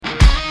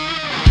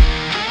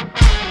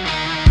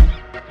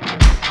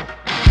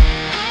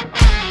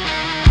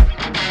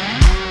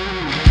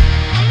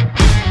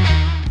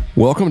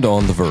Welcome to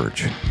On The Virg.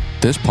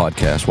 This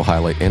podcast will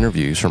highlight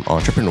interviews from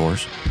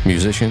entrepreneurs,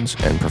 musicians,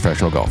 and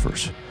professional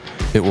golfers.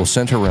 It will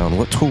center around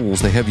what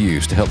tools they have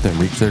used to help them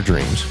reach their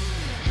dreams,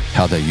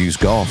 how they use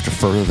golf to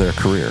further their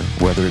career,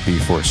 whether it be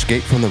for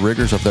escape from the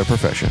rigors of their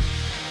profession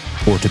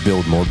or to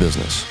build more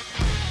business,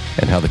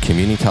 and how the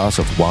communitas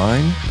of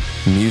wine,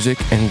 music,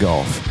 and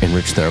golf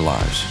enrich their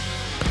lives.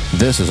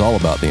 This is all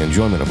about the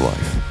enjoyment of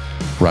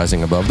life,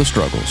 rising above the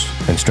struggles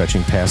and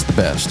stretching past the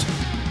best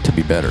to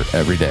be better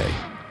every day.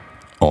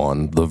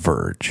 On The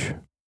Virg.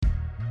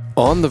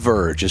 On The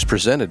Virg is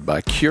presented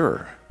by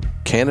Cure,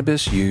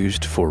 cannabis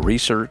used for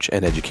research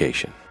and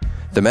education.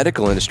 The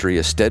medical industry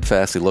is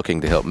steadfastly looking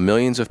to help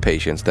millions of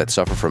patients that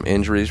suffer from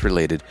injuries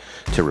related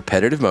to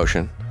repetitive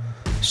motion,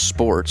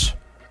 sports,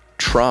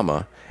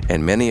 trauma,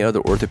 and many other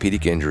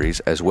orthopedic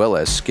injuries, as well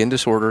as skin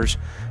disorders,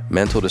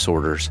 mental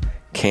disorders,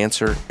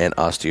 cancer, and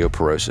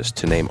osteoporosis,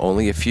 to name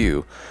only a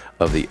few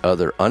of the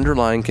other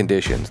underlying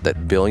conditions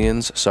that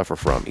billions suffer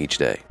from each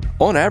day.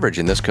 On average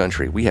in this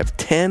country, we have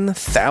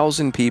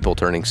 10,000 people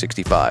turning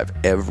 65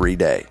 every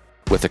day.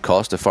 With the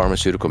cost of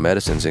pharmaceutical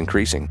medicines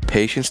increasing,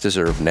 patients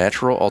deserve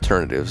natural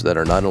alternatives that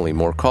are not only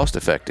more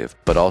cost-effective,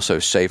 but also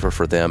safer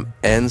for them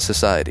and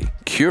society.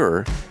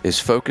 Cure is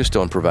focused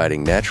on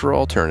providing natural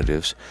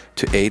alternatives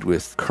to aid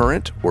with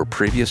current or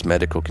previous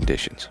medical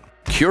conditions.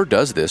 Cure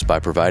does this by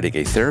providing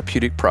a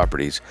therapeutic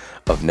properties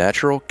of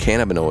natural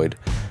cannabinoid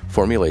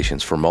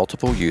formulations for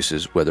multiple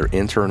uses, whether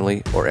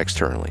internally or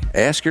externally.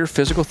 Ask your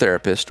physical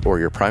therapist or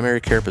your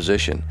primary care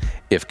physician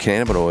if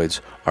cannabinoids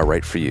are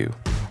right for you,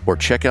 or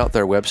check out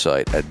their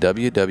website at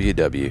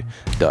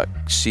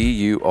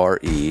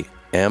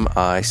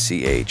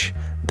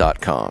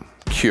www.curemich.com.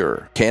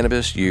 Cure,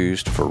 cannabis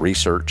used for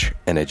research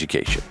and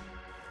education.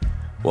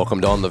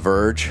 Welcome to On The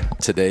Virg.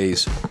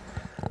 Today's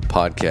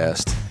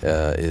podcast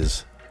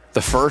is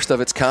the first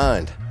of its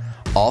kind,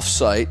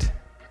 off-site,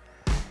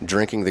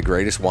 drinking the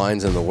greatest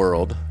wines in the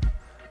world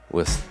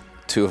with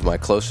two of my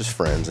closest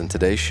friends. And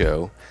today's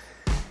show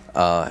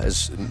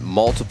has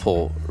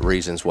multiple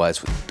reasons why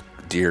it's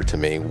dear to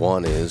me.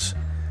 One is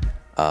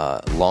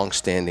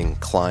long-standing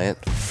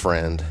client,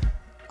 friend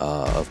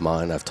of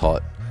mine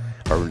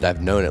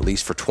I've known at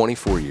least for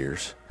 24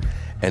 years,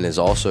 and is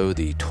also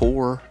the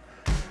tour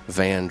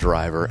van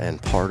driver and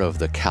part of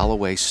the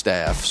Callaway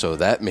staff. So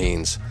that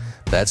means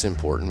that's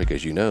important,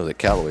 because you know that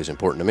Callaway is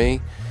important to me.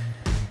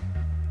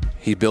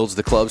 He builds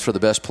the clubs for the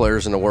best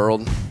players in the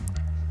world.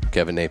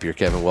 Kevin Napier.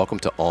 Kevin, welcome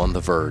to On The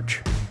Virg.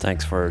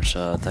 Thanks, Virg.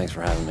 Thanks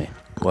for having me.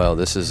 Well,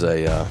 this is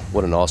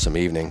what an awesome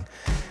evening.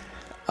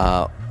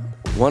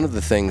 One of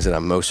the things that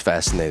I'm most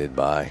fascinated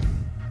by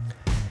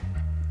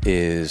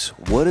is,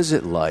 what is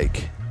it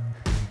like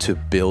to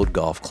build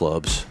golf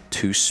clubs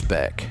to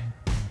spec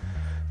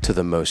to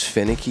the most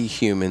finicky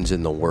humans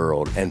in the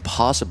world, and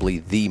possibly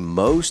the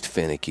most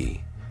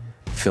finicky,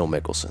 Phil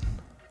Mickelson?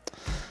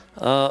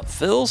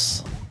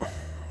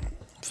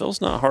 Phil's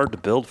not hard to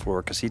build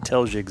for, because he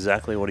tells you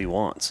exactly what he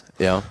wants.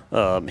 Yeah.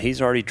 He's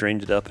already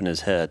dreamed it up in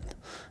his head,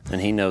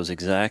 and he knows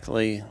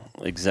exactly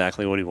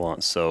what he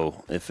wants.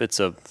 So if it's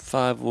a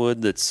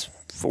 5-wood that's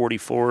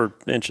 44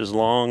 inches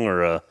long,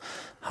 or a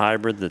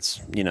hybrid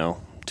that's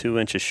 2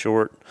 inches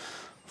short,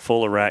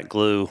 full of rack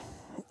glue,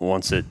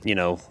 wants it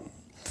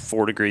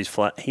 4 degrees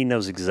flat, he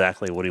knows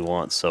exactly what he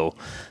wants. So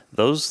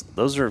those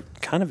are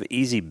kind of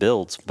easy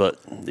builds, but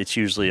it's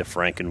usually a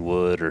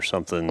Frankenwood or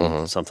something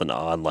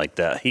odd like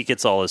that. He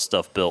gets all his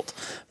stuff built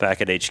back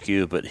at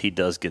HQ, but he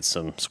does get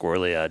some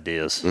squirrely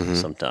ideas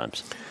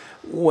sometimes.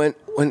 When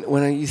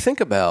you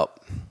think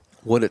about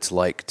what it's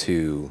like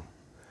to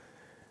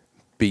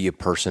be a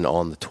person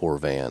on the tour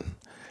van,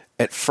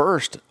 at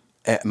first,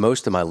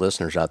 most of my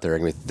listeners out there are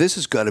going to be, this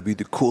has got to be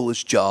the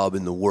coolest job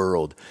in the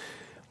world.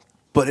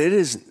 But it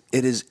is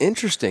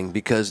interesting,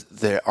 because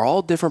they're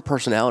all different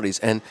personalities,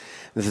 and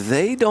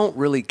they don't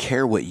really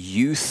care what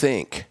you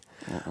think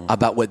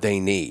about what they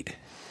need,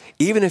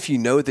 even if you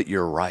know that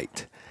you're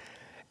right.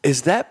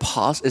 Is that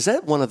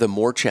one of the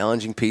more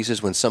challenging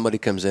pieces, when somebody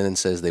comes in and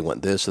says they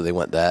want this or they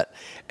want that,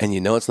 and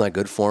it's not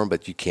good for them,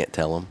 but you can't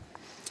tell them?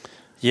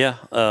 Yeah,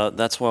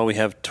 that's why we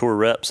have tour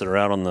reps that are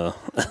out on the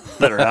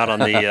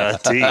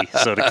tee,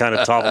 so to kind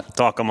of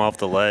talk them off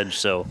the ledge.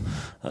 So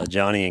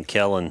Johnny and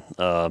Kellen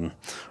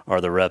are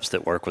the reps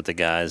that work with the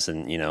guys,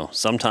 and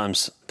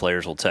sometimes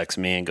players will text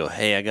me and go,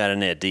 "Hey, I got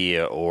an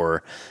idea,"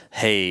 or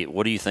 "Hey,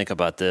 what do you think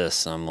about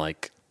this?" I'm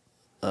like,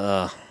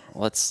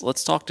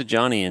 Let's talk to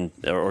Johnny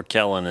or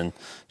Kellen and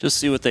just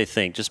see what they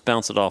think. Just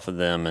bounce it off of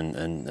them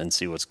and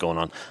see what's going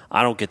on.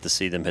 I don't get to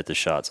see them hit the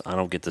shots. I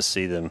don't get to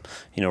see them.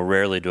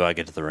 Rarely do I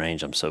get to the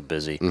range. I'm so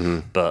busy.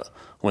 Mm-hmm. But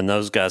when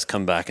those guys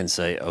come back and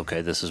say,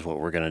 okay, this is what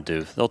we're going to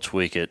do, they'll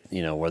tweak it,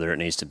 whether it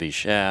needs to be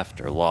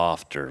shaft or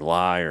loft or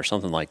lie or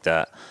something like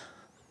that.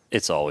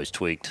 It's always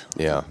tweaked.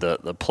 Yeah.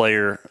 The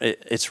player,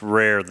 it's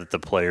rare that the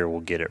player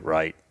will get it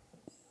right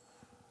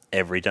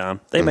every time.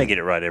 They may get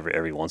it right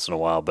every once in a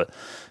while, but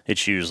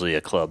it's usually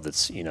a club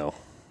that's,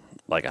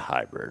 like a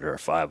hybrid or a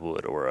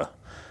 5-wood, or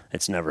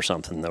it's never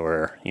something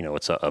where,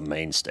 it's a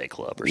mainstay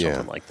club or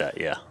something like that.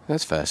 Yeah.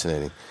 That's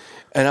fascinating.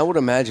 And I would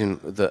imagine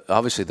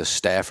obviously the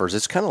staffers,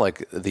 it's kind of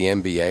like the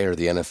NBA or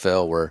the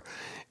NFL where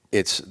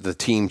it's the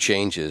team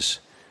changes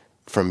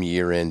from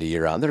year in to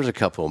year out. And there's a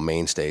couple of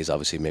mainstays.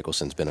 Obviously,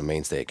 Mickelson's been a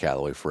mainstay at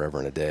Callaway forever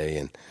and a day.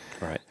 And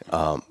Right.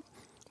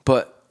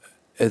 But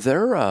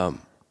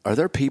are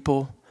there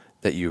people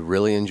that you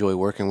really enjoy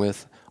working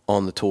with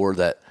on the tour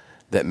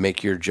that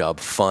make your job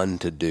fun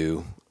to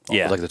do?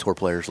 Yeah. Like the tour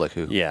players, like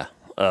who? Yeah.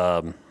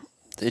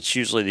 It's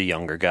usually the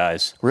younger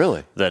guys.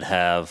 Really? That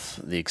have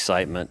the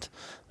excitement,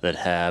 that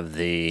have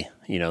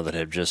that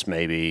have just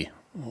maybe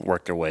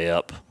worked their way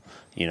up.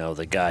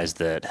 The guys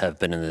that have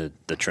been in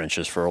the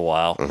trenches for a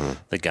while,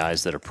 the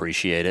guys that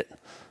appreciate it.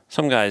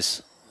 Some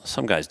guys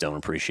don't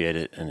appreciate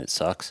it, and it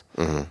sucks.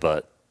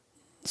 But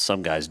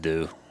some guys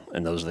do,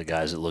 and those are the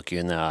guys that look you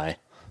in the eye,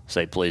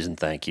 say please and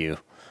thank you,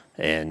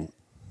 and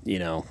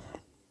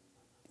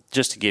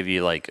just to give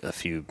you like a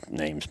few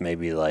names,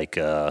 maybe like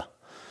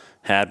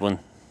Hadwin.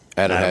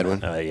 Adam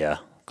Hadwin? Yeah.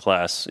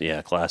 Class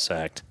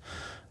act.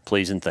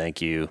 Please and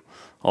thank you.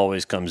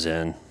 Always comes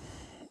in.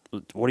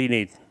 What do you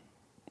need?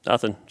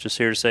 Nothing. Just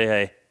here to say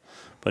hey.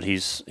 But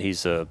he's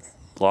a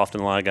loft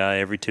and lie guy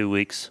every 2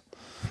 weeks.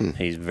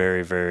 He's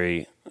very,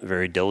 very,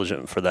 very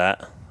diligent for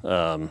that.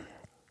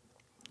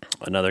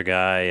 Another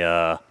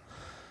guy,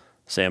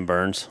 Sam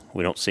Burns.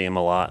 We don't see him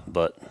a lot,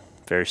 but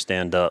very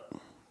stand up.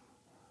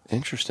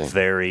 Interesting.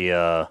 Very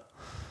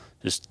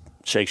just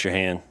shakes your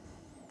hand,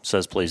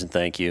 says please and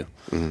thank you.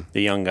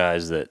 The young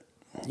guys that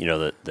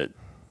that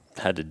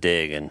had to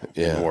dig and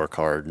work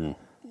hard, and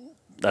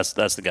that's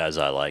the guys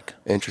I like.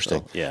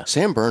 Interesting. So, yeah.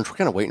 Sam Burns, we're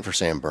kind of waiting for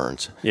Sam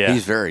Burns. Yeah.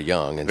 He's very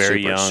young and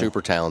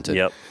super talented.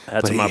 Yep.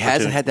 But he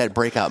hasn't had that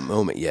breakout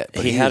moment yet.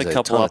 But he had a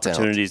couple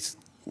opportunities,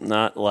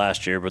 not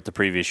last year, but the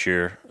previous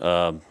year.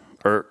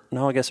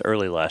 I guess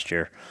early last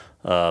year.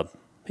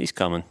 He's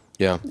coming.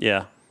 Yeah.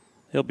 Yeah.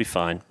 He'll be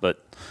fine.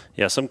 But,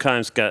 yeah,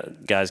 sometimes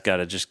guys got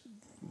to just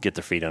get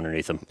their feet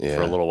underneath them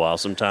for a little while.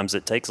 Sometimes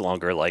it takes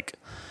longer, like,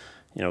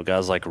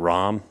 guys like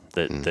Rom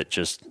that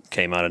just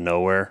came out of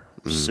nowhere,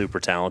 super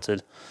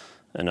talented,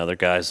 and other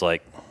guys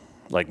like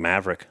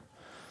Mavrik.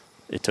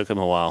 It took him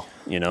a while,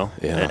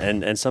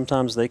 and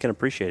sometimes they can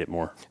appreciate it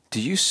more. Do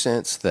you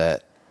sense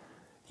that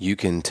you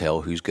can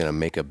tell who's going to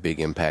make a big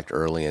impact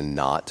early and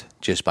not,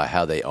 just by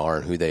how they are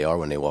and who they are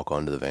when they walk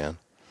onto the van?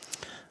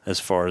 As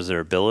far as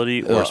their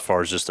ability or as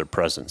far as just their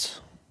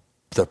presence?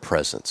 The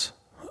presence.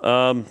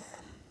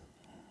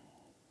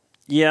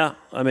 Yeah,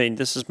 I mean,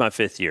 this is my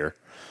 5th year.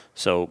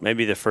 So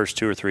maybe the first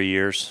 2 or 3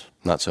 years,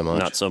 not so much.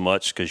 Not so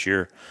much because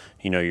you're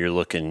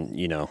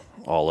looking,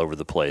 all over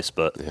the place.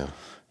 But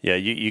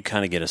you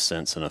kind of get a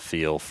sense and a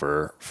feel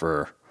for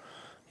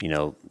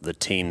the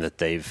team that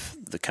they've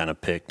kind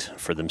of picked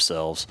for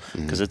themselves,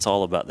 because it's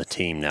all about the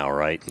team now,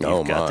 right?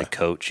 You've got the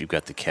coach, you've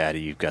got the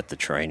caddy, you've got the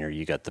trainer,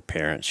 you got the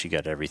parents, you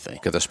got everything.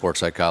 Got the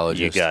sports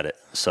psychologist. You got it.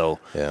 So,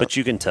 but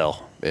you can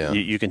tell. Yeah.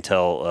 You can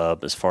tell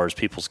as far as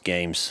people's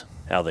games,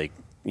 how they,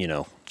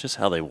 just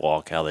how they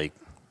walk, how they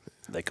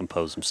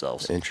compose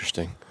themselves.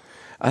 Interesting.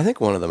 I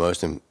think one of the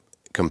most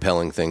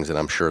compelling things that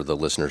I'm sure the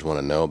listeners want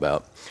to know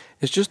about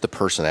is just the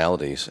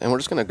personalities. And we're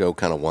just going to go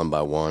kind of one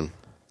by one,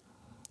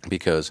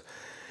 because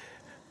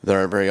there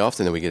aren't very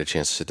often that we get a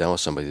chance to sit down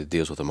with somebody that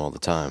deals with them all the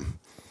time.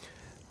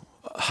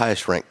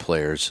 Highest ranked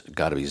players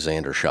got to be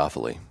Xander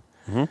Schauffele.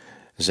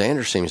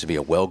 Xander seems to be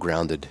a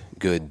well-grounded,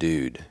 good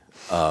dude.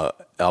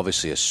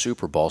 Obviously a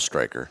super ball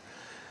striker.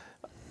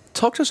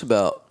 Talk to us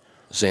about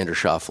Xander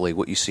Schauffele,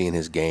 what you see in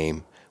his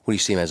game, what do you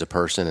see him as a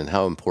person, and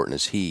how important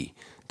is he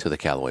to the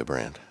Callaway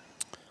brand?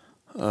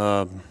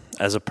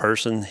 As a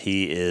person,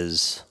 he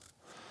is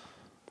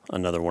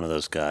another one of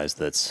those guys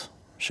that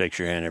shakes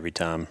your hand every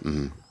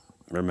time,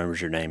 remembers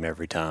your name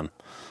every time.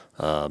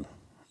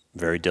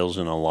 Very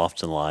diligent on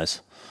lofts and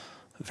lies,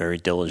 very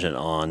diligent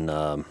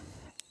on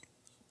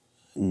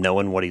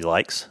knowing what he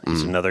likes.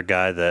 He's another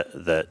guy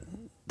that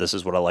this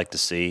is what I like to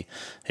see.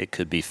 It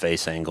could be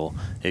face angle.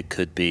 It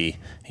could be,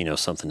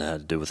 something that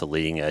had to do with the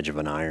leading edge of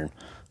an iron.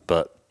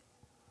 But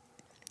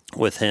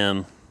with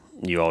him,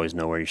 you always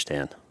know where you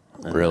stand.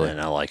 Really?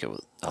 And I like it.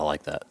 I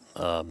like that.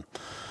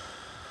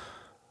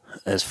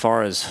 As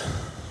far as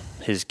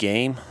his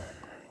game,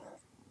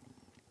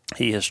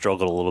 he has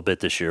struggled a little bit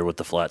this year with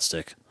the flat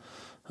stick.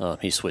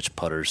 He switched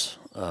putters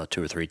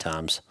 2 or 3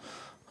 times.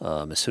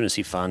 As soon as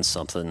he finds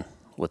something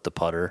with the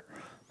putter,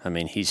 I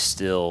mean, he's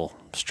still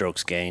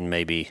strokes gained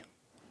maybe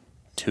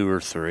 2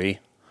 or 3.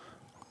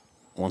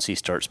 Once he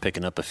starts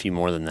picking up a few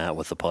more than that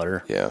with the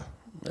putter,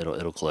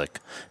 it'll click.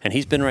 And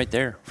he's been right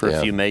there for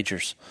a few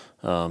majors.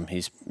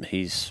 He's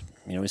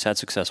had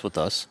success with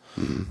us,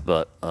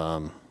 but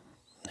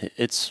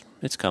it's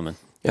coming.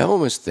 Yeah, I'm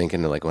almost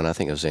thinking, like, when I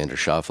think of Xander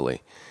Schauffele,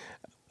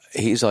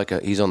 he's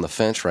on the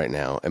fence right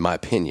now, in my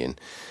opinion,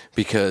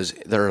 because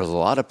there are a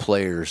lot of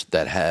players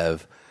that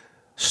have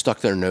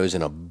stuck their nose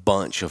in a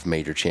bunch of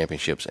major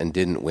championships and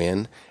didn't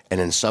win, and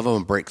then some of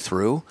them break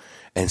through,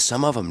 and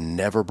some of them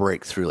never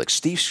break through. Like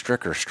Steve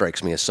Stricker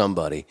strikes me as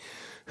somebody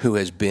who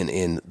has been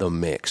in the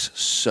mix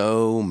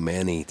so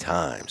many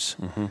times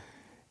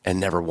and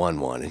never won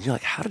one. And you're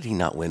like, how did he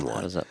not win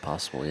one? How is that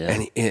possible? Yeah.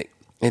 And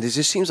And it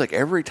just seems like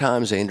every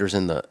time Xander's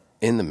in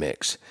the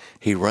mix,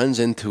 he runs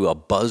into a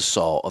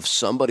buzzsaw of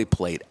somebody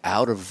played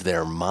out of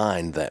their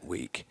mind that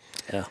week.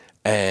 Yeah.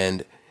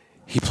 And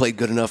he played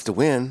good enough to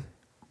win,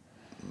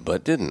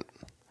 but didn't.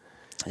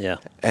 Yeah.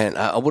 And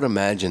I would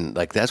imagine,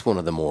 like, that's one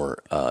of the more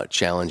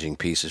challenging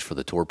pieces for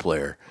the tour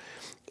player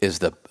is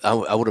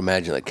I would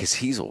imagine, like, because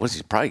he's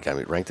probably got to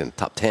be ranked in the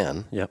top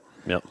 10. Yep.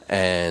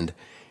 And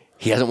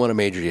he hasn't won a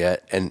major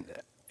yet. And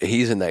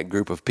he's in that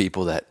group of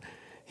people that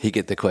he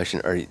get the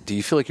question, do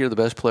you feel like you're the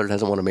best player that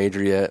hasn't won a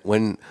major yet?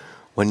 When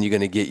are you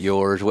going to get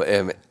yours?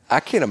 I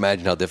can't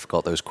imagine how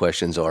difficult those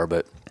questions are,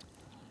 but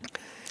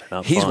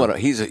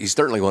he's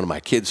certainly one of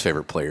my kids'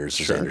 favorite players,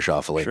 Xander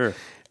Schauffele. Sure.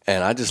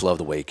 And I just love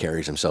the way he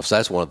carries himself. So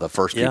that's one of the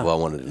first people I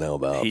wanted to know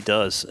about. He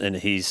does. And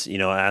he's,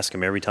 I ask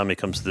him every time he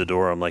comes to the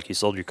door, I'm like, you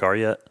sold your car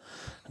yet?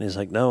 And he's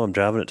like, no, I'm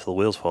driving it till the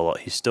wheels fall out.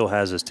 He still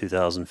has his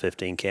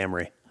 2015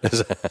 Camry.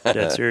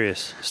 Dead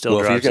serious. Still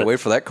drives it. If you're going to wait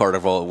for that car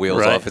to fall the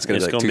wheels off, it's going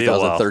to be like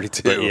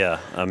 2032. But yeah,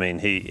 I mean,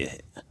 his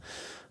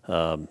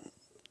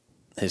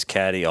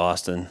caddy,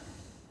 Austin,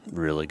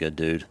 really good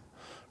dude.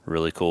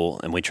 Really cool.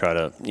 And we try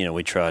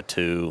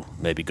to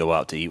maybe go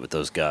out to eat with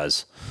those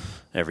guys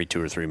every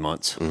 2 or 3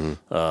 months.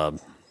 Mm-hmm.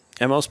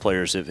 And most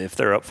players, if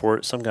they're up for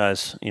it, some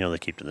guys, they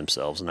keep to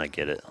themselves, and I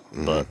get it.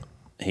 Mm-hmm. But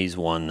he's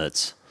one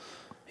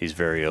he's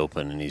very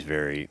open, and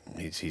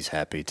he's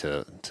happy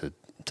to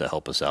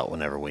help us out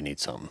whenever we need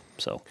something.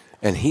 So,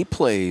 and he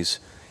plays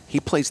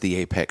the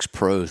Apex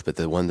Pros, but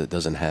the one that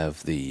doesn't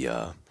have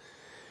the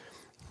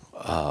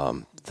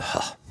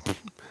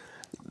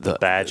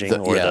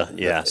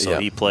badging So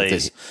he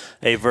plays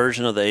a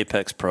version of the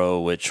Apex Pro,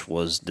 which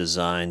was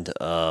designed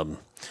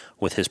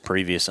with his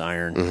previous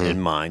iron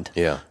in mind.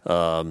 Yeah.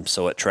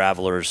 So at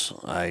Travelers,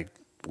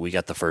 we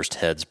got the first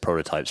heads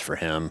prototypes for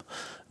him,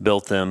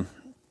 built them.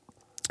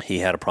 He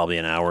had probably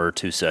an hour or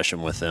two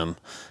session with them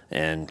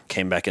and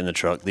came back in the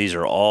truck. These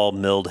are all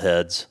milled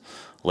heads,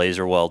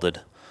 laser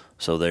welded.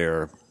 So they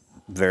are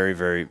very,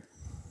 very,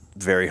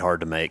 very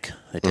hard to make.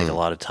 They take a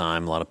lot of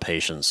time, a lot of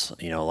patience,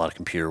 a lot of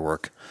computer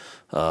work.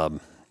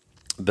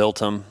 Built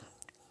them,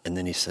 and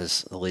then he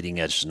says, the leading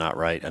edge is not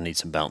right. I need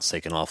some bounce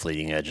taken off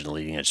leading edge and the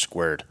leading edge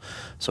squared.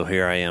 So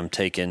here I am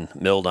taking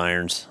milled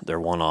irons, they're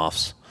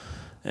one-offs,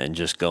 and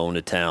just going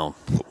to town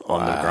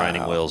on the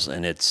grinding wheels.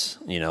 And it's,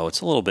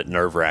 it's a little bit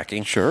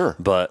nerve-wracking. Sure.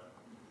 But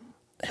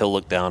he'll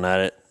look down at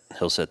it,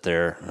 he'll sit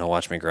there, and he'll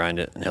watch me grind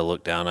it, and he'll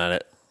look down at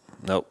it.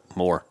 Nope,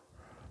 more.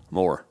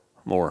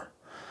 And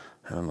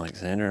I'm like,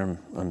 Xander,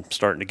 I'm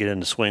starting to get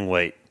into swing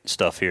weight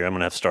stuff here. I'm going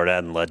to have to start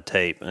adding lead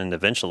tape. And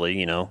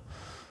eventually,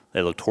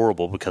 they looked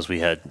horrible because we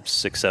had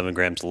 6-7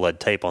 grams of lead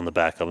tape on the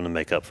back of them to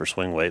make up for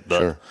swing weight.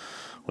 But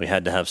we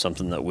had to have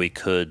something that we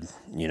could,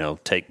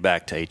 take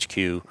back to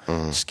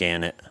HQ,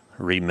 scan it,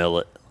 remill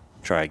it,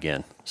 try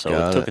again.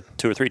 So it took it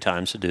 2 or 3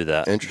 times to do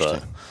that.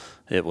 Interesting.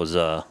 But it was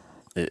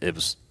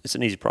it's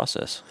an easy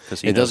process.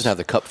 It doesn't have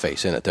the cup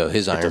face in it, though.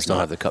 His irons don't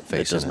have the cup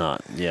face in it. It does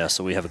not. Yeah,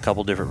 so we have a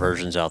couple different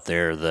versions out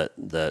there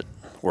that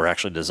were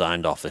actually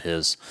designed off of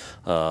his.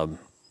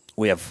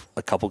 We have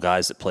a couple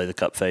guys that play the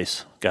cup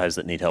face, guys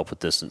that need help with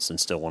distance and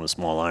still want a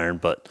small iron,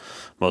 but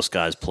most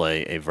guys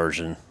play a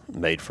version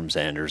made from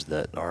Xander's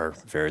that are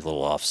very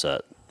little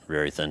offset,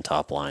 very thin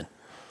top line.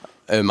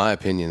 In my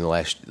opinion,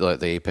 the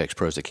Apex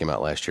Pros that came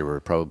out last year were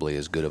probably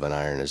as good of an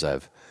iron as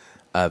I've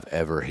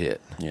ever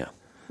hit. Yeah.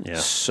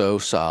 So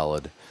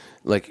solid.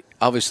 Like,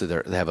 obviously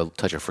they have a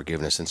touch of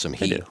forgiveness and some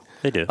heat.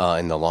 They do.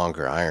 In the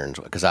longer irons,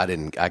 because I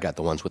got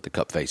the ones with the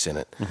cup face in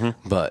it. Mm-hmm.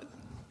 But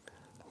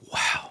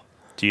wow.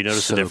 Do you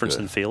notice a difference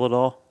in feel at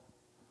all?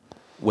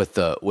 With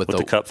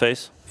the cup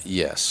face?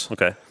 Yes.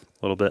 Okay. A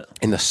little bit.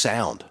 And the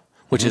sound,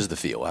 which is the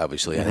feel,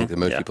 obviously. I think that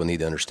most people need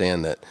to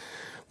understand that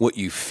what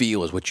you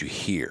feel is what you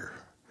hear.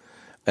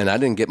 And I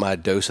didn't get my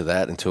dose of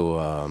that until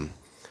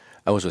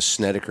I was with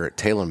Snedeker at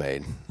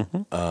TaylorMade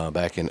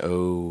back in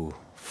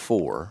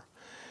 2004.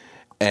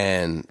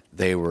 And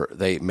they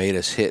made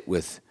us hit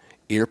with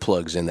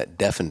earplugs in that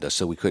deafened us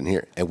so we couldn't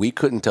hear. And we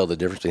couldn't tell the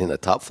difference between the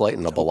Top Flight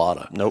and the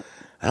Bellata. Nope.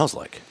 And I was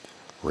like,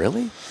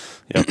 really?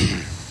 Yep.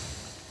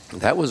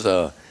 That was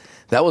a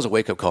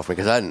wake up call for me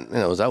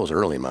because that was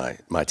early in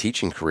my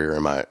teaching career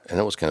and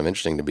it was kind of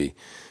interesting to be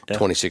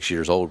 26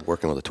 years old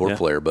working with a tour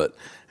player. But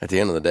at the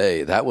end of the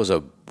day, that was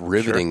a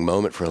riveting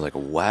moment for like,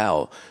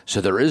 wow. So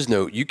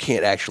you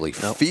can't actually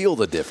feel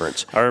the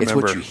difference. It's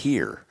what you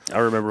hear. I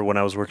remember when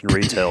I was working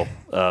retail,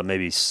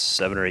 maybe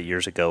 7 or 8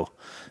 years ago,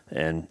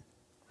 and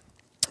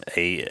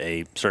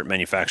a certain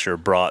manufacturer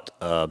brought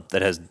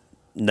that has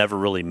never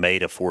really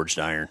made a forged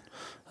iron,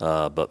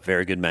 but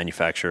very good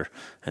manufacturer.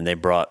 And they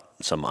brought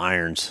some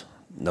irons,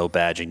 no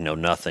badging, no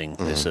nothing.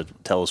 They said,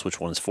 tell us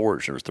which one's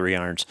forged. There was 3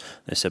 irons.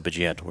 They said, but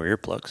you had to wear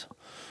earplugs.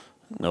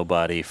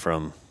 Nobody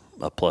from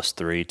a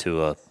 +3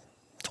 to a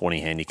 20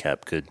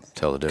 handicap could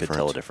tell the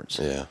difference.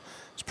 Yeah.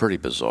 It's pretty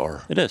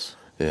bizarre. It is.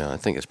 Yeah, I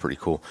think it's pretty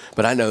cool.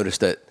 But I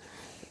noticed that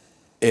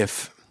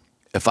if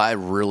I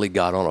really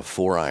got on a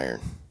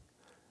 4-iron,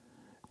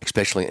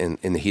 especially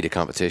in the heat of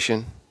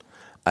competition,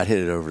 I'd hit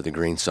it over the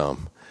green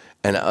some.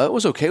 And I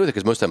was okay with it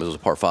because most times it was a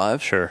par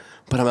 5. Sure.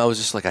 But I was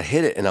just like, I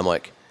hit it, and I'm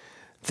like,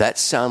 that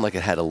sounded like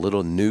it had a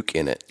little nuke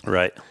in it.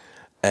 Right.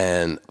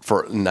 And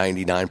for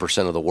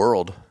 99% of the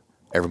world,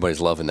 everybody's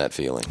loving that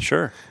feeling.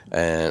 Sure.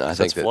 And I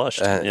think it's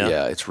flushed.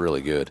 Yeah, it's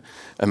really good.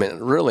 I mean,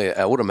 really,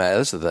 I would imagine,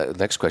 this is the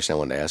next question I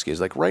wanted to ask you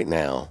is, like, right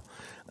now,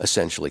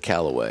 essentially,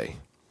 Callaway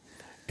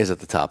is at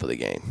the top of the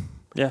game.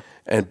 Yeah.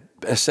 And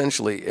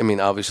essentially, I mean,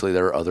 obviously,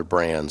 there are other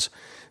brands.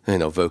 You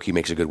know, Vokey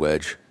makes a good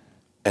wedge,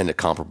 and it's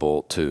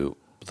comparable to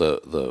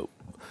the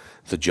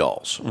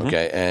Jaws,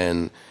 okay?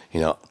 And, you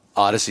know,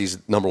 Odyssey's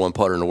number one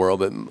putter in the world,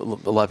 but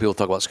a lot of people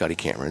talk about Scotty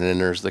Cameron, and then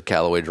there's the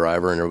Callaway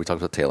driver, and we talk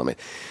about TaylorMade.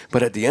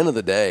 But at the end of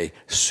the day,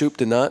 soup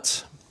to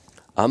nuts,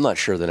 I'm not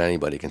sure that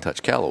anybody can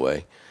touch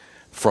Callaway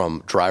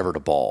from driver to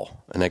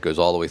ball, and that goes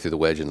all the way through the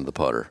wedge into the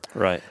putter.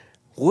 Right.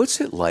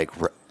 What's it like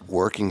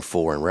working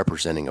for and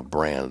representing a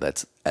brand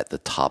that's at the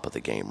top of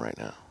the game right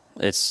now?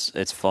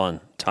 It's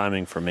fun.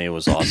 Timing for me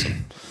was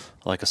awesome.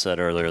 Like I said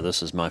earlier,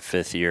 this is my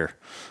 5th year,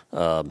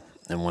 and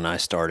when I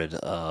started, it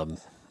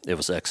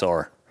was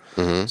XR.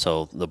 Mm-hmm.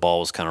 So the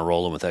ball was kind of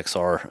rolling with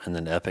XR, and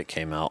then Epic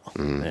came out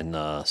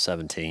in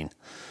 17,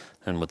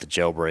 and with the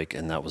jailbreak,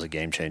 and that was a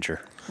game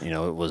changer. You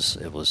know, it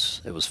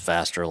was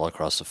faster all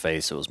across the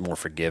face. It was more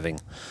forgiving.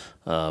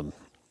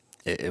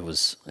 It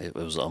was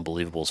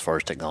unbelievable as far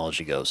as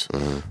technology goes.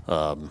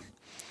 Mm-hmm.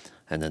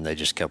 And then they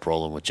just kept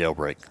rolling with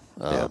jailbreak,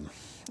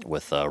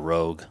 with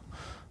Rogue,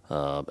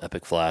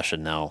 Epic Flash,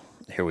 and now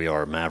here we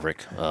are,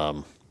 Mavrik.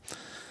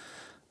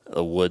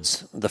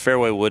 The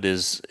fairway wood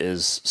is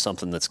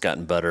something that's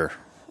gotten better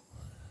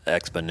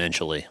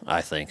exponentially.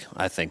 I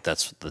think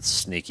that's the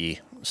sneaky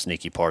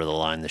part of the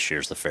line this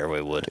year is the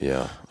fairway wood.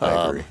 Yeah,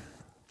 I agree.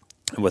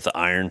 With the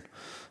iron,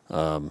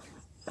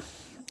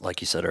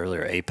 like you said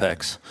earlier,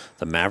 Apex,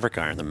 the Mavrik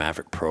iron, the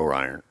Mavrik Pro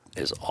iron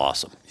is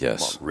awesome.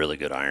 Yes, really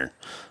good iron,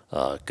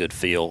 good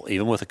feel.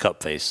 Even with a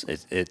cup face,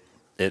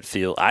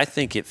 I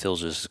think it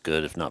feels just as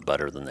good, if not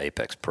better, than the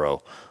Apex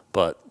Pro.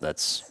 But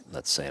that's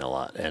saying a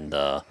lot. And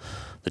the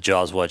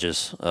Jaws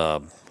wedges,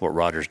 what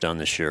Roger's done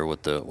this year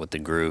with the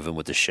groove and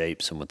with the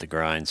shapes and with the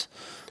grinds,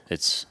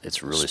 it's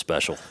really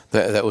special.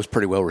 That was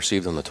pretty well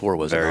received on the tour,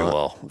 was it not? Very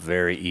well.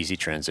 Very easy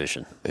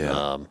transition.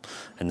 Yeah.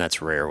 And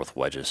that's rare with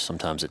wedges.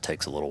 Sometimes it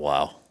takes a little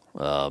while,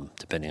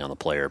 depending on the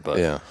player.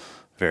 But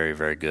very,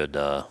 very good.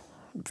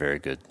 Very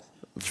good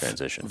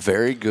transition.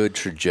 Very good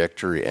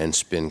trajectory and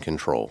spin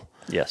control.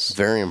 Yes.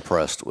 Very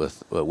impressed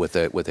with what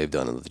they've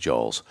done in the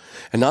Jaws.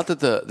 And not that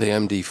the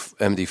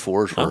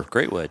MD4s were...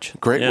 great wedge.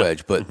 Great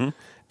wedge, but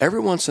every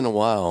once in a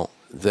while,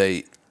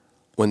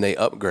 when they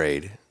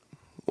upgrade,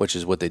 which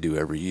is what they do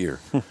every year,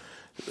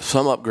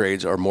 some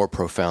upgrades are more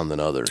profound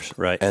than others.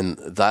 Right.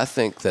 And I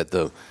think that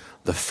the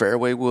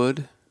fairway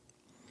wood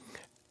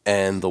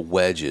and the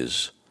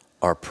wedges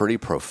are pretty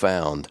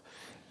profound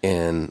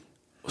in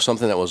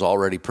something that was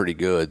already pretty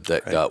good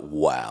that got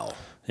wow.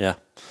 Yeah.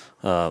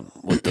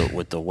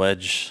 With the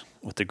wedge,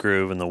 with the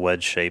groove and the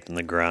wedge shape and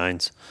the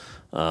grinds,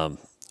 a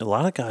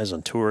lot of guys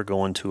on tour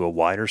go into a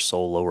wider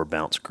sole, lower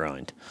bounce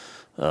grind,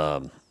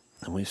 and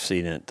we've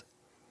seen it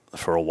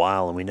for a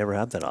while, and we never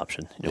had that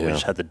option. We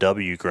just had the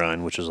W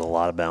grind, which is a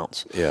lot of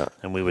bounce,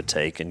 and we would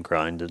take and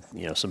grind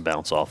some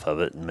bounce off of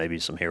it and maybe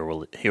some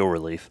heel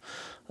relief,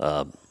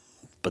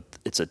 but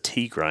it's a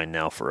T grind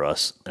now for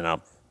us, and I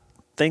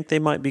think they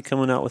might be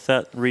coming out with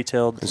that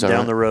retail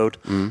down the road.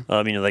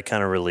 Mm-hmm. They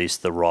kind of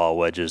released the raw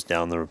wedges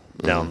down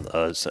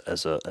as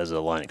a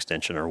line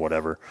extension or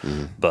whatever.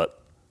 Mm-hmm.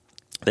 But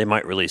they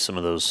might release some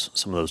of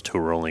those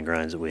tour only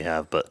grinds that we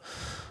have. But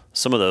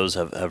some of those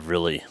have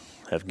really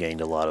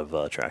gained a lot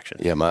of traction.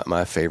 Yeah,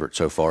 my favorite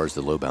so far is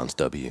the low bounce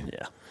W.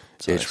 Yeah,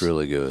 it's nice.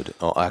 Really good.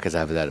 Because I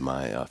have that in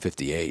my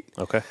 58.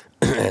 Okay,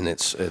 and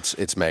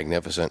it's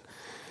magnificent.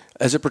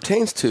 As it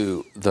pertains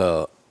to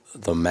the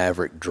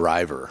Mavrik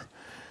driver.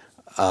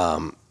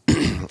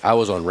 I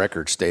was on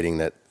record stating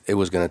that it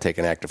was going to take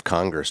an act of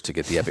Congress to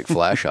get the Epic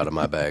Flash out of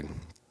my bag.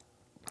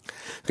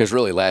 Because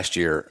really last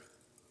year,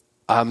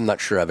 I'm not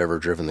sure I've ever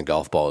driven the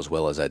golf ball as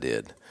well as I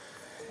did.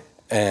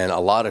 And a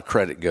lot of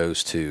credit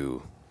goes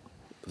to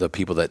the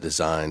people that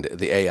designed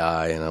the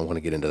AI, and I want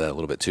to get into that a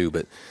little bit too,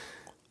 but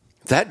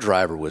that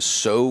driver was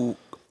so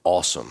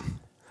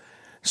awesome.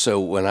 So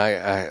when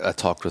I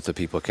talked with the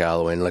people at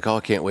Callaway and like, I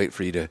can't wait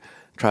for you to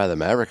try the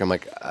Mavrik. I'm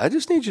like, I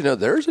just need you to know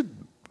there's a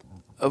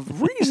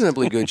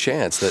reasonably good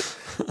chance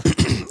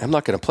that I'm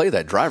not going to play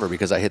that driver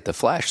because I hit the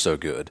flash so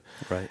good.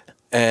 Right.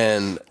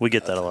 And we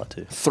get that a lot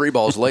too. 3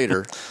 balls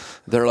later,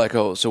 they're like,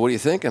 "Oh, so what do you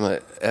think?" I'm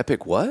like,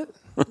 "Epic what?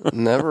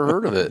 Never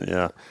heard of it."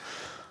 Yeah.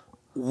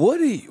 What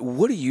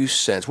do you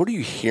sense? What are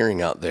you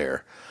hearing out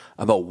there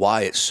about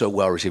why it's so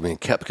well received? I mean,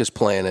 Koepka's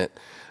playing it,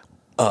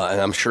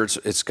 and I'm sure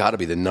it's got to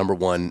be the number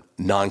one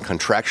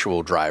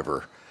non-contractual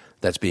driver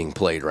that's being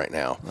played right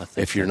now.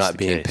 If you're not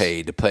being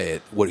paid to play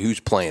it,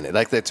 who's playing it?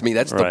 Like that to me,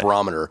 that's the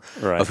barometer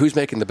of who's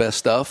making the best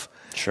stuff.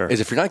 Sure.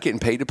 Is if you're not getting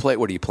paid to play it,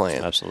 what are you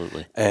playing?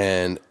 Absolutely.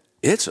 And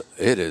it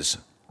is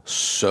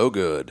so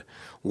good.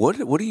 What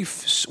are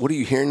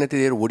you hearing that they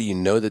did, or what do you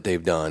know that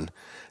they've done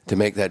to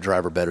make that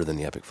driver better than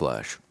the Epic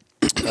Flash?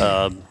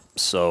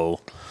 So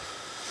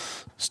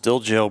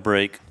still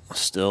jailbreak,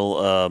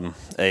 still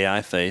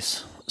AI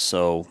face.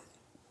 So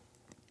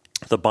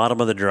the bottom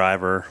of the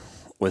driver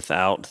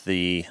without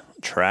the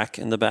track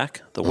in the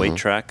back, the weight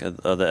track of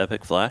the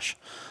Epic Flash,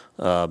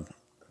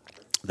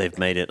 they've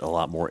made it a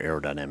lot more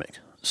aerodynamic.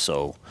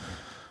 So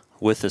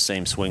with the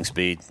same swing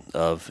speed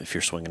of if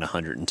you're swinging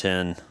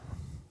 110,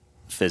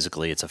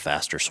 physically it's a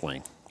faster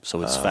swing.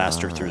 So it's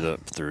faster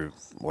through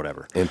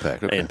whatever.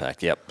 Impact. Okay.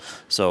 Impact, yep.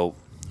 So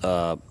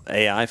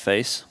AI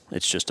face,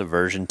 it's just a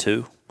version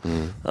 2.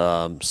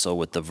 So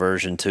with the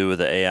version 2 of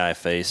the AI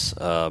face,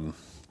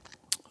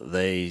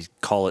 they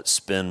call it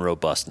spin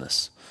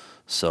robustness.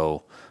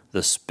 So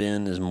the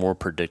spin is more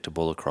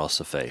predictable across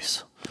the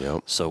face.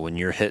 Yep. So when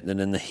you're hitting it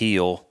in the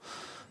heel,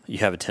 you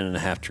have a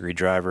 10.5 degree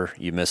driver,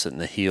 you miss it in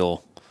the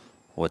heel,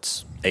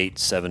 what's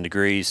 7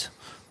 degrees,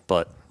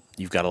 but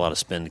you've got a lot of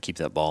spin to keep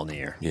that ball in the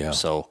air. Yeah.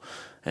 So,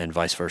 and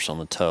vice versa on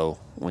the toe.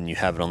 When you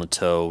have it on the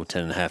toe,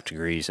 10.5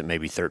 degrees, it may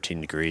be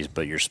 13 degrees,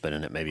 but you're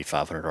spinning it maybe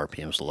 500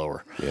 RPMs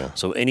lower. Yeah.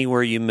 So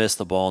anywhere you miss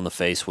the ball in the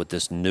face with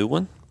this new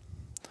one,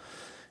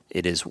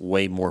 it is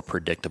way more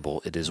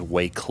predictable. It is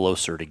way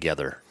closer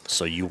together.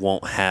 So you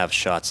won't have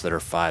shots that are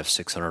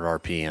 500-600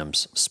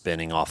 RPMs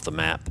spinning off the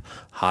map,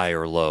 high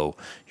or low.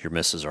 Your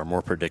misses are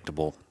more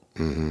predictable.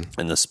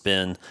 And the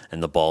spin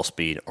and the ball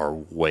speed are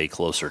way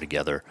closer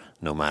together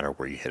no matter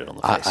where you hit it on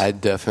the face. I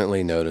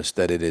definitely noticed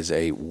that it is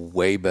a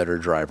way better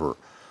driver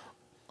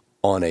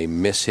on a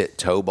mishit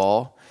toe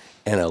ball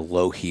and a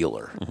low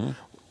heeler.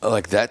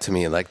 Like that to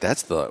me, like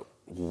that's the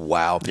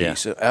wow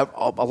piece. Yeah.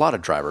 A lot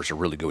of drivers are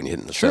really good when you hit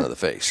in the center of the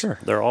face. Sure,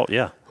 they're all,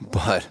 yeah.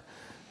 But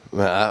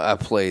I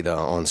played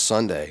on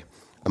Sunday,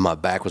 and my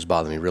back was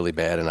bothering me really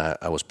bad, and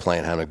I was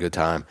playing, having a good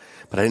time.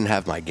 But I didn't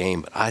have my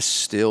game, but I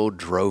still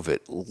drove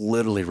it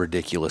literally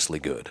ridiculously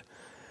good.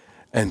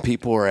 And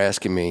people were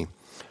asking me,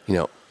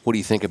 what do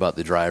you think about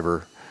the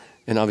driver?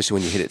 And obviously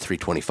when you hit it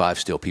 325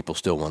 still, people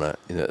still want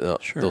to,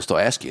 they'll still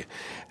ask you.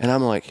 And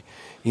I'm like,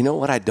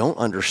 what I don't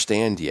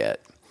understand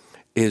yet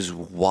is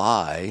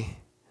why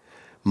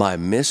my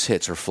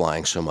mishits are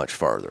flying so much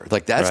farther.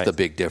 Like that's the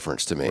big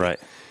difference to me. Right.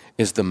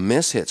 Is the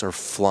mishits are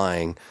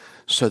flying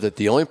so that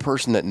the only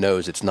person that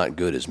knows it's not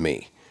good is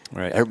me.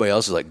 Right. Everybody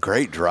else is like,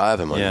 great drive.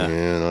 I'm like,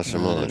 not so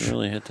much. I didn't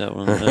really hit that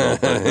one. I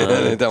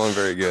didn't hit that one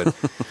very good.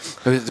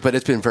 But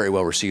it's been very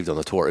well received on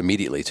the tour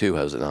immediately, too,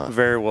 has it not?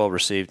 Very well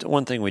received.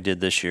 One thing we did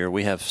this year,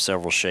 we have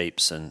several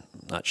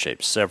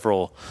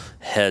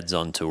heads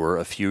on tour,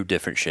 a few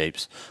different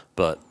shapes,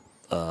 but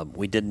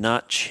we did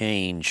not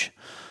change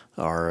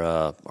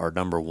our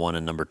number 1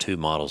 and number 2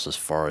 models as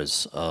far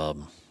as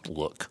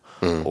look.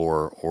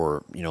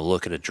 Or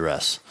look at a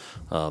dress.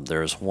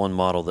 There's one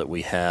model that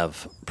we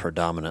have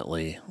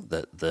predominantly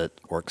that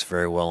works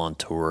very well on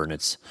tour, and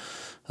it's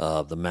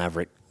the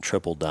Mavrik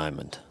Triple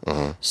Diamond.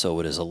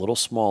 So it is a little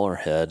smaller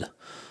head,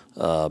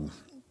 a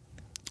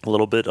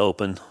little bit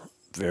open,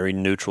 very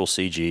neutral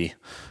CG,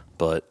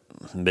 but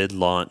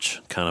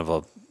mid-launch, kind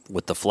of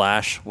with the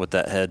flash, with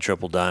that head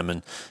Triple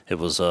Diamond, it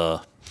was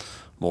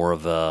more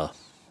of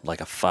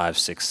like a 5,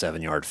 6,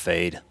 7 yard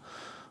fade.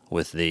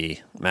 With the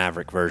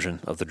Mavrik version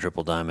of the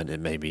Triple Diamond, it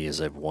maybe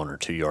is a 1 or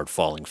 2 yard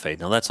falling fade.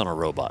 Now that's on a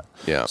robot.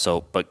 Yeah.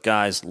 So, but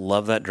guys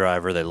love that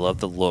driver. They love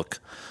the look,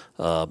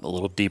 a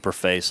little deeper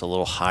face, a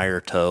little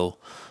higher toe,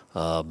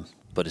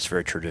 but it's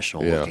very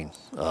traditional looking,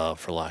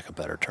 for lack of a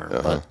better term.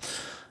 But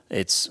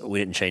we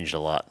didn't change it a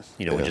lot.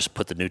 We just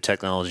put the new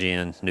technology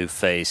in, new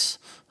face,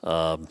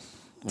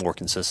 more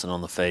consistent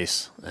on the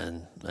face,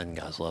 and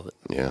guys love it.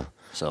 Yeah.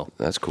 So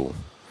that's cool.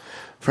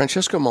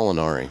 Francesco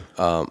Molinari.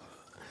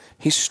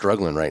 He's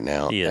struggling right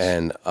now, he is.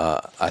 And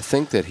I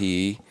think that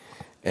he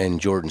and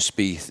Jordan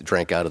Spieth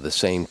drank out of the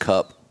same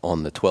cup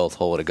on the 12th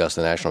hole at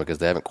Augusta National because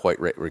they haven't quite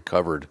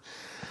recovered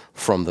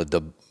from the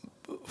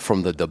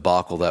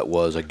debacle that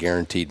was a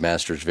guaranteed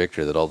Masters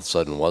victory that all of a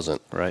sudden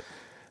wasn't. Right.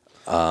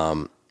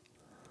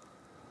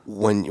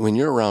 When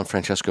you're around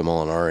Francesco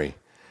Molinari,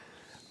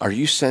 are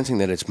you sensing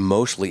that it's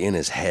mostly in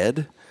his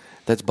head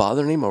that's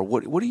bothering him, or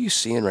what are you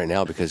seeing right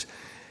now? Because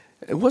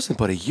it wasn't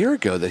but a year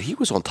ago that he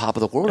was on top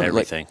of the world.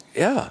 Everything.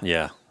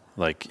 Yeah.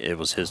 Like it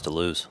was his to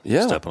lose.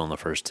 Yeah. Stepping on the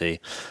first tee.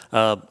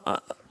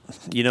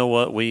 You know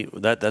what?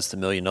 That's the $1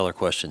 million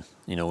question.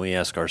 We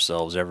ask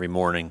ourselves every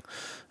morning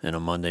in a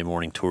Monday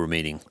morning tour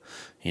meeting,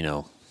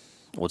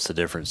 what's the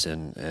difference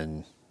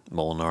in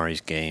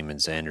Molinari's game and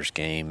Xander's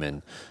game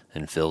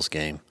and Phil's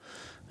game?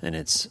 And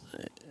it's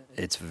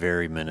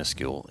very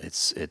minuscule.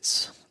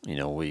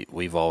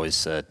 We've always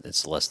said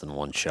it's less than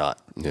one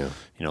shot. Yeah.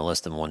 Less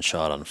than one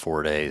shot on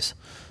 4 days.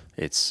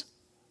 It's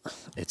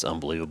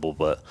unbelievable.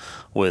 But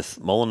with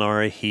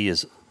Molinari, he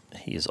is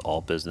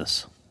all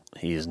business.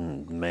 He is a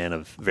man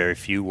of very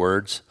few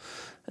words,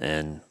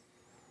 and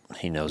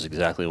he knows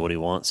exactly what he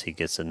wants. He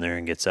gets in there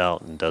and gets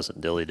out and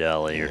doesn't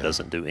dilly-dally or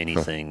doesn't do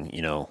anything.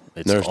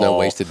 There's no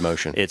wasted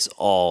motion. It's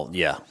all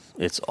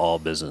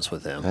business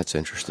with him. That's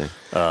interesting.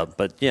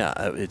 But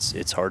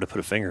it's hard to put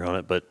a finger on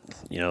it. But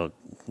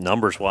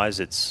numbers wise,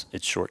 it's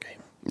short game.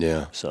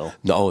 Yeah. So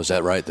no, is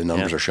that right? The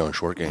numbers are showing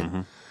short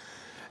game.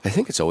 I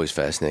think it's always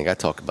fascinating. I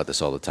talk about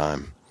this all the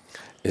time,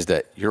 is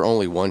that you're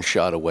only one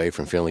shot away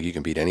from feeling like you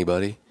can beat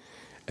anybody,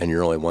 and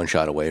you're only one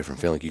shot away from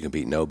feeling like you can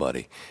beat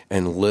nobody.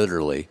 And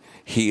literally,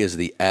 he is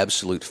the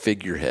absolute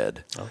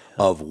figurehead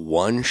of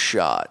one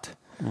shot.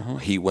 Mm-hmm.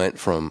 He went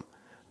from,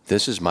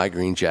 this is my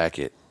green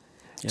jacket,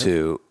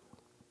 to,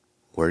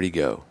 where'd he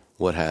go?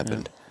 What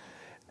happened?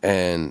 Yeah.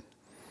 And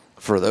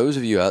for those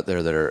of you out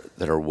there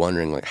that are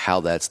wondering like how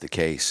that's the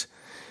case,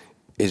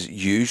 is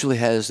usually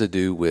has to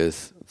do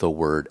with the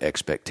word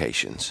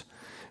expectations.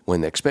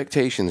 When the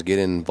expectations get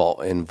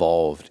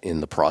involved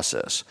in the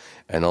process,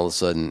 and all of a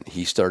sudden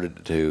he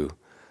started to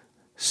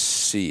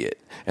see it.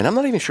 And I'm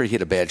not even sure he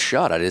hit a bad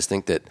shot. I just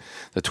think that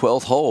the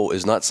 12th hole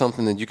is not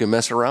something that you can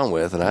mess around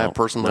with, and I have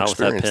personal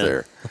experience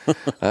there.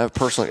 I have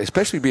personal,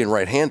 especially being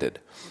right-handed.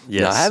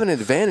 Yes. Now, I have an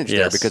advantage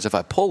there because if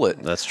I pull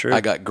it, that's true.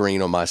 I got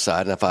green on my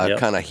side, and if I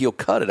kind of heel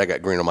cut it, I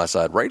got green on my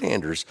side.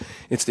 Right-handers,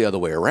 it's the other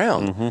way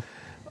around. Mm-hmm.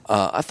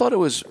 I thought it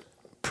was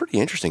pretty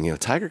interesting. You know,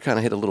 Tiger kind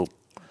of hit a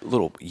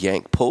little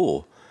yank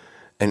pull.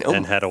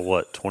 And had a,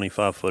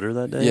 25-footer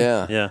that day?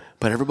 Yeah.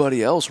 But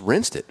everybody else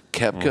rinsed it.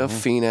 Koepka,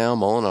 Finau,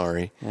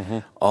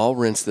 Molinari, all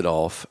rinsed it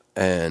off.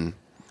 And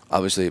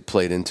obviously it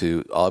played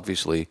into,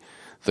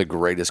 the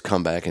greatest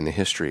comeback in the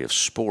history of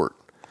sport.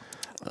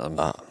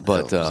 But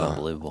that was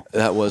unbelievable.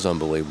 That was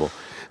unbelievable.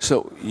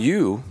 So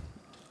you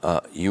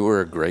were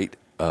a great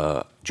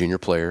junior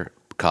player,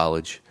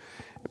 college,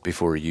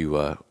 before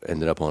you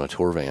ended up on a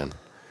tour van.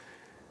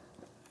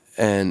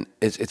 And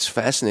it's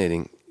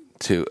fascinating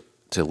to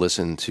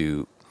listen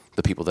to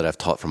the people that I've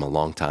taught from a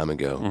long time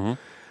ago.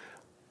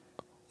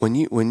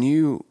 Mm-hmm. When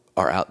you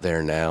are out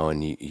there now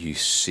and you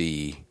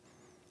see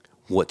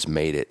what's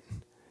made it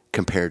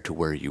compared to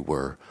where you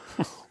were,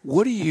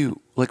 what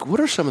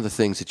are some of the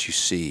things that you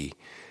see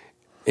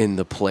in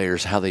the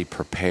players, how they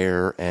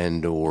prepare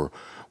and or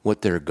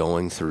what they're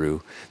going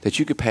through, that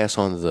you could pass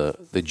on to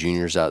the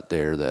juniors out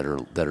there that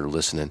are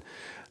listening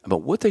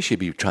about what they should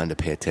be trying to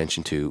pay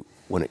attention to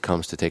when it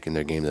comes to taking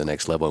their game to the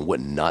next level, and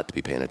what not to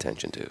be paying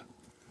attention to?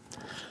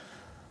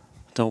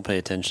 Don't pay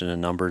attention to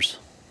numbers.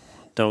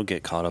 Don't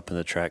get caught up in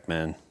the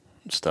TrackMan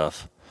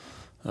stuff.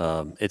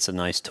 It's a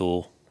nice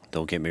tool.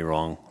 Don't get me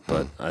wrong,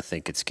 but I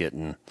think it's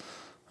getting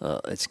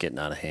out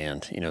of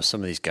hand. You know,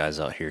 some of these guys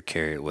out here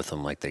carry it with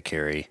them like they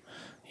carry,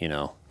 a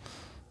female,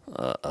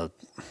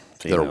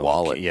 their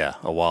wallet.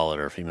 A wallet,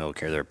 or a female will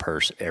carry their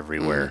purse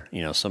everywhere. Mm-hmm.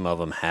 You know, some of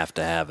them have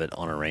to have it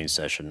on a range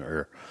session,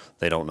 or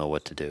they don't know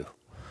what to do.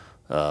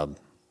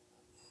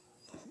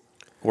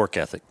 Work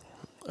ethic.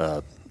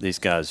 These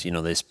guys,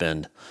 they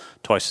spend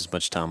twice as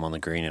much time on the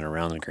green and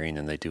around the green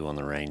than they do on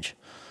the range.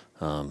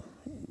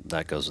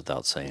 That goes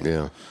without saying.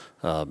 Yeah.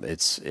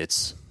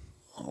 It's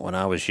when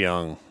I was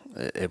young,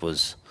 it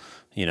was,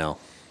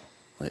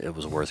 it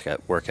was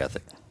work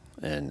ethic,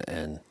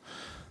 and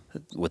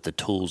with the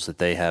tools that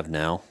they have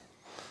now,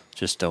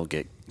 just don't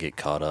get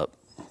caught up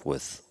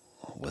with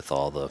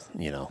all the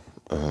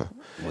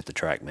with the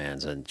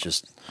TrackMans, and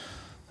just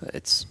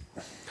it's.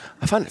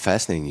 I find it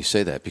fascinating you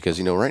say that,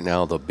 because right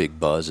now the big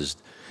buzz is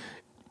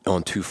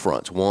on two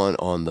fronts. One,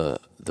 on the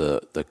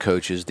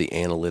coaches, the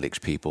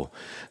analytics people.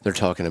 They're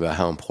talking about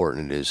how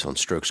important it is on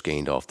strokes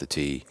gained off the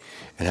tee,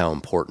 and how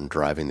important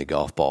driving the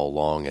golf ball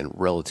long and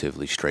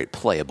relatively straight,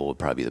 playable would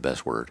probably be the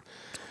best word.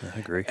 I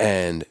agree.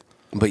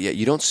 But yet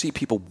you don't see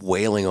people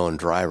wailing on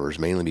drivers,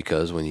 mainly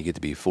because when you get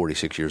to be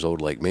 46 years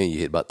old like me, you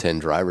hit about 10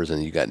 drivers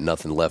and you got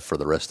nothing left for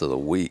the rest of the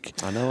week.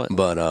 I know it.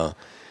 But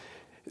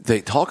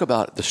they talk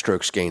about the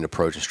strokes gained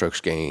approach and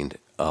strokes gained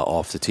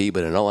off the tee,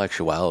 but in all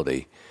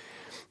actuality,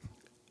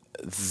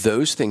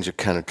 those things are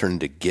kind of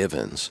turned into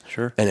givens.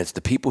 Sure. And it's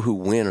the people who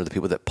win are the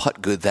people that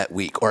putt good that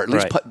week, or at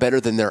least putt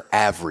better than their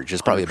average.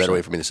 Is probably 100%. A better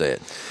way for me to say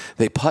it.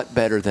 They putt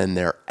better than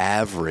their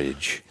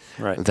average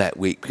that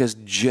week, because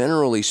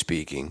generally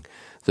speaking,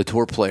 the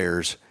tour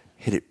players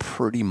hit it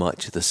pretty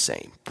much the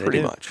same.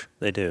 Pretty much.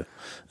 They do.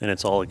 And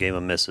it's all a game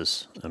of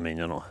misses. I mean,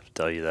 I don't have to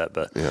tell you that,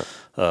 but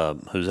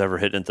who's ever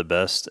hitting it the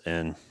best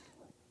and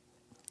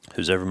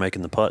who's ever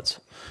making the putts.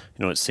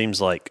 It seems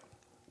like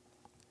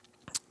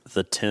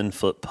the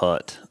 10-foot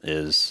putt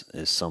is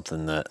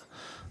something that,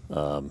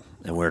 and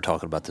we were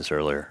talking about this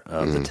earlier,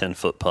 the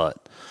 10-foot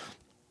putt,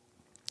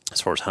 as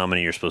far as how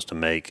many you're supposed to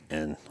make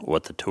and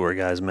what the tour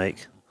guys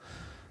make,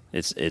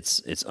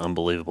 it's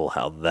unbelievable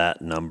how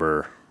that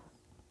number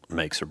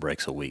makes or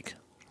breaks a week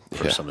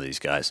for some of these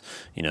guys.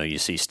 You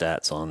see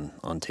stats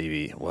on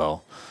TV.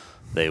 Well,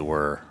 they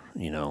were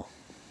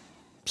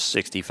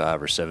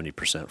 65 or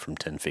 70% from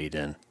 10 feet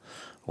in,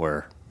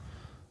 where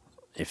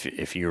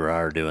if you or I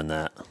are doing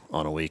that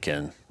on a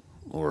weekend,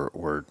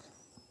 we're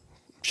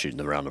shooting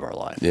the round of our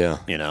life. Yeah,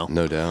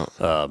 no doubt.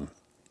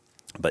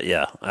 But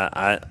yeah,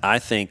 I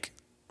think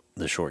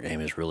the short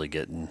game is really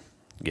getting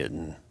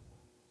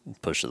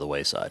pushed to the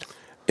wayside.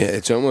 Yeah,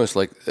 it's almost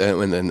like,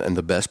 and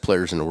the best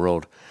players in the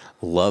world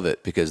love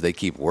it because they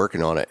keep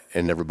working on it,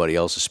 and everybody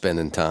else is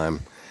spending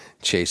time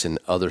chasing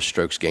other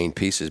strokes gained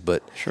pieces.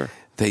 But sure,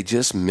 they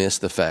just miss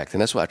the fact,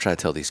 and that's why I try to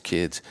tell these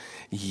kids,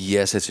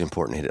 yes, it's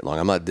important to hit it long.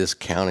 I'm not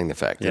discounting the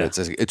fact that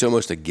it's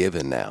almost a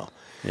given now.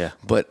 Yeah.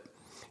 But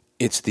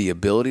it's the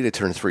ability to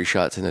turn 3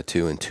 shots into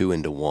 2 and 2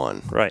 into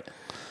 1. Right.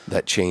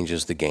 That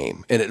changes the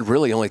game. And it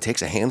really only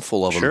takes a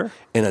handful of them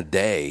in a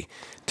day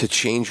to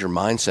change your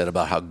mindset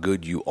about how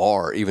good you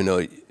are, even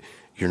though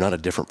you're not a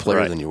different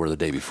player than you were the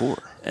day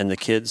before. And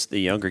the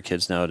younger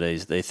kids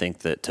nowadays, they think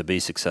that to be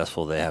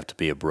successful, they have to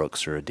be a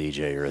Brooks or a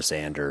DJ or a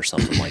Xander or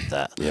something like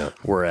that. Yeah.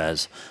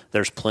 Whereas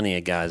there's plenty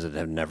of guys that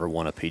have never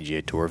won a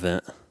PGA Tour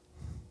event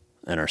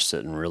and are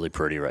sitting really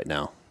pretty right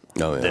now.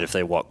 Oh, yeah. That if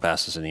they walk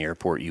past us in the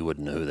airport, you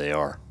wouldn't know who they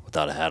are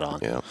without a hat on.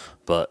 Yeah.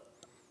 But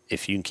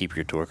if you can keep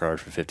your tour card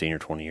for 15 or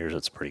 20 years,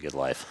 it's a pretty good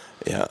life.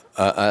 Yeah.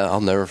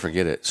 I'll never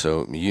forget it.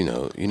 So, you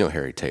know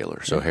Harry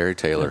Taylor. So Harry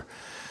Taylor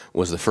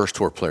was the first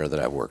tour player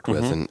that I worked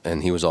with,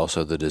 and he was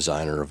also the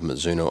designer of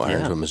Mizuno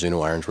irons. When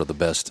Mizuno irons were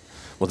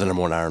the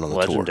number 1 iron on the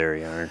tour.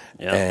 Legendary iron.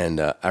 Yeah. And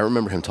I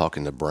remember him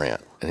talking to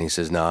Brandt, and he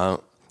says,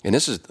 "No," and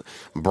this is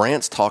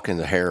Brandt's talking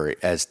to Harry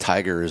as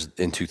Tiger is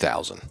in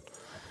 2000,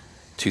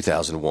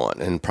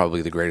 2001, and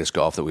probably the greatest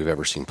golf that we've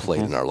ever seen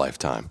played in our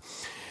lifetime.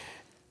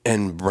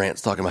 And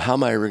Brandt's talking about, how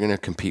am I ever going to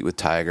compete with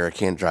Tiger? I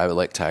can't drive it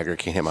like Tiger. I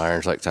can't hit my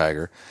irons like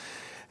Tiger.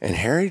 And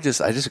Harry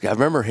I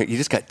remember he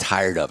just got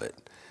tired of it.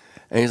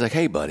 And he's like,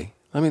 "Hey, buddy,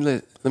 let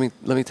me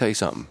tell you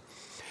something.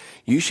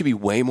 You should be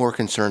way more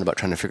concerned about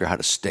trying to figure out how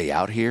to stay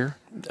out here,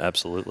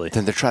 absolutely,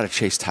 than to try to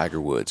chase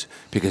Tiger Woods,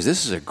 because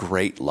this is a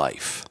great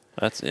life."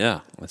 That's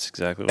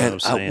exactly what I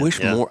was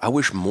saying. I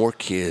wish more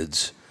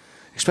kids,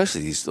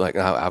 especially these, like,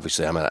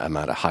 obviously I'm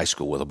at a high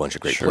school with a bunch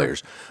of great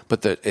players,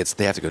 but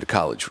they have to go to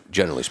college.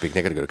 Generally speaking,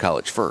 they got to go to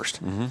college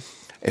first. Mm-hmm.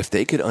 If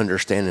they could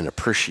understand and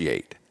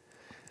appreciate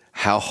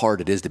how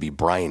hard it is to be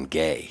Brian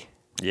Gay,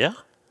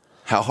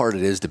 how hard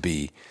it is to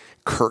be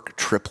Kirk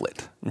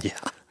Triplett,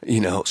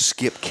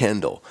 Skip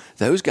Kendall.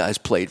 Those guys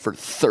played for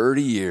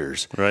 30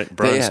 years. Right,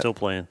 Brian's still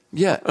playing.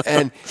 Yeah,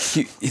 and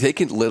they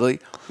can literally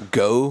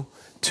go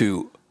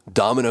to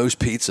Domino's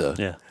Pizza.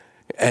 Yeah.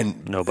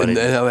 And nobody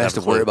has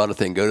to worry about a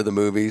thing. Go to the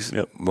movies,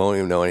 won't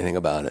even know anything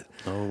about it.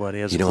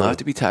 Nobody has. You don't have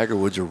to be Tiger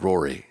Woods or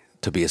Rory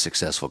to be a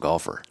successful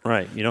golfer.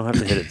 Right. You don't have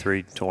to hit it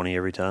 320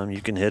 every time.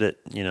 You can hit it.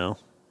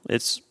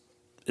 It's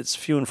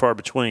few and far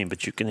between,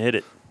 but you can hit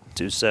it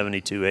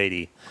 270,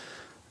 280,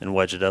 and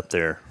wedge it up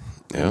there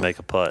and make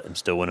a putt and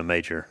still win a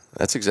major.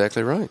 That's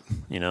exactly right.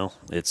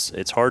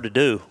 It's hard to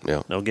do.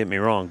 Yeah. Don't get me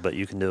wrong, but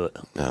you can do it.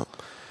 Yeah.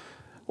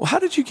 Well, how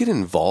did you get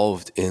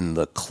involved in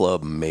the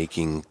club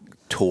making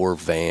tour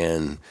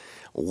van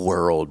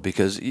world?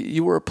 Because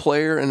you were a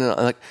player, and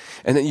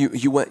then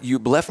you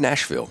left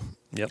Nashville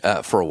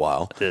for a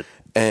while. I did.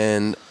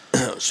 And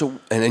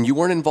then you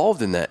weren't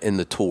involved in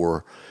the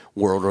tour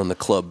world or in the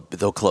club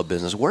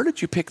business. Where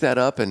did you pick that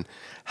up, and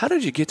how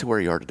did you get to where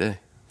you are today?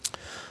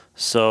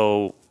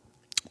 So,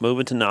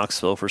 moving to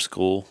Knoxville for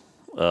school,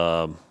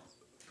 after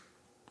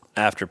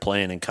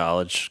playing in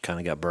college, kind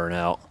of got burnt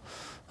out.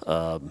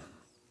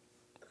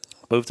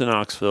 Moved to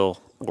Knoxville,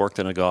 worked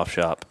in a golf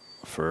shop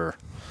for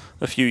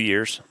a few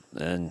years,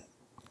 and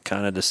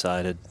kind of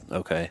decided,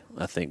 okay,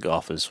 I think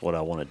golf is what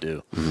I want to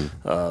do.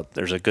 Mm-hmm.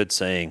 There's a good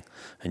saying,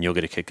 and you'll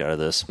get a kick out of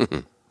this,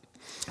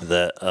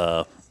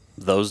 that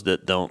those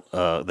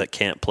that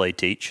can't play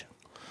teach,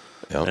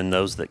 and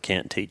those that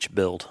can't teach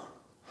build.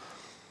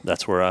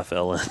 That's where I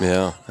fell in.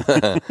 Yeah,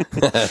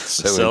 that's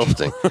so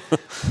interesting.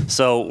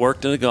 So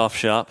worked in a golf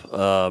shop.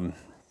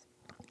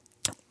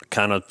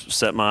 Kind of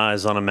set my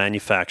eyes on a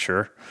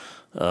manufacturer.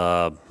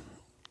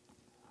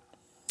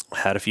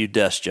 Had a few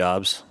desk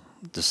jobs.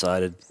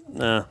 Decided,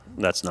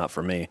 that's not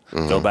for me.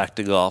 Mm-hmm. Go back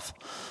to golf.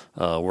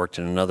 Worked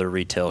in another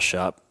retail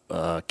shop.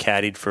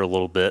 Caddied for a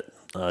little bit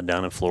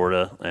down in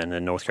Florida and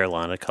in North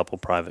Carolina, a couple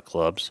private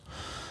clubs.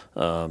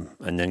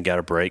 And then got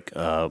a break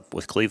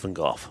with Cleveland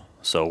Golf.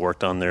 So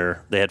worked on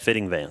they had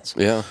fitting vans.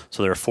 Yeah.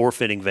 So there were 4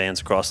 fitting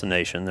vans across the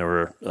nation. There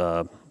were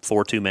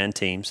 4 2-man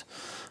teams.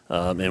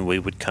 And we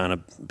would kind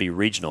of be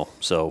regional.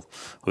 So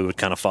we would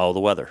kind of follow the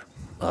weather.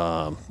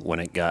 When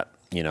it got,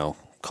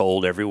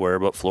 cold everywhere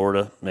but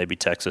Florida, maybe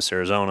Texas,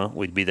 Arizona,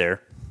 we'd be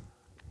there.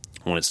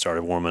 When it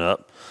started warming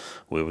up,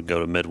 we would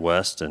go to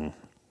Midwest and,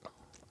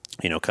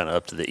 kind of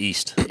up to the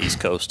East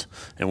Coast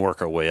and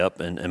work our way up,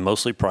 and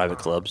mostly private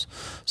clubs.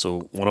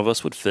 So one of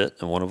us would fit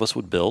and one of us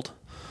would build.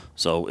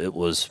 So it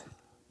was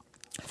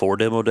 4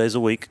 demo days a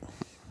week,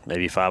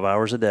 maybe 5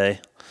 hours a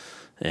day,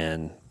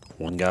 and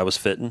one guy was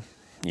fitting,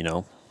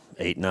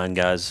 8, 9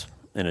 guys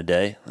in a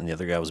day, and the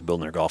other guy was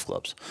building their golf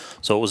clubs.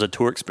 So it was a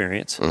tour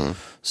experience. Mm-hmm.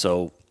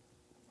 So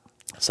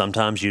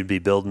sometimes you'd be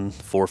building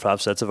 4 or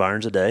 5 sets of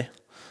irons a day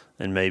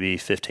and maybe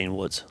 15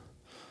 woods.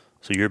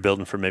 So you're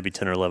building for maybe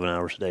 10 or 11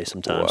 hours a day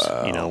sometimes.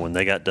 Wow. When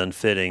they got done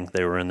fitting,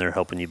 they were in there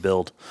helping you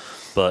build.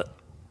 But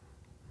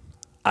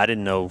I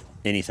didn't know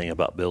anything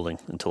about building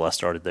until I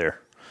started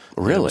there.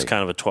 Really? It was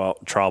kind of a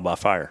trial by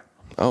fire.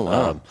 Oh,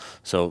 wow.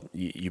 So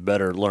you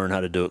better learn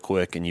how to do it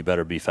quick, and you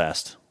better be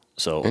fast.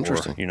 So or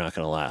you're not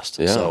going to last.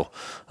 Yeah. So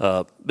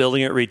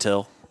building at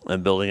retail,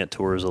 and building at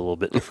Tour is a little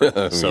bit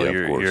different. So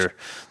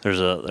there's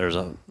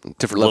a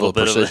different level of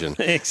precision.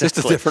 Exactly. Just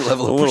a different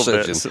level of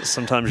precision.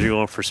 Sometimes you're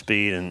going for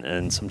speed,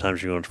 and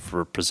sometimes you're going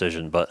for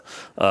precision. But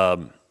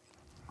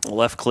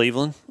left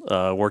Cleveland,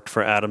 worked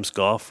for Adams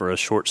Golf for a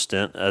short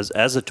stint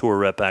as a Tour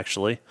rep.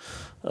 Actually,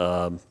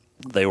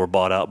 they were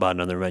bought out by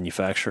another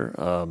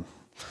manufacturer.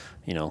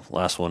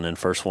 Last one in,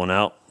 first one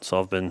out. So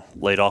I've been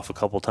laid off a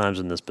couple times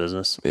in this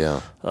business.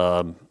 Yeah.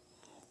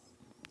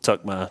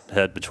 Tucked my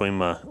head between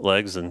my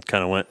legs and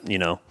kind of went,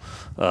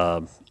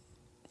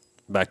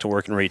 back to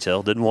working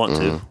retail. Didn't want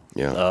to.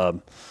 Yeah.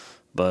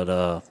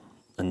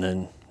 And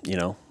then,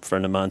 a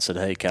friend of mine said,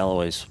 hey,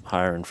 Callaway's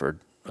hiring for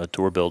a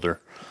tour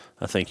builder.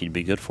 I think you'd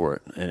be good for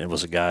it. And it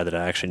was a guy that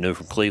I actually knew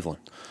from Cleveland.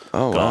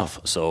 Oh, golf.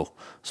 Wow. So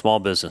small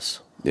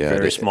business. Yeah.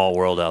 Very small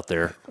world out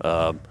there.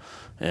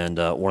 And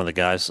one of the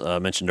guys I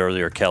mentioned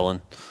earlier,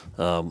 Kellen,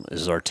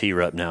 is our T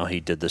rep now. He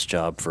did this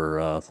job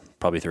for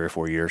probably 3 or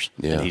 4 years.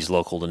 Yeah. And he's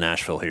local to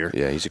Nashville here.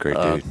 Yeah, he's a great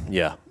dude.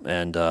 Yeah,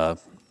 and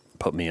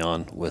put me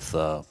on with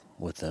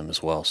them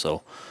as well.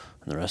 So,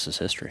 and the rest is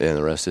history. Yeah,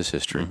 the rest is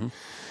history. Mm-hmm.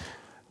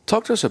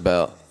 Talk to us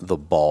about the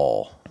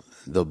ball.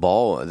 The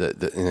ball, and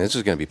this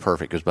is going to be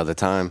perfect because by the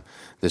time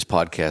this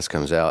podcast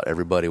comes out,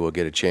 everybody will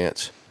get a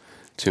chance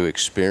to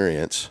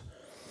experience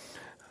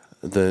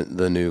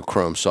the new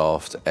Chrome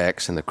Soft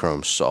X and the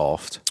Chrome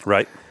Soft.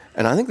 Right.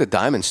 And I think the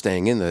Diamond's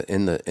staying in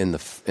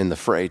the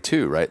fray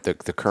too, right?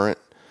 The current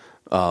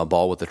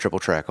ball with the triple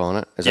track on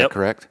it. Is that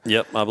correct?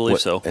 Yep, I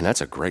believe so. And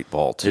that's a great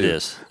ball too. It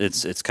is.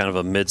 It's kind of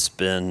a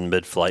mid-spin,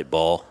 mid-flight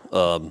ball.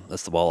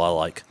 That's the ball I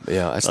like.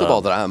 Yeah, that's the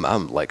ball that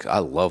I'm like. I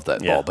love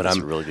that ball, but it's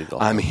a really good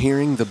ball. I'm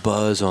hearing the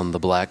buzz on the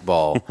black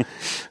ball.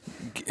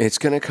 It's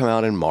going to come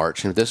out in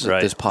March, and this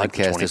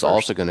podcast is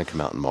also going to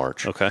come out in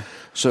March. Okay.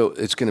 So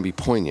it's going to be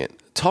poignant.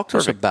 Talk to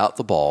us about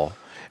the ball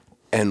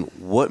and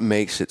what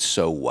makes it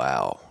so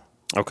wow.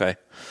 Okay.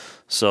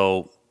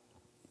 So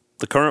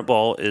the current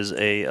ball is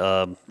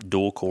a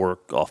dual core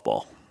golf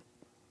ball.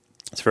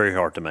 It's very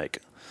hard to make.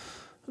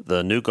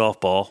 The new golf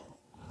ball,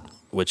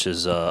 which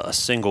is a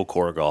single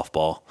core golf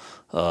ball,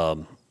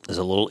 is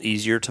a little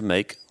easier to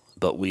make,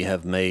 but we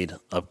have made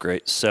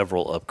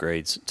several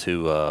upgrades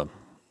to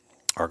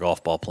our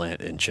golf ball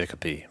plant in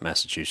Chicopee,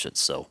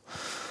 Massachusetts. So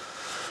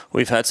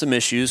we've had some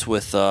issues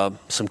with some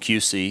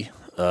QC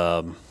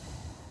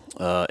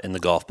in the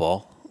golf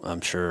ball.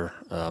 I'm sure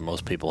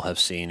most people have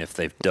seen if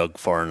they've dug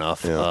far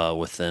enough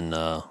within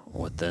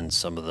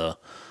some of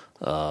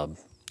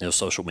the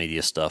social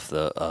media stuff,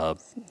 the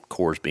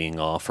cores being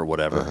off or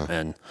whatever,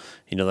 and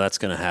that's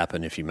going to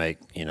happen if you make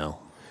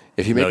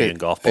if you million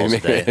golf balls a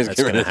day.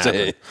 That's going to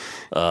happen.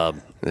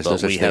 But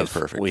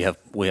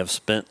we have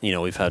spent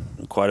we've had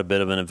quite a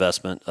bit of an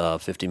investment,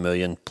 $50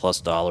 million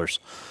plus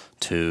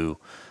to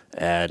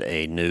add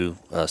a new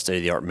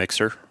state-of-the-art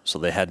mixer. So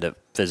they had to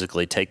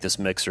physically take this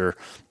mixer,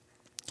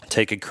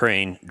 take a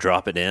crane,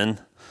 drop it in,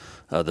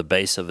 the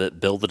base of it,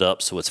 build it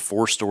up so it's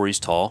 4 stories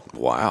tall.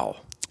 Wow.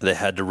 They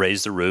had to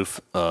raise the roof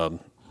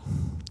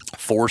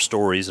 4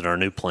 stories in our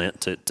new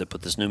plant to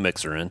put this new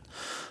mixer in.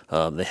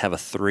 They have a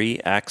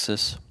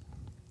 3-axis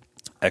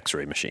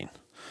X-ray machine.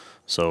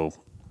 So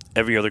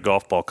every other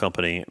golf ball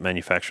company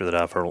manufacturer that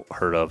I've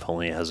heard of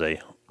only has a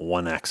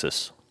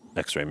 1-axis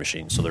X-ray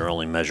machine, so they're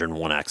only measuring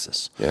 1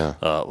 axis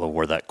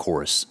where that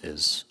core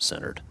is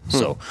centered.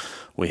 So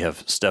we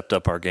have stepped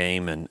up our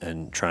game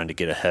and trying to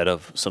get ahead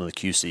of some of the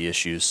QC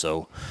issues.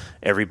 So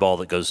every ball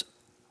that goes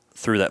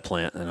through that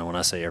plant, and when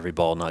I say every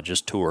ball, not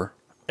just Tour,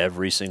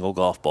 every single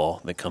golf ball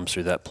that comes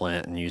through that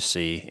plant and you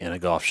see in a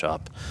golf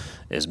shop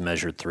is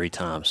measured 3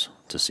 times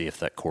to see if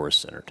that core is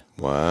centered.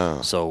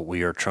 Wow. So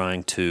we are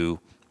trying to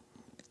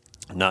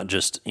not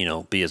just,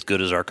 be as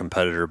good as our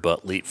competitor,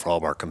 but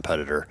leapfrog our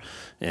competitor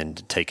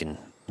and taking,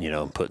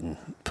 putting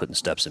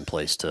steps in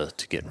place to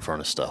get in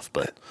front of stuff.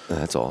 But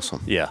that's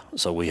awesome. Yeah.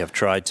 So we have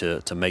tried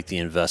to make the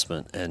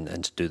investment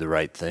and to do the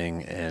right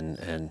thing.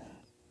 And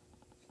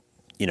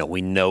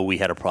we know we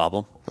had a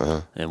problem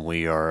and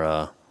we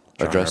are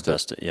addressed our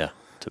best it.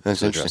 To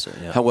that's address it.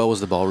 Yeah. How well was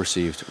the ball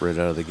received right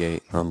out of the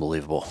gate?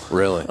 Unbelievable.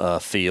 Really?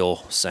 Feel,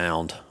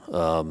 sound,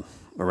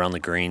 around the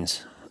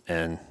greens,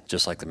 and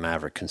just like the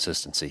Mavrik,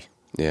 consistency.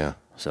 Yeah.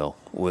 So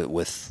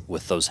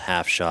with those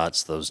half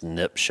shots, those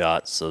nip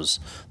shots, those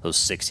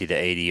 60 to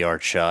 80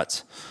 yard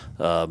shots,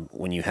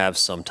 when you have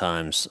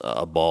sometimes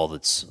a ball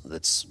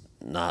that's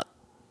not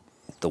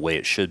the way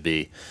it should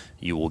be,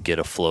 you will get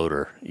a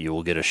floater, you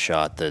will get a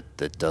shot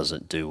that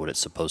doesn't do what it's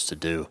supposed to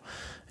do,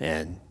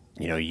 and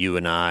you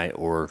and I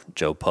or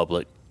Joe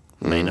Public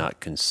may not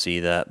can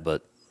see that,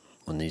 but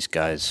when these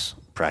guys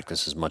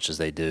practice as much as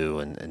they do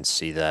and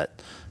see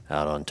that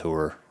out on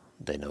tour,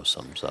 they know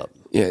something's up.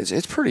 Yeah,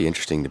 it's pretty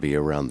interesting to be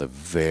around the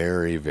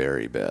very,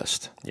 very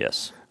best.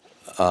 Yes.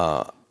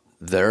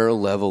 Their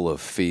level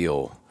of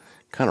feel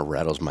kind of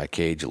rattles my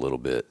cage a little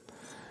bit.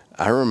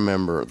 I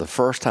remember the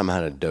first time I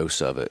had a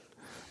dose of it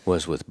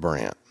was with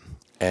Brant.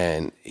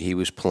 And he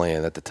was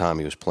playing, at the time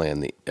he was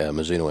playing the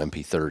Mizuno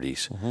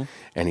MP30s.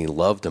 And he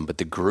loved them, but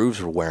the grooves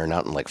were wearing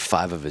out in like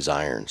 5 of his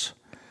irons.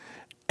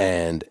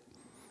 And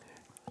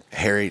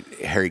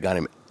Harry got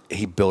him.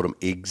 He built him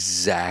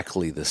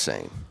exactly the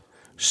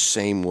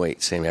same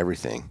weight, same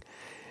everything.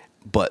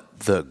 But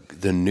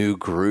the new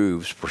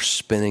grooves were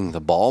spinning the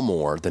ball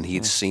more than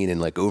he'd seen in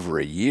like over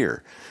a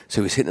year.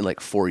 So he was hitting it like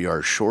 4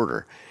 yards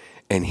shorter,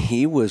 and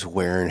he was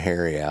wearing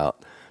Harry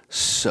out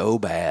so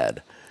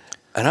bad.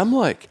 And I'm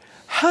like,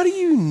 how do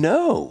you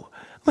know?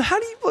 What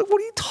are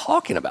you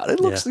talking about? It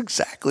looks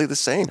exactly the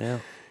same. Yeah.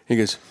 He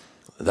goes,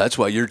 that's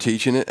why you're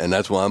teaching it, and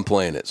that's why I'm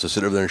playing it. So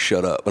sit over there and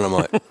shut up. And I'm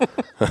like,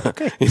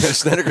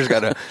 Snedeker's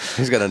got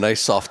a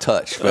nice soft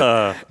touch,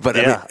 but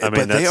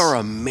they are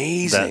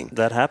amazing.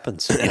 That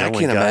happens. And I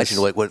can't imagine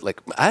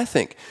I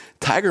think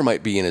Tiger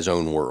might be in his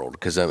own world,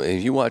 because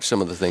if you watch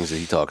some of the things that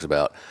he talks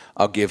about,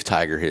 I'll give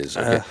Tiger his.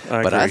 Okay?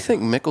 But I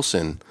think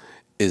Mickelson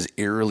is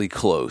eerily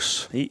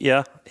close.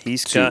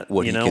 He's got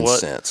what he can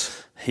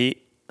sense.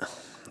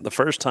 The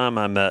first time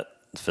I met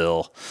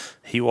Phil,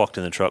 he walked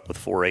in the truck with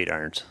 4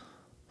 8-irons.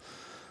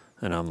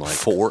 And I'm like,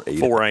 4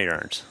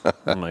 8-irons.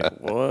 I'm like,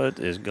 what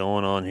is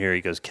going on here?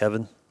 He goes,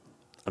 Kevin,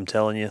 I'm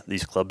telling you,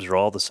 these clubs are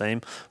all the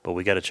same, but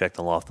we got to check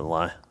the loft and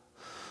lie.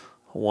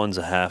 One's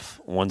a half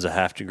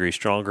degree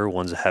stronger,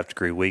 one's a half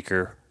degree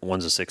weaker,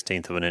 one's a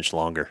 16th of an inch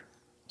longer.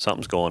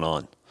 Something's going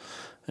on.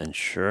 And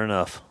sure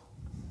enough,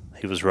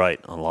 he was right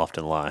on loft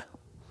and lie.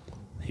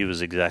 He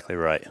was exactly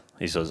right.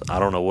 He says, I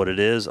don't know what it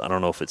is. I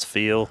don't know if it's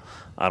feel.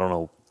 I don't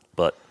know,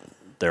 but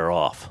they're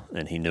off.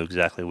 And he knew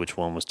exactly which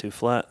one was too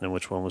flat and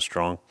which one was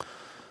strong.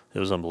 It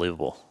was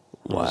unbelievable.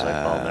 Wow. I was like,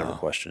 I'll never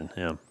question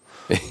him.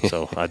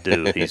 So I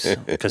do.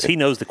 Because he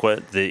knows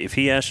if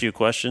he asks you a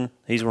question,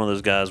 he's one of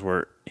those guys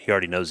where he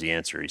already knows the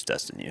answer. He's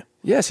testing you.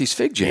 Yes, he's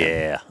Fig Jam.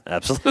 Yeah,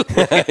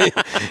 absolutely.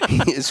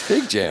 He is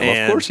Fig Jam.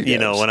 And, of course he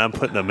does. When I'm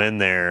putting them in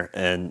there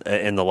and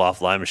in the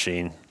loft lie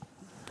machine,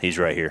 he's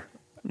right here.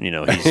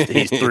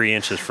 He's 3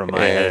 inches from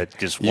my head,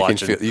 just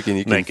watching,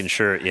 making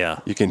sure. Yeah,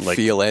 you can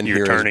feel and you're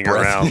hear turning his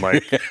breath. around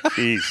like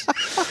he's.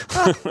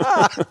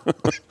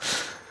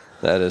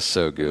 That is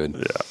so good.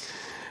 Yeah.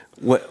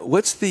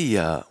 What's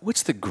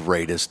the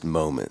greatest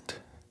moment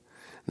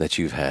that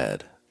you've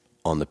had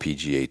on the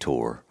PGA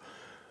Tour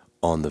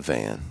on the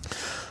van?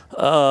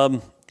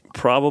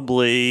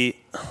 Probably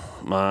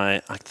I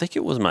think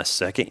it was my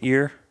second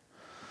year.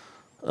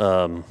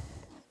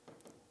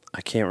 I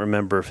can't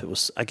remember if it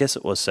was. I guess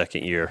it was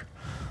second year.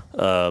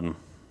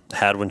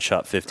 Hadwin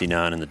shot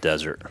 59 in the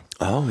desert.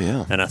 Oh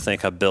yeah. And I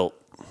think I built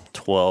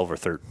 12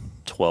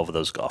 of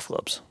those golf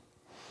clubs.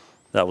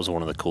 That was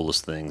one of the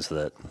coolest things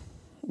that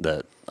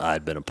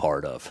I'd been a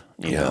part of.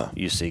 You know,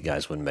 you see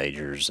guys win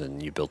majors,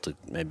 and you built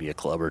maybe a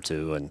club or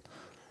two, and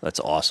that's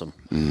awesome.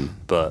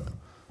 But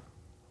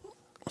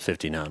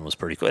 59 was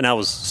pretty cool, and I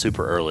was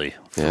super early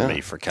for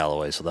me for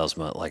Callaway, so that was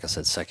my, like I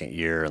said, second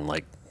year and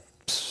like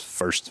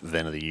first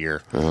event of the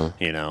year.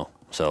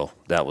 So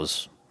that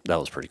was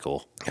pretty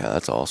cool. Yeah,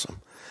 that's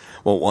awesome.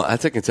 Well, I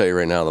can tell you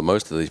right now that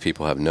most of these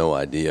people have no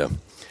idea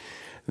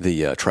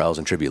the trials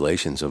and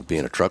tribulations of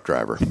being a truck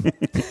driver.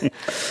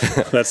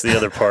 That's the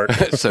other part.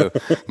 So,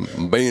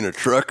 being a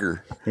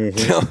trucker,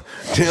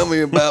 tell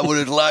me about what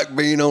it's like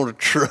being on a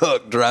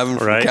truck driving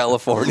from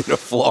California to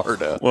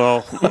Florida.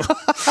 Well,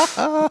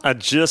 I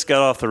just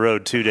got off the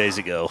road 2 days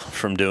ago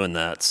from doing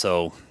that.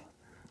 So,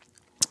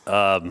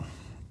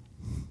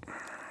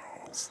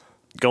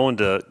 going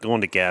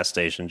to gas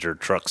stations or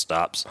truck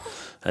stops,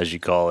 as you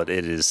call it,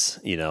 it is,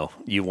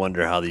 you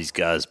wonder how these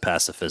guys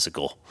pass a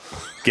physical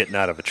getting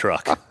out of a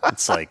truck.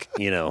 It's like,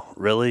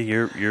 really,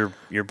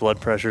 your blood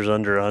pressure's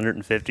under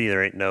 150?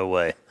 There ain't no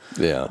way.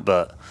 Yeah.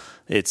 But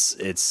it's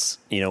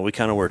we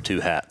kind of wear two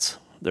hats.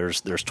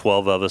 There's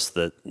 12 of us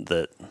that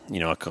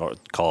I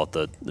call it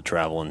the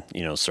traveling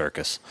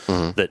circus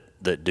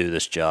that do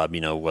this job,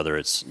 whether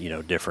it's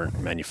different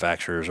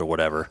manufacturers or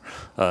whatever,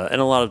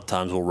 and a lot of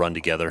times we'll run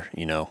together,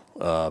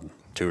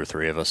 2 or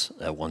 3 of us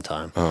at one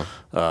time,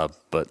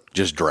 but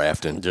just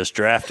drafting.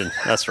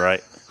 That's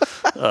right.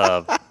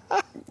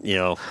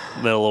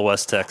 Middle of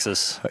West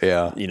Texas.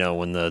 Yeah.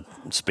 When the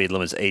speed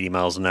limit's 80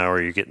 miles an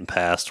hour, you're getting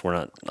past. We're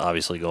not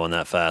obviously going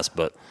that fast,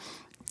 but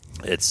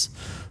it's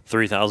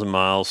 3,000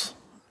 miles.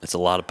 It's a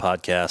lot of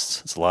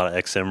podcasts. It's a lot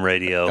of XM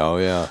radio. Oh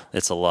yeah.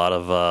 It's a lot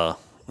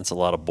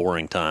of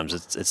boring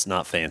times. It's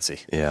not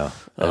fancy. Yeah,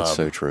 that's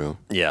so true.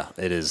 Yeah,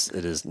 it is.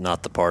 It is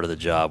not the part of the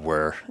job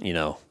where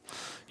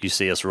you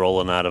see us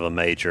rolling out of a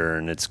major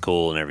and it's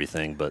cool and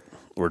everything, but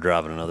we're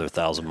driving another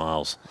 1,000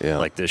 miles. Yeah.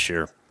 Like this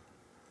year,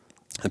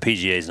 the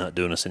PGA is not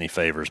doing us any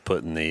favors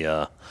putting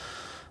the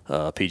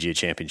PGA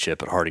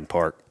Championship at Harding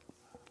Park.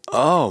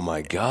 Oh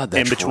my God,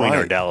 that's in between right.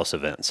 our Dallas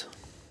events.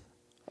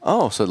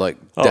 Oh, so like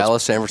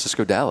Dallas, San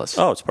Francisco, Dallas.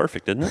 Oh, it's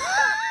perfect, isn't it?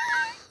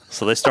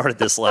 So they started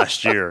this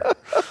last year.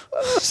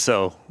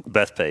 So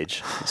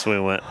Bethpage. So we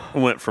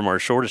went from our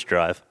shortest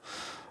drive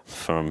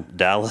from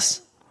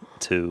Dallas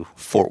to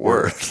Fort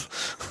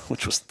Worth,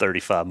 which was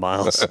 35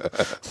 miles.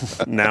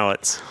 Now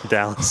it's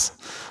Dallas,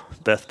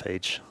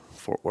 Bethpage,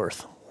 Fort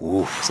Worth.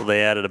 Oof. So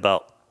they added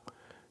about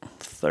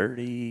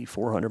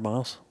 3,400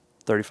 miles.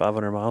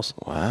 3,500 miles.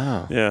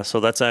 Wow. Yeah, so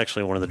that's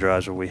actually one of the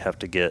drives where we have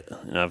to get,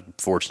 and I'm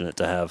fortunate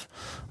to have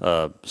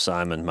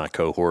Simon, my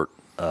cohort,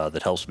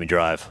 that helps me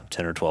drive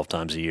 10 or 12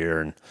 times a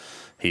year, and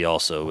he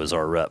also is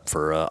our rep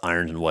for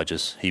irons and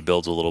wedges. He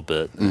builds a little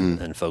bit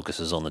and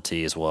focuses on the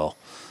tee as well,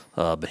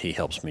 but he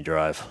helps me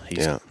drive. He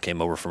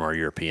came over from our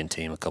European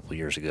team a couple of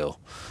years ago,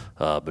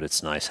 but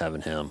it's nice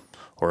having him,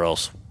 or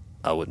else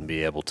I wouldn't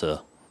be able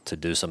to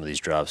do some of these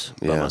drives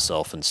by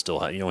myself and still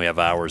have, we have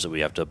hours that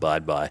we have to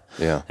abide by,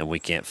 and we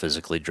can't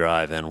physically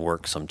drive and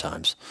work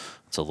sometimes.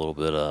 It's a little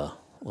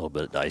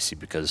bit dicey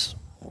because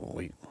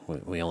we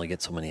only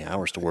get so many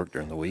hours to work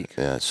during the week.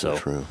 Yeah, it's so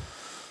true.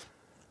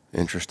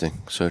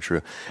 Interesting. So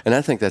true. And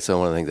I think that's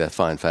one of the things that I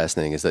find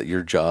fascinating is that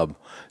your job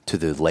to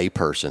the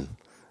layperson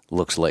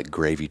looks like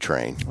gravy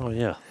train. Oh,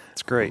 yeah.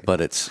 It's great.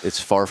 But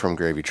it's far from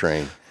gravy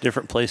train.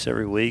 Different place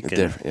every week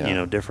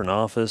and, different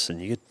office,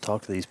 and you get to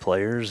talk to these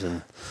players,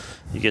 and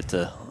you get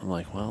to, I'm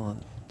like, well,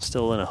 I'm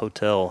still in a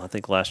hotel. I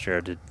think last year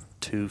I did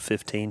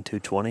 215,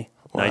 220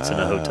 nights in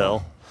a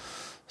hotel.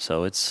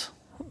 So it's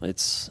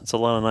a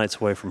lot of nights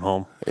away from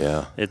home.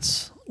 Yeah.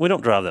 We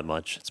don't drive that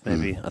much. It's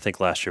maybe, I think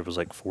last year was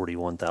like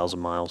 41,000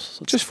 miles.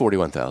 So just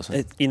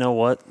 41,000. You know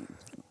what?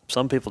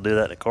 Some people do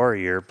that in a car a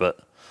year, but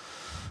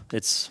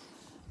it's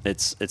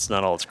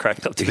not all it's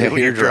cracked up to be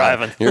when you're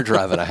driving. You're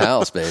driving a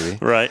house, baby.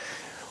 Right.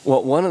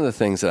 Well, one of the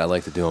things that I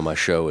like to do on my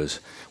show is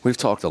we've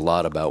talked a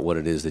lot about what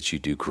it is that you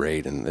do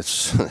great, and it's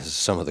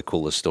some of the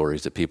coolest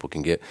stories that people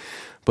can get.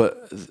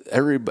 But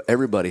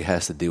everybody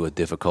has to deal with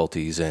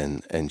difficulties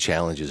and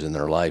challenges in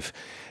their life,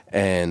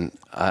 and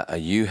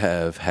you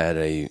have had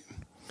a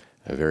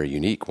very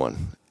unique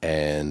one,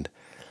 and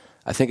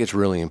I think it's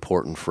really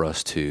important for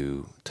us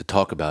to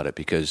talk about it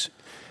because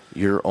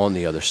you're on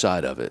the other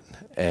side of it,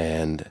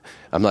 and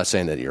I'm not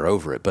saying that you're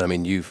over it, but I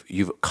mean you've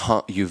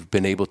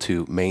been able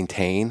to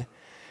maintain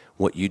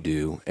what you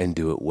do and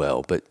do it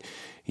well. But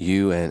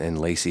you and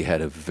Lacey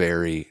had a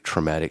very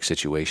traumatic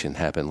situation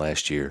happen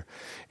last year,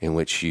 in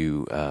which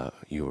you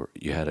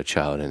had a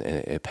child and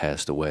it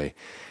passed away.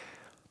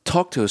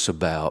 Talk to us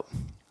about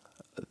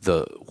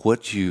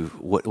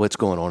what's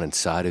going on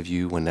inside of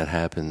you when that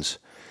happens,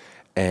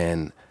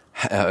 and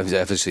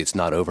obviously it's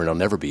not over and it'll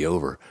never be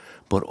over.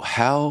 But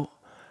how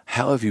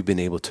have you been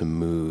able to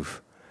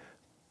move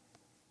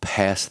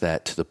past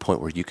that to the point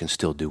where you can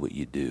still do what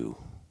you do?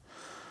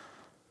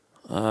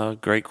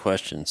 Great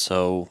question.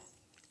 So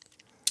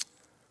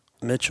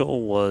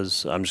Mitchell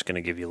was, I'm just going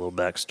to give you a little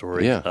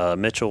backstory. Yeah.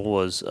 Mitchell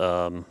was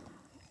born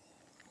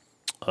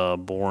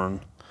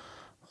on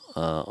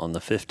the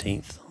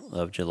 15th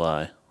of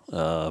July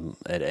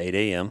at 8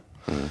 a.m.,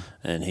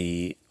 and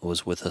he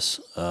was with us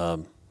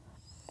for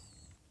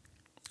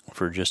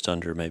just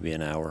under maybe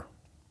an hour.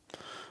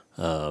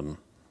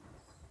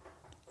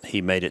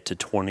 He made it to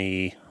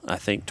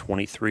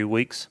 23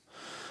 weeks,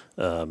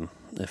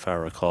 if I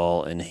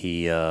recall, and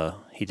he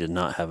did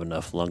not have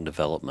enough lung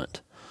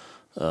development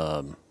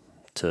to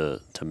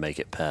make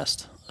it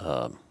past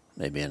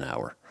maybe an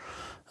hour.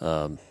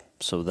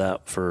 So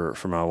that for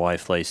my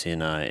wife Lacey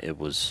and I,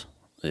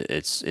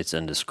 it's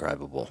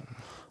indescribable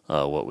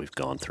what we've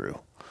gone through.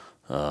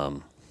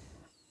 I'm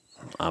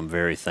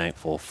very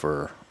thankful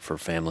for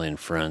family and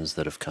friends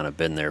that have kind of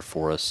been there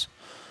for us,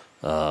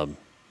 but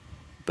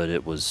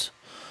it was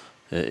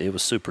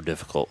super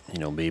difficult,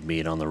 me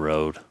being on the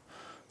road,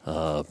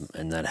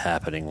 and that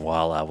happening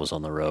while I was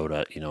on the road.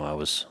 I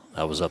was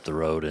up the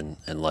road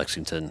in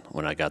Lexington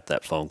when I got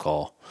that phone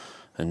call,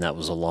 and that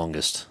was the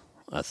longest,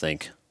 I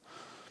think,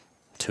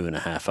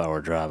 2.5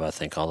 hour drive I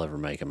think I'll ever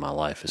make in my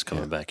life is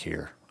coming back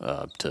here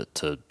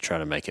to try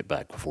to make it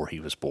back before he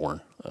was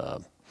born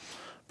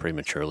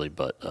prematurely.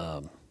 But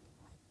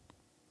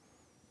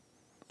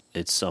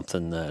it's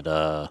something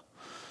that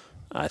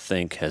I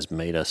think has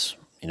made us,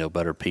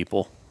 better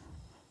people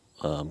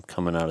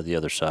coming out of the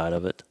other side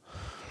of it.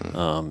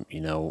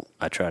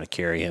 I try to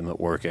carry him at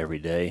work every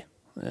day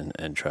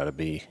and try to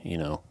be,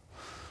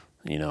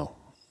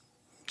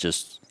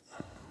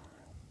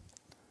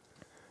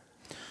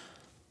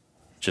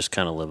 just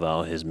kind of live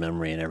out his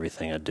memory in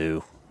everything I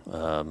do.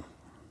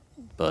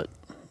 But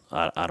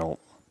I don't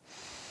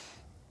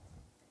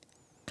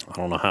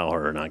know how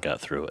her and I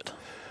got through it,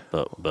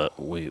 but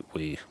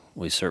we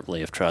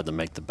certainly have tried to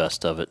make the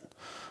best of it.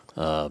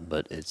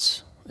 But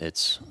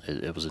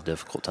it was a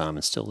difficult time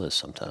and still is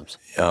sometimes.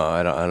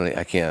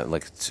 I can't,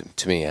 like,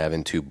 to me,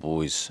 having two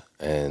boys,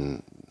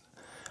 and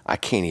I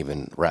can't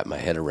even wrap my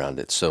head around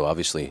it. So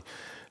obviously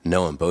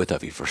knowing both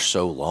of you for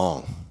so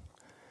long,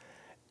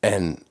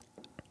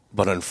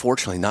 but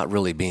unfortunately not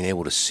really being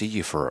able to see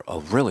you for a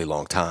really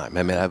long time.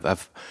 I mean,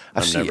 I've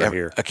seen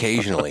you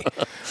occasionally,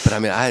 but I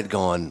mean, I had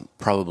gone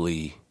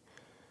probably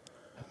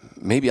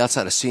maybe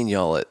outside of seeing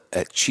y'all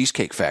at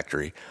Cheesecake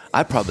Factory,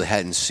 I probably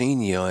hadn't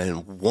seen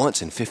you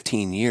once in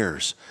 15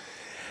 years.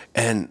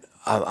 And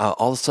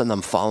all of a sudden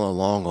I'm following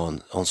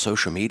along on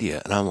social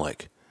media, and I'm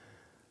like,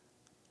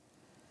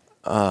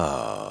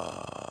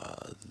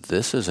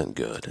 this isn't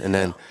good. And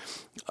then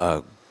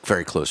a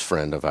very close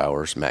friend of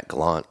ours, Matt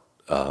Gallant,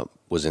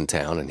 was in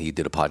town, and he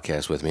did a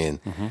podcast with me,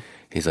 and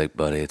he's like,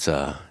 buddy,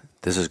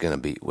 this is going to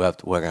be, we're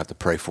going to have to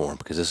pray for him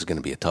because this is going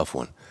to be a tough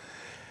one.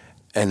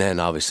 And then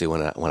obviously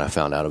when I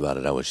found out about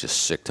it, I was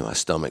just sick to my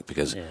stomach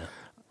because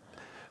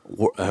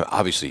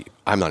obviously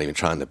I'm not even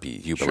trying to be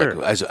you, but Sure.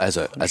 like as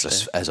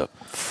a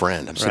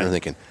friend, I'm sitting there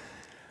thinking,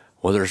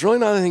 well, there's really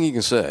not anything you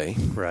can say,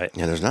 Right?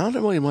 And there's not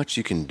really much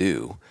you can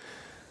do.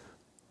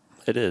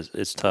 It is.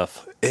 It's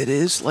tough. It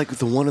is like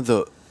one of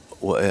the.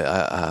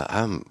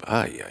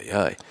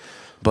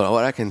 But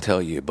what I can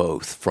tell you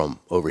both from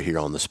over here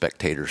on the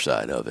spectator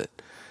side of it,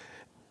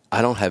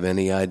 I don't have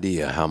any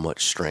idea how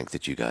much strength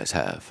that you guys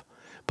have.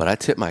 But I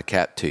tip my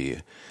cap to you.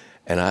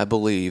 And I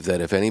believe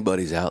that if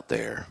anybody's out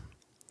there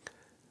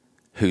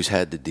who's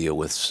had to deal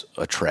with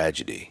a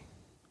tragedy,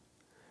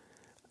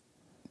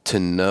 to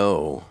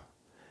know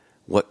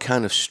what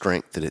kind of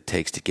strength that it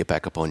takes to get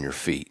back up on your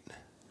feet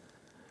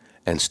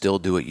and still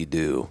do what you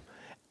do,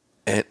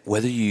 and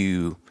whether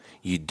you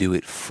do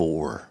it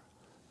for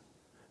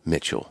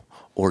Mitchell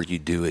or you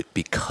do it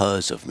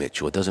because of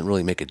Mitchell, it doesn't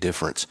really make a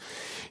difference.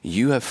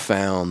 You have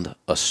found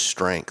a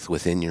strength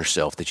within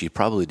yourself that you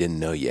probably didn't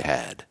know you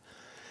had.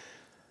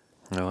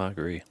 No, I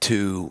agree.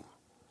 To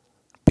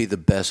be the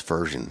best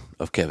version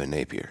of Kevin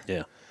Napier.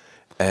 Yeah.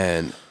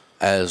 And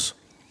as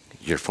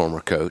your former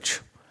coach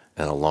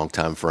and a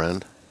longtime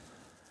friend,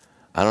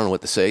 I don't know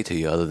what to say to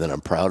you other than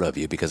I'm proud of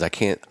you because I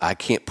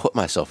can't put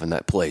myself in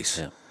that place.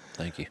 Yeah.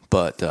 Thank you.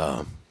 But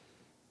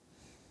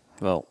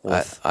Well,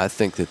 I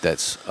think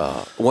that's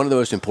one of the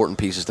most important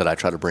pieces that I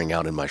try to bring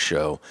out in my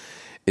show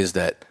is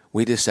that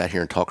we just sat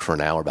here and talked for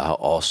an hour about how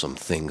awesome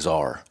things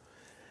are.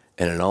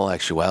 And in all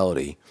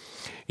actuality,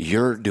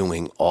 you're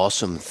doing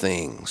awesome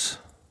things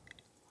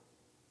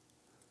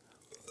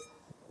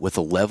with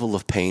a level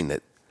of pain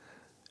that,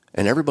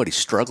 and everybody's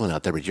struggling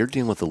out there, but you're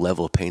dealing with a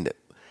level of pain that,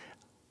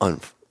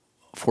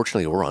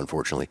 unfortunately or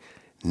unfortunately,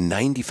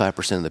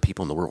 95% of the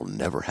people in the world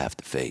never have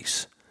to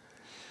face.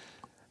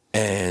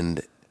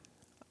 And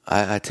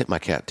I tip my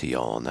cap to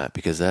y'all on that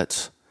because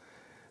that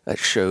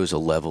shows a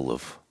level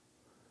of,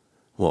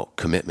 well,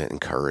 commitment and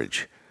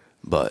courage,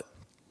 but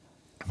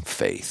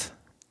faith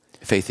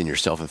in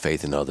yourself and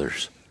faith in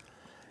others.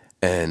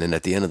 And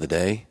at the end of the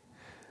day,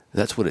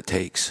 that's what it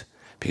takes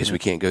because we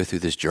can't go through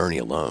this journey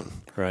alone.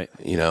 Right.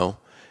 You know?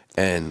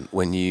 And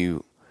when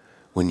you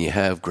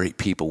have great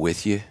people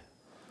with you,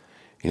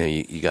 you know,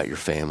 you got your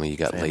family, you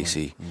got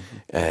Lacey,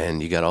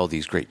 and you got all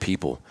these great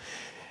people.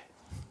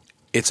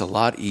 It's a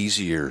lot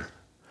easier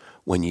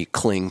when you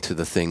cling to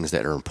the things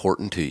that are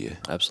important to you.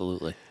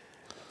 Absolutely.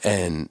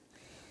 And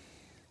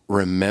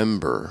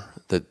remember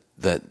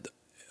that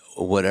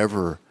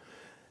whatever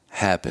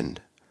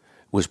happened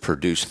was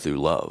produced through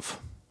love.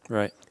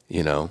 Right.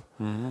 You know?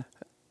 Mm-hmm.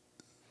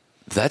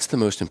 That's the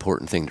most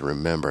important thing to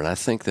remember. And I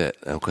think that,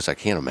 of course, I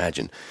can't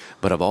imagine,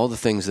 but of all the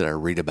things that I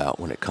read about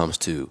when it comes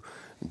to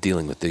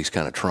dealing with these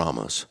kind of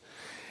traumas,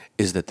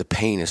 is that the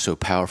pain is so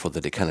powerful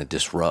that it kind of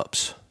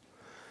disrupts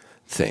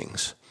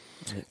things.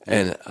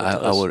 And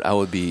I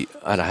would be,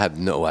 and I have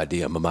no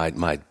idea,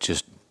 I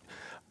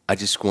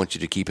just want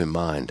you to keep in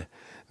mind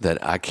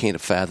that I can't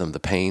fathom the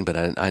pain,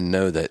 but I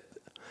know that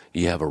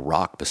you have a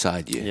rock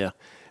beside you. Yeah.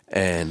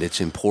 And it's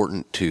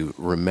important to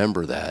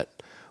remember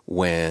that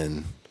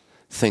when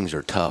things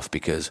are tough,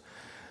 because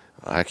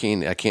I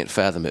can't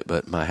fathom it,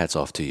 but my hat's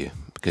off to you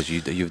because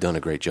you've done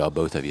a great job,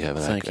 both of you have.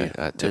 Thank you.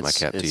 I tip my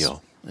cap to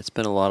y'all. It's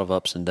been a lot of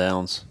ups and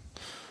downs,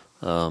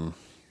 and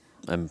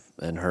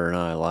her and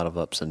I, a lot of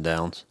ups and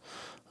downs.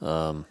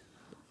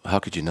 How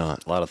could you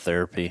not? A lot of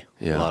therapy.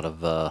 Yeah. A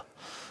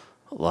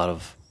lot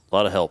of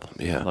help.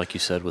 Yeah. Like you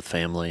said, with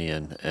family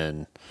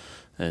and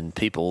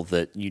people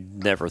that you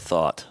never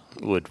thought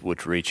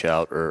would reach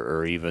out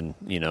or even,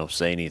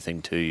 say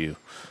anything to you,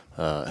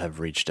 have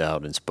reached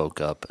out and spoke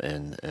up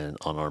and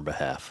on our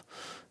behalf.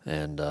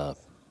 And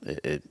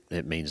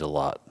it means a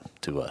lot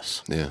to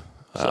us. Yeah.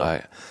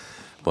 So.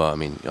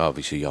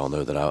 Obviously y'all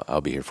know that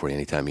I'll be here for you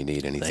anytime you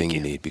need anything you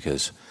need,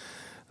 because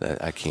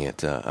that I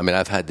can't,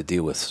 I've had to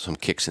deal with some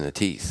kicks in the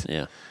teeth,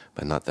 yeah,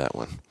 but not that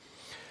one.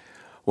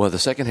 Well, the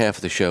second half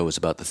of the show is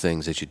about the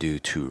things that you do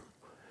to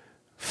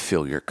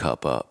fill your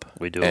cup up.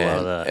 We do a lot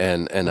of that.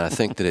 And I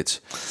think that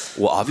it's,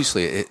 well,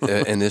 obviously,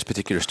 in this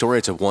particular story,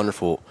 it's a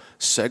wonderful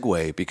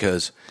segue,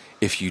 because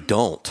if you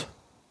don't,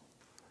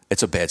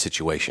 it's a bad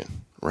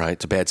situation, right?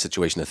 It's a bad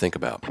situation to think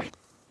about.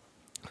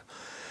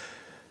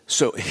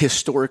 So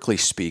historically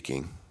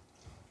speaking,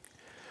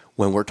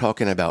 when we're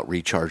talking about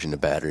recharging the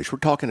batteries, we're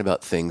talking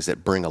about things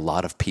that bring a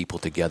lot of people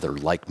together,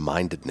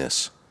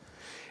 like-mindedness,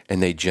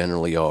 and they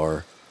generally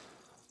are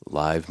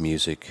live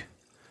music,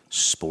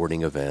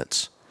 sporting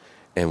events,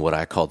 and what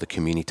I call the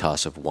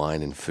communitas of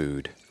wine and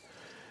food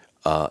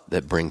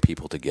that bring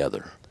people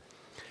together.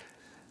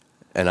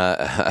 And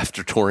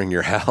after touring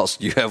your house,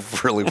 you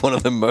have really one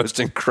of the most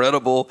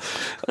incredible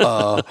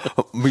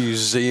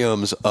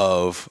museums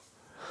of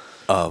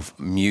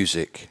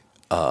music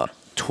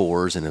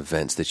tours and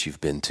events that you've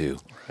been to.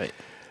 Right.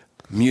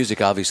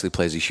 Music obviously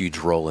plays a huge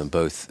role in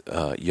both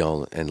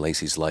y'all and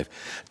Lacey's life.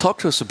 Talk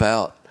to us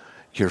about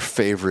your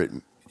favorite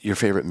your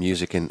favorite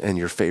music and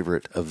your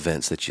favorite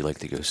events that you like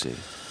to go see?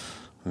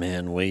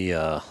 Man, we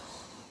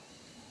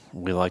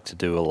like to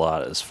do a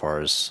lot as far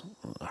as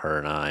her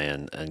and I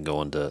and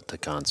going to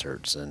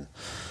concerts. And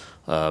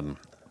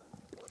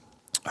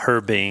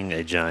her being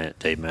a giant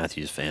Dave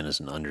Matthews fan is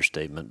an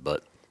understatement,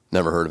 but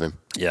never heard of him.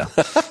 Yeah.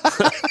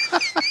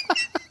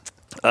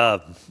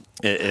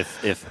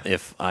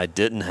 If I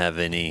didn't have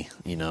any,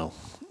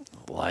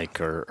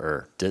 like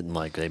or didn't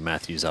like Dave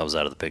Matthews, I was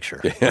out of the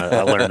picture.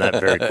 I learned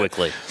that very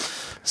quickly.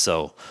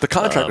 So the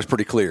contract was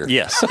pretty clear.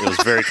 Yes, it was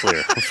very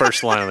clear. The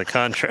first line of the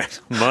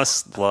contract: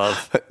 must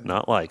love,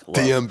 not like love.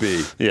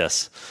 DMB.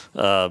 Yes.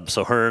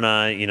 So her and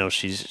I,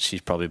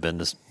 she's probably been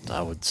to,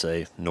 I would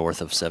say,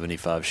 north of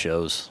 75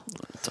 shows.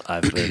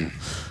 I've been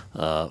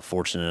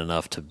fortunate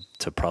enough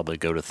to probably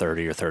go to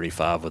 30 or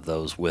 35 of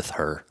those with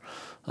her.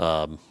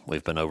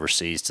 We've been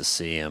overseas to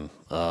see him.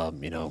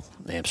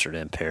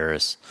 Amsterdam,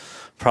 Paris.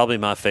 Probably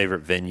my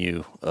favorite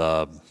venue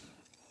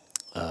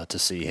to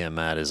see him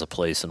at is a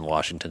place in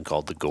Washington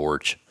called the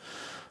Gorge.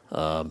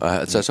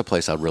 That's a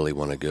place I really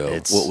want to go.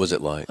 What was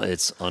it like?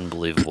 It's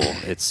unbelievable.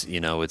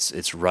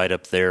 It's right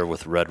up there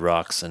with Red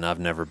Rocks, and I've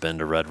never been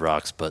to Red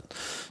Rocks, but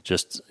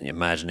just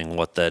imagining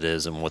what that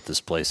is and what this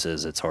place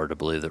is, it's hard to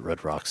believe that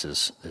Red Rocks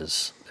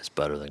is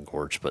better than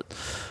Gorge. But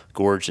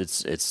Gorge,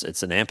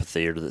 it's an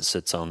amphitheater that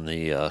sits on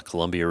the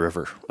Columbia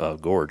River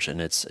Gorge,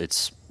 and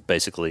it's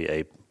basically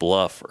a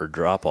bluff or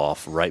drop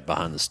off right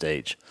behind the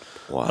stage.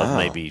 Wow. Of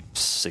maybe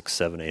 600,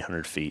 700,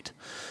 800 feet,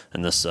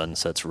 and the sun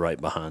sets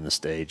right behind the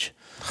stage,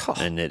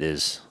 and it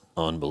is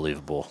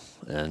unbelievable.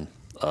 And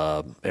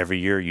every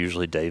year,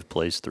 usually Dave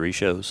plays 3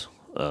 shows,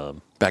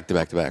 back to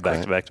back to back,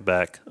 right? back to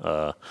back,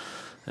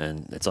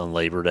 and it's on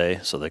Labor Day,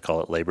 so they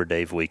call it Labor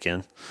Day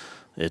weekend.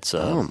 It's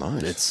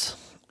nice. It's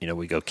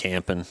we go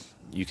camping.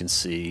 You can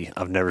see,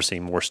 I've never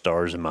seen more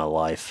stars in my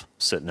life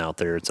sitting out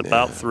there. It's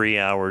about 3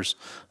 hours,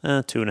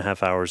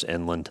 2.5 hours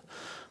inland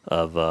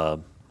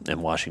of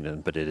in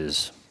Washington, but it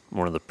is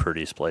one of the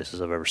prettiest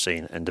places I've ever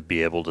seen. And to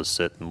be able to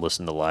sit and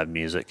listen to live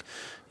music,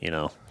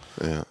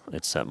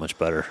 it's that much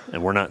better.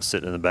 And we're not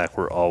sitting in the back.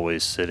 We're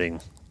always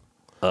sitting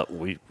up.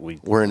 We're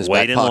in his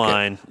wait back in pocket.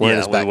 line. We're in Yeah,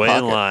 his back we wait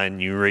pocket. in line.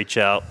 You reach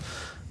out,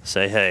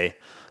 say hey.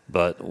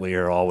 But we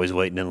are always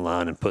waiting in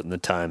line and putting the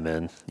time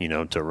in,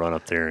 to run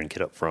up there and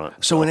get up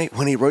front. So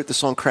when he wrote the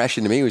song "Crash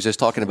Into Me," he was just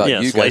talking about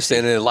you guys Lacey,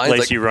 standing in line.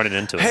 Lacey running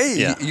into it.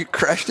 Hey, you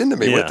crashed into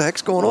me. Yeah. What the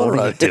heck's going on? What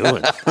are you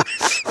doing?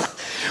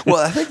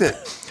 Well, I think that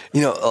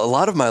a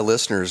lot of my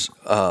listeners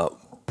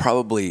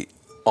probably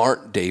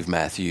aren't Dave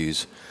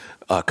Matthews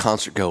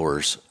concert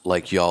goers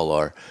like y'all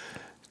are.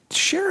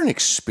 Share an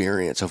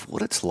experience of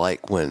what it's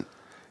like when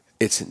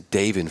it's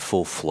Dave in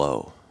full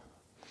flow.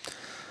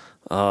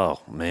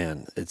 Oh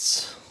man,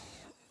 it's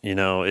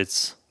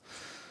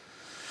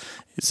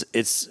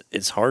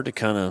hard to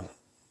kind of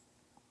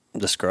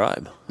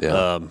describe.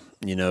 Yeah.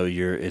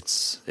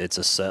 It's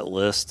a set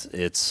list.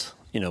 It's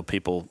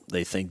people,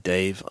 they think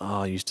Dave,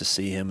 I used to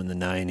see him in the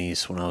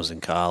 90s when I was in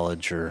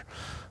college, or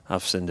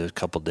I've seen a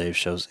couple Dave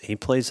shows. He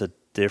plays a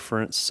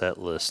different set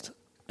list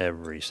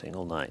every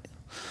single night.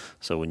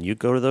 So when you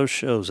go to those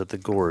shows at the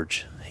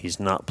Gorge, he's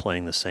not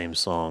playing the same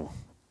song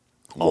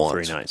all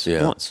 3 nights.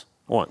 Yeah.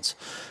 Once.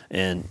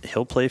 And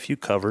he'll play a few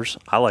covers.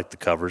 I like the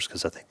covers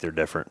because I think they're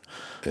different.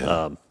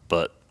 Yeah.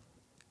 But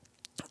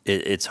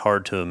it's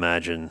hard to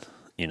imagine,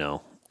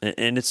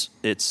 and it's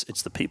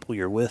the people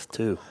you're with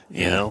too,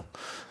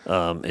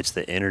 it's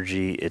the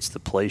energy, it's the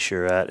place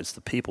you're at, it's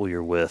the people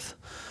you're with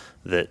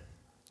that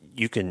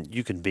you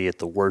can be at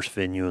the worst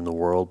venue in the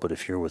world, but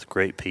if you're with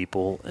great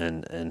people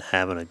and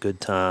having a good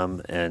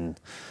time and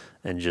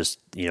just,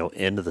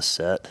 into the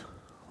set,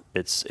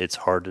 it's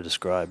hard to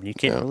describe. You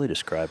can't really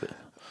describe it.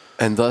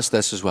 And thus,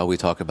 this is why we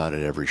talk about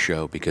it every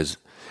show, because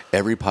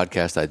every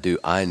podcast I do,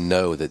 I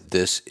know that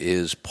this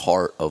is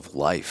part of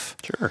life.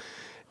 Sure.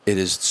 It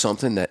is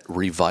something that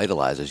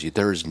revitalizes you.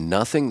 There is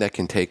nothing that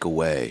can take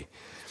away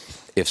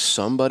if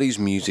somebody's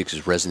music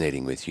is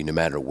resonating with you, no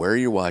matter where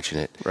you're watching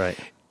it. Right.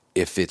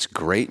 If it's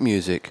great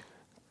music,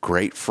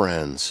 great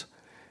friends,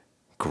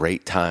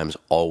 great times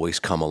always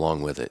come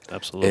along with it.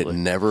 Absolutely. It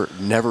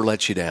never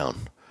lets you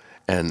down.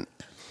 And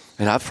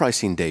I've probably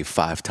seen Dave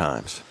 5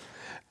 times.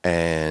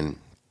 And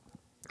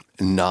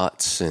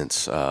not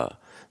since the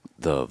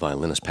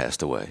violinist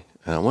passed away.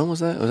 When was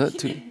that? Was that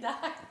two?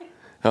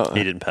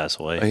 He didn't pass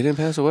away. He didn't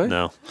pass away?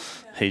 No.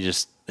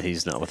 He's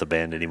not with the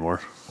band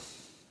anymore.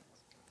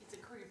 He's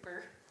a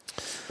creeper.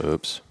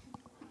 Oops.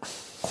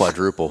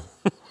 Quadruple.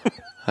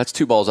 That's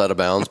 2 balls out of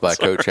bounds by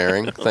Coach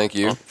Herring. Thank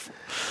you.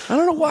 I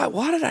don't know why.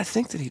 Why did I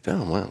think that he...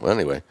 Oh, well,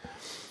 anyway.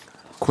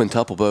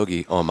 Quintuple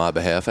bogey on my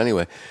behalf.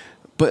 Anyway.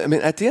 But, I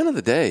mean, at the end of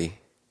the day,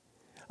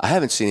 I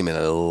haven't seen him in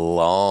a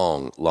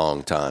long,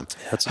 long time.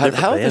 That's a how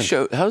different band. the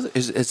show? Has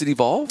it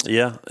evolved?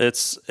 Yeah,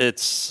 it's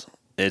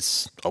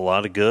a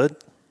lot of good,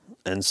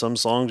 and some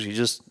songs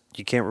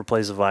you can't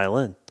replace a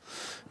violin.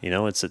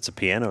 It's a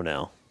piano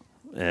now,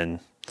 and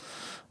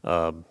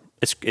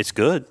it's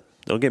good.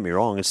 Don't get me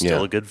wrong; it's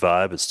still a good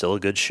vibe. It's still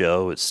a good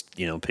show. It's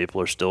people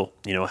are still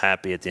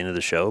happy at the end of the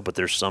show. But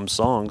there's some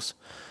songs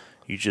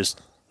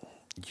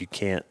you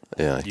can't.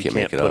 Yeah, you can't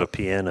make it put up. a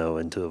piano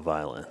into a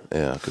violin.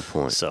 Yeah, good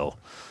point. So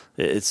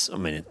it's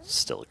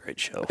still a great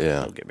show.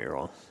 Yeah. Don't get me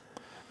wrong.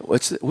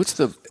 What's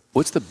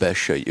the best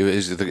show?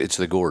 It's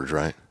the Gorge,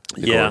 right?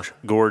 The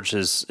Gorge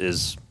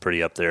is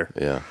pretty up there.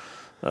 Yeah.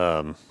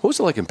 What was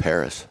it like in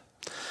Paris?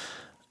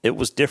 It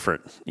was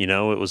different. It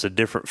was a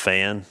different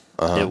fan.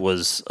 It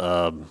was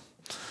the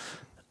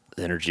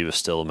energy was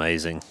still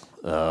amazing.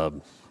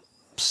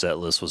 Set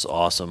list was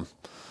awesome.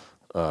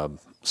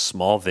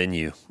 Small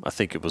venue. I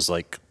think it was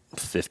like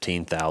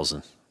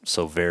 15,000.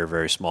 So very,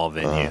 very small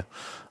venue.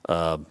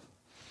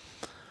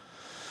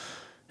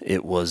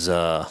 It was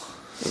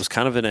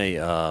kind of in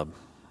a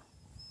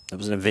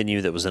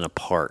venue that was in a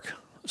park.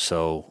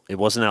 So it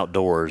wasn't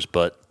outdoors,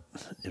 but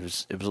it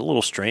was a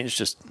little strange.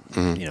 Just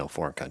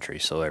foreign country,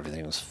 so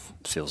everything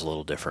feels a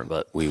little different.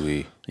 But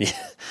yeah,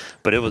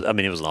 but it was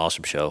an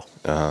awesome show.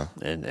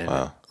 And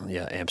wow.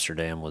 Yeah,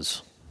 Amsterdam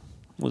was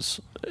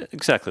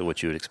exactly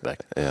what you would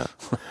expect. Yeah.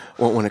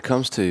 Well, when it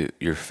comes to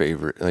your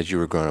favorite, as you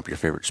were growing up, your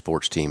favorite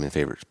sports team and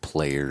favorite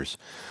players,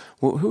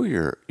 well, who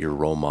are your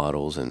role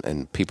models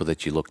and people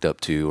that you looked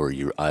up to or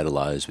you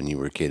idolized when you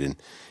were a kid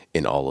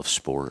in all of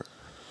sport?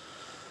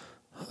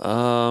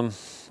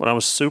 When I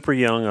was super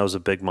young, I was a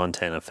big Joe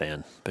Montana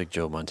fan,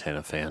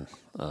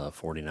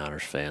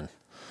 49ers fan.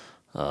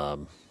 I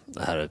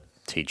had a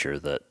teacher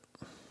that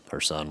her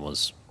son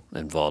was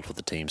involved with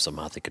the team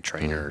somehow, I think a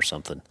trainer or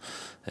something,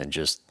 and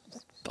just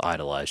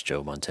idolized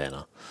Joe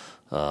Montana.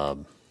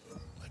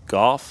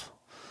 Golf,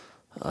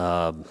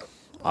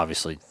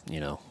 obviously,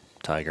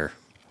 Tiger,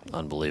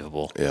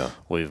 unbelievable. Yeah.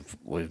 We've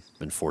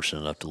been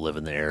fortunate enough to live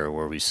in the era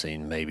where we've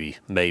seen maybe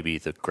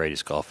the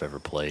greatest golf ever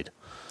played.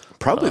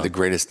 Probably the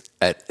greatest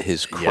at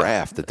his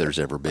craft that there's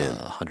ever been.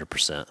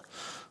 100%.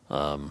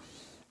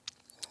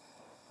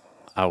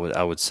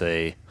 I would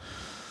say,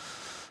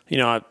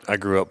 I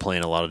grew up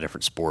playing a lot of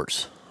different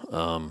sports.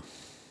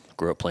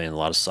 Grew up playing a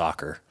lot of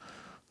soccer.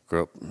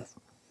 Grew up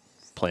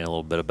playing a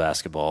little bit of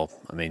basketball.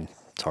 I mean,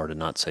 it's hard to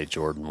not say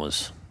Jordan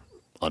was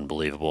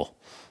unbelievable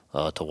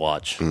to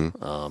watch.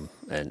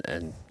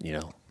 And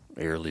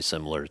eerily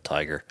similar to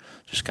Tiger,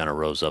 just kind of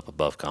rose up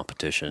above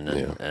competition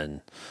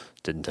and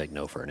didn't take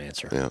no for an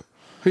answer. Yeah.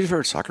 Who's your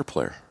favorite soccer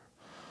player?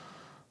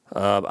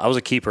 I was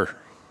a keeper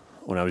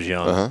when I was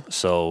young.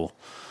 So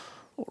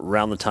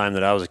around the time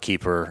that I was a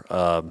keeper,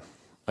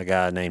 a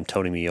guy named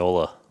Tony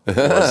Miola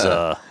was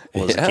a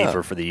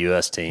keeper for the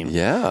U.S. team.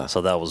 Yeah. So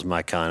that was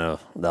my guy.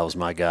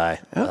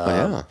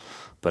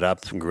 But I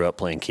grew up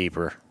playing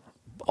keeper.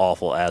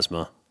 Awful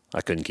asthma.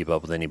 I couldn't keep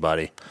up with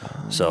anybody.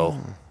 So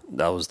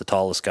that was the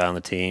tallest guy on the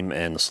team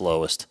and the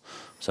slowest.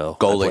 So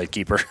goalie. I played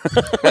keeper.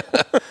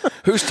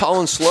 Who's tall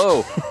and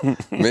slow?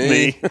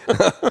 Me.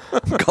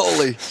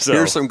 Goalie. So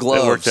here's some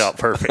gloves. It worked out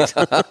perfect.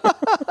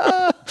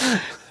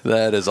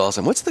 That is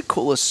awesome. What's the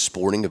coolest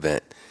sporting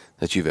event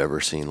that you've ever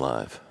seen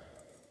live?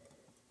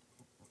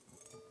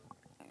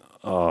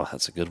 Oh,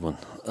 that's a good one.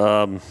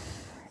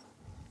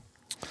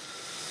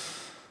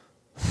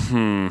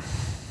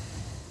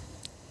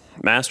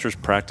 Masters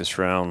practice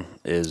round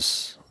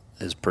is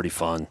pretty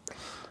fun.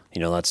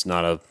 That's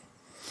not a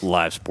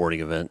live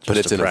sporting event, but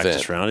it's a an practice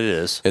event. Round. It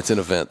is. It's an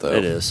event, though.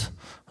 It is.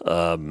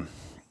 My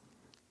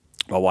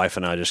wife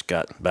and I just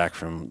got back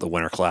from the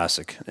Winter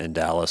Classic in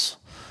Dallas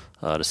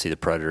to see the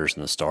Predators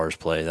and the Stars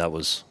play. That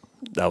was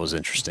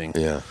interesting.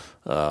 Yeah.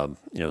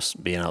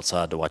 Being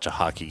outside to watch a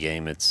hockey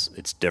game, it's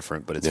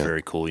different, but it's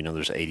very cool.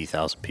 There's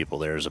 80,000 people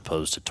there as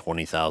opposed to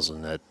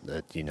 20,000 at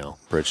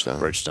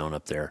Bridgestone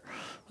up there.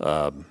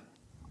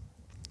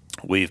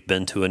 We've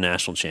been to a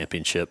national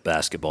championship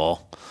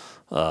basketball.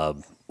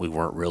 We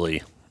weren't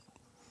really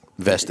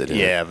vested in it.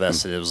 Yeah,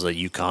 vested. It was like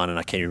UConn, and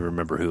I can't even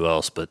remember who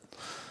else, but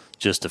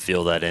just to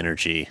feel that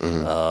energy.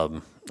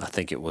 I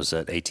think it was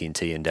at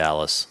AT&T in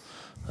Dallas,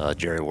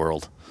 Jerry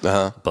World.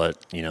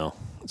 But,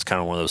 it's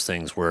kind of one of those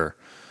things where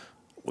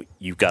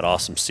you've got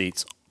awesome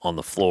seats on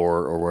the floor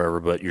or wherever,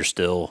 but you're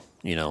still,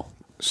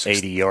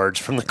 80 yards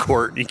from the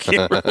court. You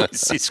can't really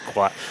see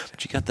squat.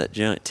 But you got that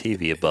giant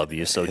TV above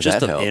you. So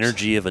just the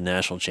energy of a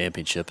national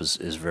championship is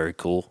very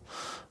cool.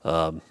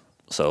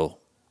 So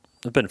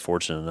I've been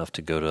fortunate enough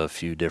to go to a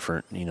few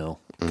different, kind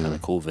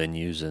of cool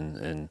venues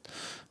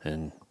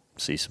and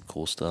see some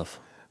cool stuff.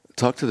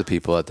 Talk to the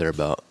people out there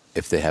about,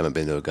 if they haven't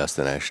been to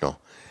Augusta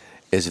National,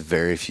 there's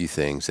very few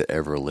things that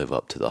ever live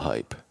up to the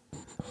hype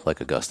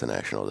like Augusta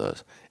National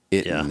does.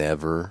 It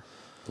never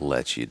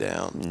lets you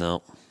down.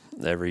 No.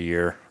 Every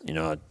year,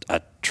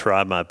 I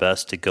try my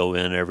best to go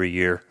in every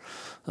year.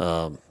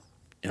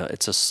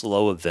 It's a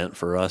slow event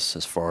for us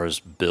as far as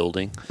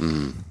building.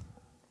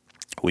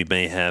 We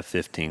may have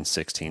 15,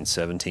 16,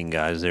 17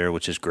 guys there,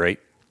 which is great.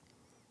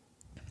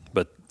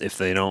 But if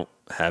they don't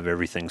have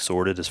everything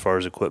sorted as far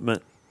as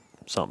equipment,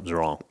 something's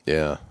wrong.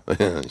 Yeah.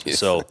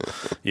 So,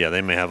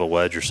 they may have a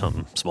wedge or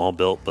something small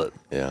built, but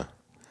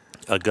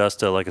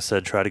Augusta, like I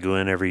said, try to go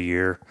in every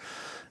year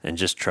and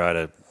just try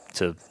to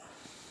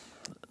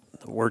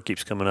the word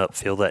keeps coming up,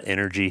 feel that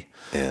energy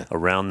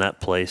around that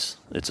place.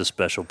 It's a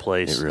special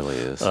place. It really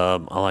is. I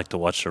like to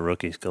watch the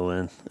rookies go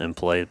in and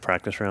play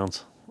practice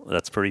rounds.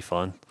 that's pretty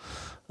fun.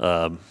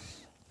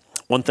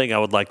 One thing I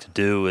would like to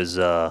do is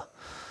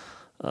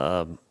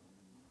I'm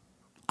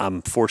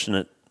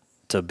fortunate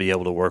to be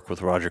able to work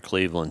with Roger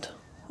Cleveland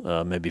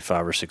maybe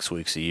 5 or 6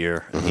 weeks a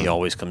year. And he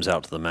always comes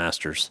out to the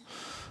Masters.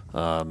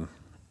 And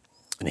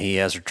he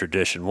has a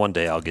tradition. One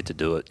day I'll get to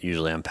do it.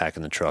 Usually I'm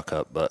packing the truck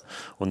up. But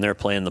when they're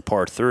playing the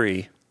par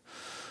 3,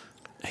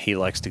 he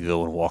likes to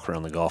go and walk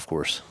around the golf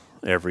course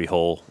every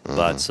hole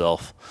by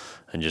itself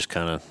and just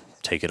kind of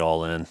take it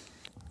all in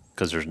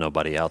because there's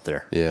nobody out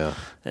there. Yeah.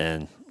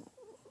 And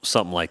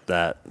something like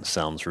that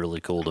sounds really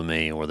cool to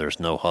me, where there's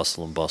no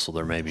hustle and bustle.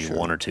 There may be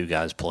one or two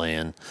guys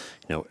playing.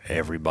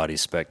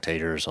 Everybody's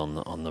spectators on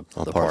the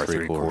par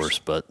 3 course,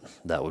 but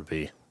that would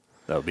be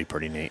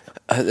pretty neat.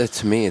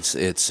 To me,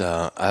 it's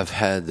I've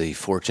had the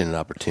fortunate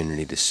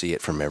opportunity to see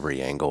it from every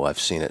angle. I've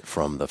seen it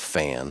from the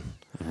fan.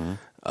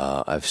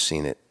 I've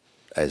seen it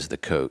as the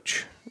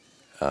coach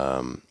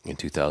in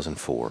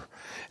 2004,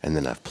 and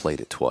then I've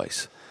played it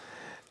twice.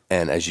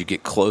 And as you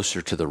get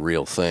closer to the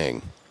real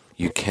thing,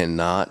 you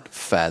cannot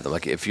fathom.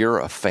 Like, if you're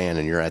a fan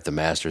and you're at the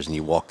Masters and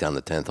you walk down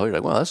the 10th hole, you're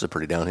like, well, that's a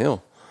pretty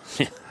downhill.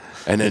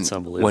 And then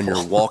when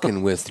you're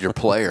walking with your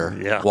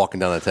player, walking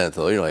down the 10th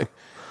hole, you're like,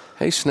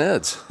 hey,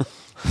 Sneds,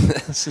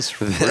 this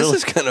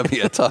is going to be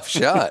a tough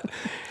shot.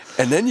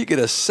 And then you get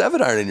a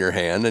 7-iron in your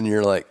hand, and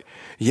you're like,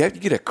 you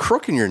get a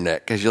crook in your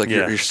neck because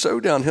you're so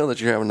downhill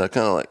that you're having to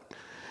kind of like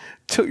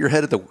tilt your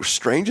head at the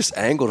strangest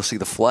angle to see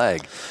the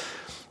flag.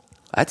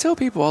 I tell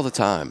people all the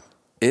time,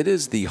 it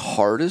is the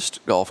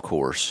hardest golf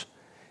course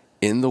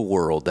in the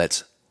world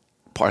that's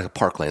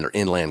parkland or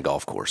inland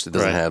golf course. It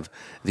doesn't have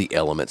the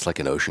elements like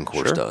an ocean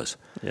course does.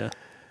 Yeah.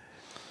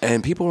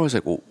 And people are always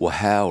like, well,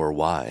 how or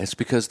why? It's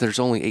because there's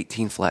only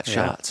 18 flat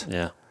shots.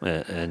 Yeah,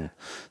 and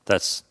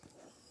that's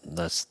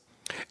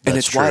and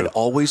it's true. why it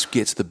always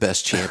gets the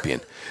best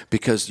champion,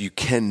 because you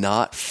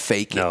cannot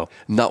fake it.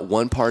 Not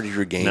one part of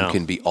your game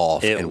can be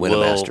off and win a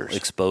Masters. It will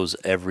expose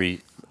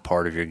every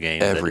part of your game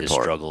that is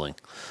struggling.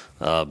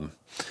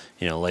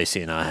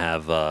 Lacey and I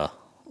have a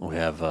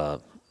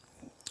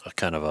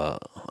kind of a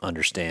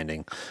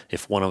understanding.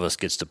 If one of us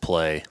gets to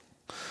play,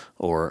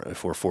 or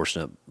if we're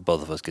fortunate,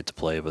 both of us get to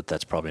play, but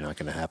that's probably not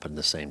going to happen at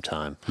the same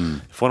time.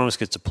 If one of us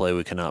gets to play,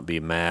 we cannot be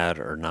mad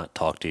or not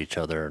talk to each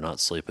other or not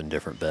sleep in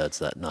different beds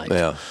that night.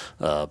 Yeah.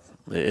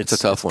 It's a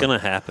tough one. It's going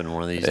to happen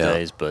one of these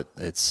days, but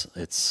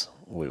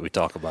we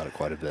talk about it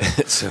quite a bit.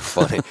 It's so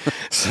funny.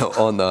 So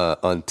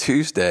on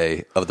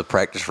Tuesday of the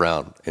practice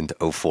round in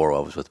 2004, I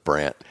was with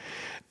Brant.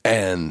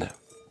 And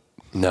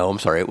no, I'm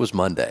sorry, it was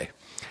Monday.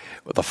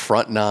 With the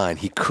front 9,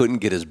 he couldn't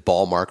get his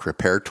ball mark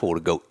repair tool to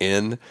go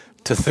in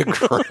to the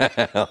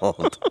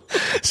ground.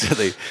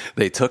 So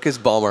they took his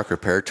ball mark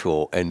repair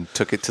tool and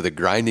took it to the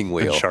grinding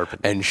wheel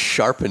and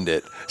sharpened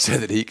it so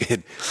that he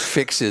could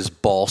fix his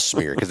ball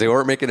smear, because they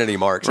weren't making any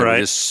marks. Right.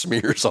 It just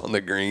smears on the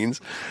greens.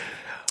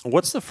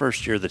 What's the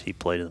first year that he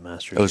played at the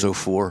Masters? It was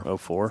 04.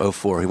 04?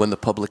 04. He won the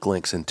public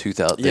links in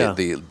 2000. Yeah.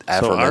 The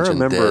aforementioned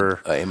dead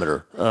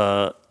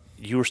amateur.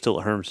 You were still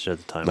at Hermitage at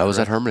the time. I was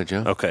at Hermitage,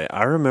 yeah. Okay.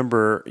 I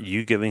remember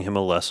you giving him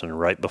a lesson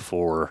right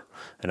before,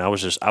 and I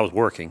was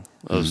working.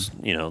 I was,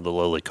 the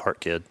lowly cart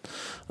kid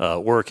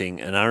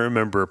working, and I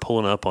remember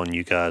pulling up on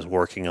you guys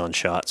working on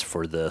shots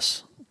for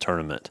this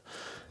tournament.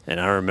 And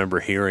I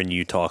remember hearing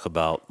you talk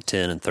about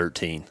 10 and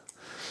 13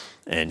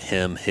 and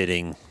him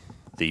hitting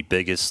the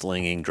biggest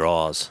slinging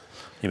draws.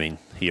 I mean,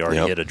 he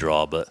already hit a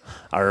draw, but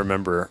I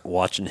remember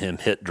watching him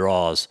hit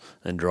draws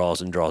and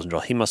draws and draws and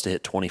draws. He must have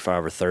hit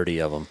 25 or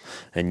 30 of them,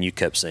 and you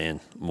kept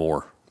saying,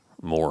 more.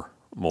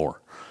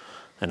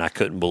 And I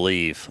couldn't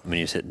believe,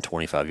 he was hitting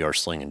 25-yard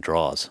slinging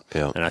draws,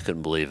 and I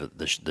couldn't believe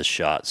the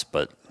shots.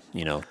 But,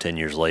 10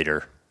 years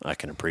later, I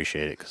can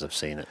appreciate it because I've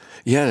seen it.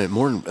 Yeah, and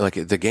more like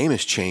the game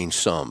has changed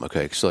some,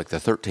 okay? So like the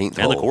 13th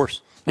hole. And the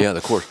course. Yeah,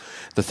 the course.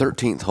 The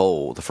 13th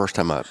hole, the first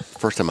time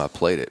I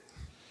played it,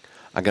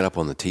 I got up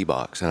on the tee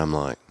box, and I'm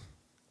like,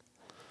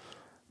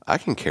 I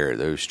can carry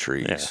those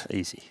trees. Yeah,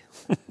 easy.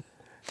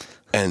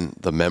 And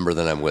the member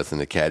that I'm with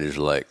and the caddies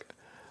are like,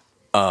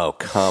 oh,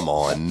 come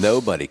on,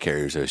 nobody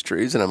carries those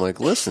trees. And I'm like,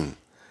 listen,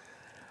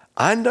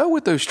 I know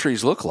what those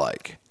trees look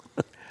like.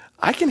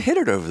 I can hit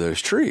it over those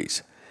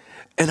trees.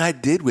 And I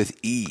did with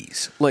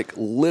ease, like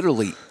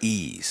literally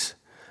ease.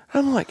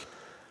 I'm like,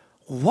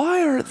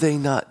 why are they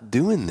not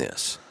doing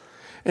this?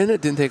 And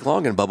it didn't take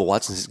long, and Bubba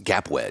Watson's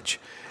gap wedge.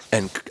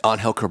 And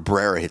Angel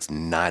Cabrera hits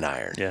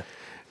 9-iron. Yeah.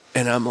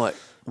 And I'm like,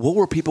 what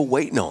were people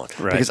waiting on?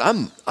 Right. Because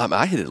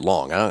I hit it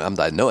long.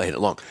 I know I hit it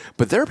long.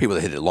 But there are people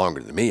that hit it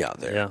longer than me out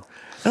there. Yeah.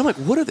 And I'm like,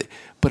 what are they?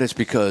 But it's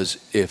because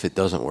if it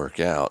doesn't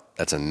work out,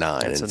 that's a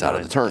 9 and it's out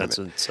of the tournament.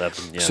 That's a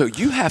 7, yeah. So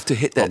you have to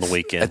hit that on the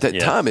weekend. At that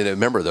time, and I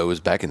remember, though, it was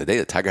back in the day,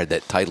 the Tiger had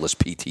that Titleist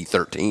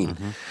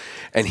PT-13.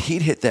 And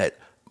he'd hit that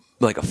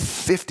like a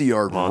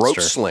 50-yard rope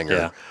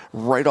slinger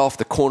right off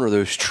the corner of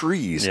those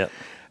trees. Yep.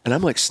 And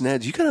I'm like,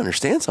 Sneds, you got to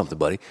understand something,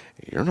 buddy.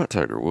 You're not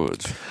Tiger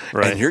Woods.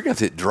 Right. And you're going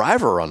to hit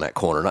driver on that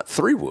corner, not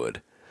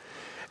 3-wood.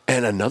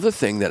 And another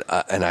thing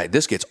that,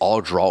 this gets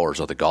all drawers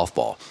of the golf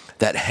ball,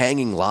 that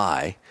hanging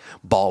lie,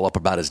 ball up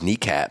about his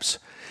kneecaps.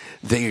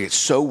 they get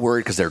so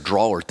worried because they're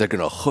drawers, they're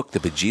going to hook the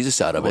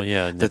bejesus out of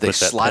it that they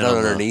slide on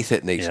underneath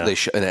it, and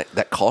and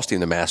that cost him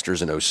the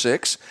Masters in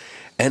 2006.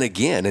 And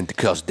again, and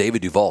because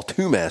David Duval,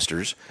 2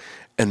 Masters,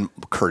 and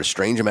Curtis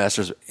Strange, a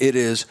Masters, it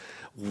is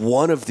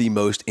one of the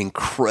most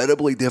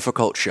incredibly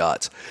difficult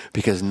shots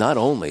because not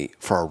only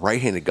for a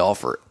right-handed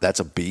golfer, that's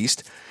a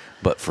beast,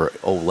 but for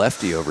old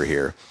lefty over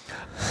here,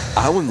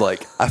 I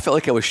felt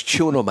like I was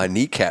chewing on my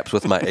kneecaps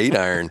with my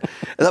 8-iron.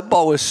 And that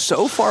ball was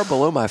so far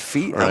below my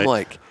feet. And I'm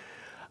like,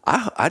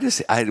 I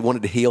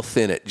wanted to heel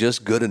thin it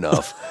just good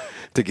enough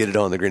to get it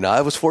on the green. Now,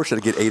 I was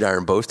fortunate to get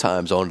 8-iron both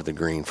times onto the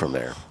green from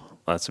there.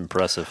 That's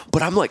impressive.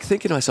 But I'm like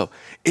thinking to myself,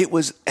 it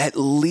was at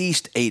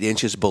least 8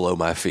 inches below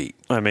my feet.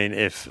 I mean,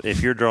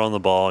 if you're drawing the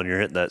ball and you're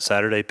hitting that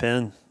Saturday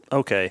pin,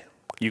 okay,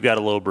 you got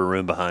a little bit of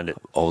room behind it.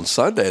 On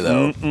Sunday,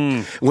 though,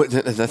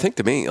 I think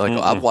to me, like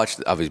I've watched,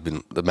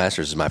 the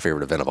Masters is my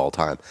favorite event of all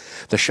time.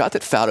 The shot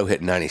that Faudo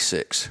hit in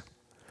 96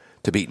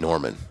 to beat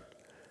Norman,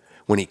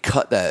 when he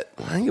cut that,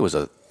 I think it was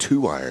a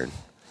 2-iron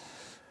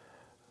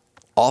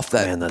off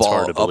that Man, that's ball.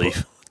 hard to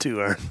believe.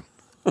 2-iron.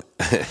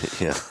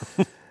 Yeah.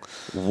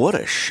 What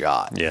a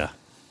shot. Yeah.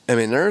 I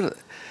mean,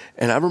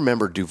 and I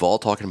remember Duval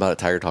talking about it,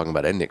 Tiger talking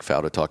about it, and Nick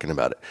Faudo talking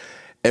about it.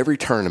 Every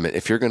tournament,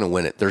 if you're going to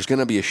win it, there's going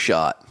to be a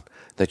shot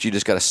that you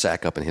just got to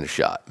sack up and hit a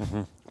shot.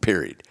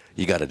 Period.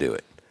 You got to do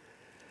it.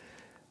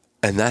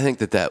 And I think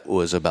that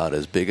was about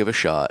as big of a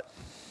shot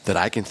that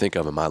I can think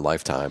of in my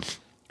lifetime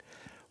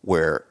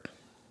where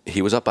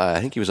he was up by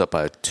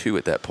 2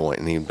 at that point,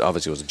 and he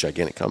obviously was a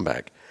gigantic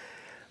comeback.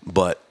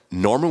 But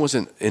Norman was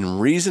in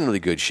reasonably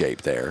good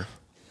shape there,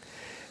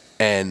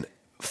 and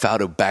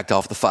Faudo backed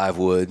off the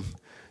 5-wood,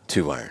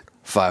 2-iron,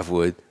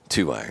 5-wood,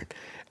 2-iron.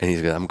 And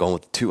he's going, I'm going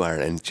with the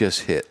 2-iron, and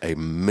just hit a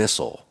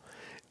missile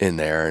in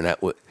there,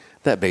 and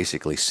that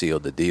basically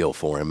sealed the deal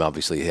for him.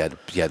 Obviously, he had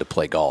to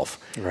play golf.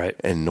 Right.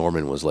 And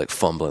Norman was like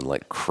fumbling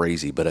like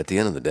crazy. But at the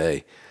end of the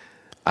day,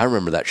 I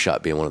remember that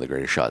shot being one of the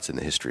greatest shots in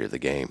the history of the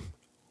game,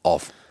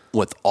 off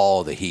with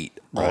all the heat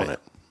on it.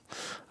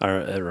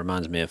 It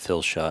reminds me of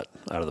Phil's shot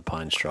out of the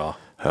pine straw.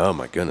 Oh,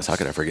 my goodness. How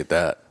could I forget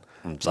that?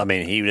 I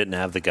mean, he didn't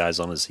have the guys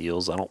on his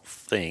heels, I don't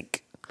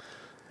think.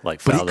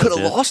 But he could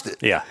have lost it.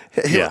 Yeah.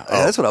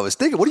 That's what I was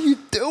thinking. What are you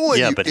doing,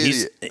 yeah, you but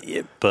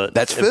idiot? But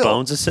that's if Phil.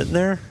 Bones is sitting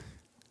there,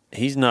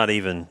 he's not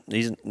even.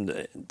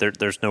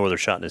 There's no other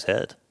shot in his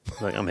head.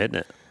 Like, I'm hitting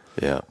it.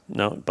 Yeah.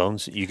 No,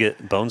 Bones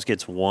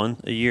gets one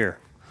a year,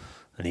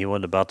 and he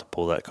wasn't about to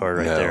pull that card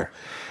right there.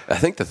 I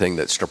think the thing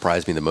that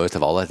surprised me the most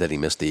of all that he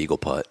missed the eagle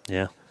putt.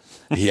 Yeah.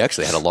 He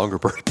actually had a longer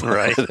birdie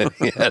putt than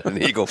he had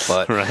an eagle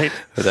putt. Right.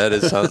 That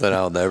is something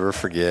I'll never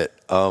forget.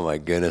 Oh, my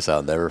goodness,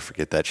 I'll never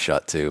forget that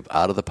shot, too,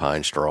 out of the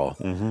pine straw.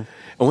 Mm-hmm. And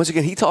once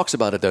again, he talks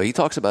about it, though. He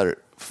talks about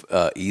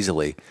it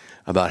easily,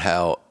 about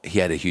how he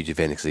had a huge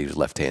advantage because he was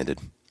left-handed.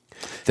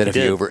 That if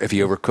he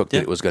overcooked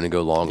it, it was going to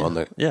go long on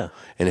the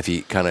and if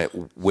he kind of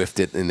whiffed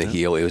it in the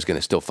heel, it was going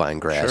to still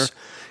find grass. Sure.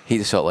 He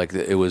just felt like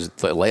the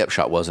layup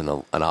shot wasn't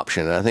an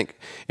option. And I think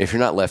if you're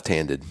not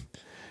left-handed,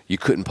 you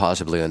couldn't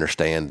possibly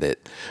understand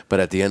it. But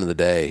at the end of the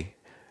day,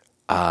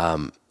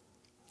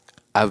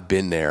 I've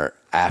been there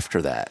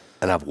after that,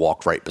 and I've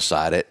walked right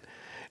beside it,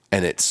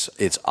 and it's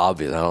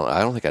obvious. I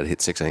don't think I'd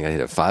hit 6. I think I'd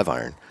hit a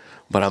 5-iron.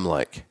 But I'm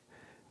like,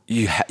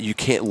 you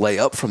can't lay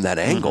up from that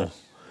angle.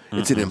 Mm-hmm.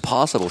 It's an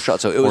impossible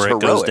shot. So it was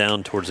heroic. It goes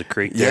down towards the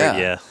creek there.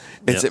 Yeah.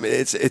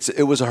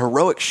 It was a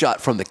heroic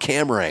shot from the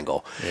camera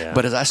angle. Yeah.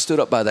 But as I stood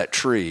up by that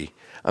tree,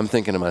 I'm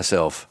thinking to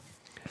myself,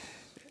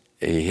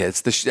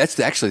 that's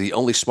actually the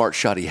only smart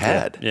shot he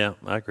had. Yeah,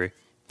 I agree.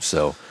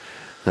 So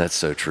that's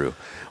so true.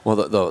 Well,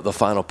 the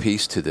final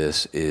piece to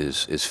this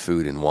is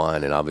food and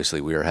wine, and obviously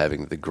we are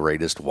having the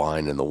greatest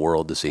wine in the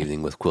world this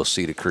evening with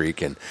Quilceda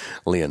Creek and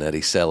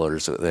Leonetti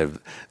Cellars. They've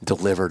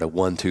delivered a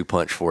 1-2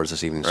 punch for us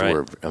this evening,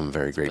 so I'm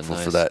very grateful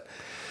for that.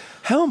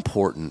 How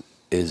important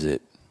is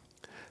it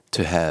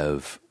to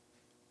have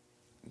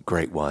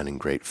great wine and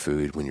great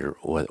food when you're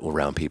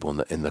around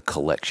people in the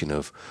collection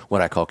of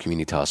what I call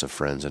communitas of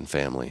friends and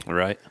family?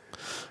 Right.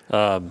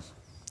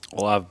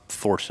 Well, I'm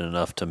fortunate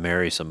enough to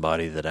marry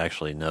somebody that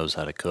actually knows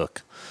how to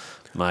cook.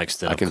 My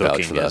extent of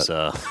cooking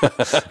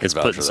is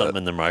putting something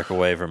in the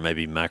microwave or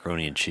maybe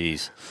macaroni and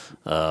cheese.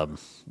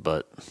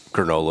 But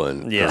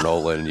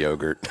granola and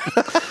yogurt.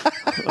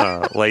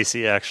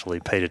 Lacey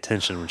actually paid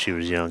attention when she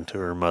was young to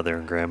her mother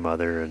and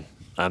grandmother, and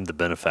I'm the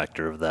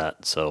benefactor of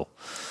that. So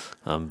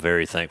I'm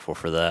very thankful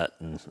for that,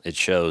 and it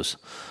shows.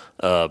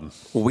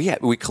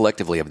 We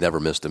collectively have never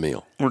missed a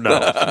meal.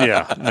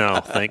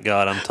 No. Thank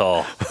God I'm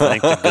tall.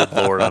 Thank the good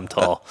Lord I'm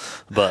tall.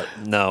 But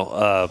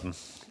no,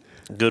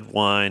 good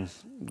wine,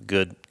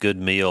 good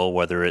meal.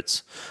 Whether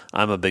it's,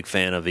 I'm a big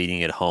fan of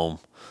eating at home,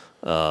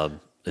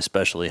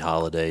 especially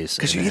holidays.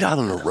 Because you eat out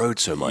on the road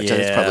so much. Yeah,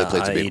 it's probably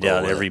plays a big I eat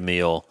out role every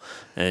meal,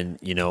 and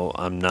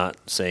I'm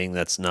not saying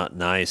that's not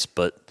nice,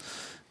 but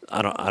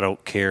I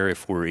don't care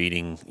if we're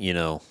eating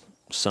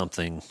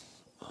something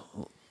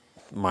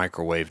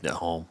microwaved at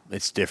home.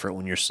 It's different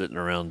when you're sitting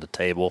around the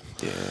table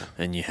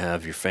and you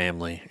have your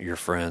family, your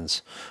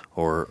friends,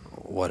 or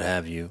what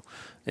have you,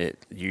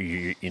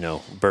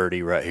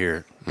 birdie right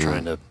here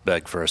trying to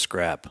beg for a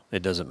scrap.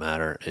 It doesn't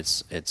matter.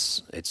 It's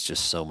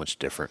just so much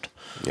different.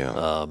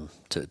 Yeah.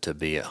 To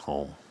be at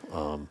home,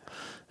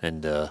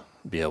 and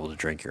be able to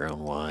drink your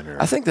own wine.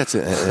 I think that's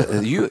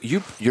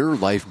your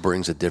life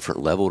brings a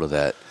different level to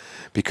that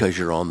because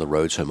you're on the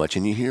road so much,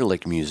 and you hear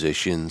like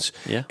musicians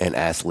and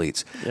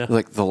athletes,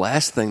 like the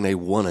last thing they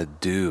want to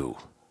do,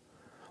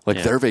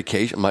 like their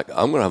vacation. I'm like,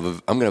 I'm gonna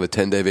have a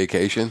 10-day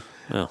vacation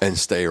and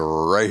stay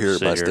right here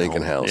at my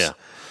stinking house. Yeah.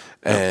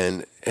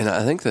 And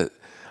I think that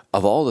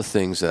of all the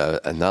things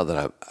that now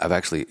that I've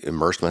actually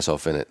immersed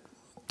myself in it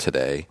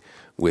today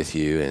with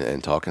you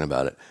and talking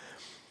about it,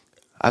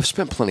 I've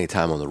spent plenty of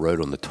time on the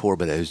road on the tour,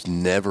 but it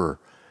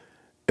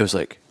was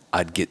like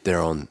I'd get there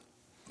on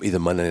either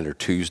Monday night or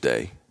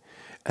Tuesday,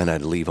 and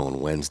I'd leave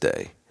on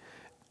Wednesday,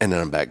 and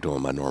then I'm back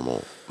doing my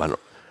normal.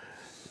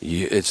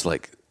 It's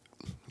like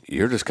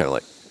you're just kind of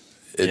like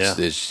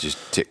it's just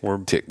tick. We're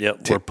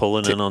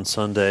pulling in on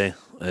Sunday.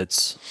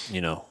 It's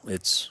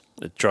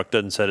the truck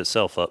doesn't set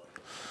itself up.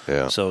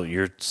 Yeah. So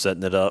you're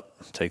setting it up.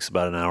 It takes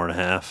about an hour and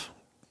a half,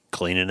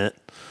 cleaning it.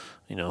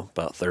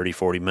 About 30,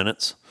 40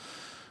 minutes.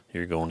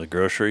 You're going to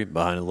grocery,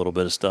 buying a little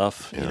bit of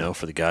stuff,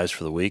 for the guys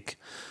for the week.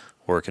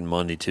 Working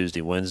Monday,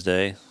 Tuesday,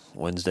 Wednesday.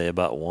 Wednesday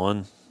about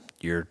 1.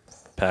 You're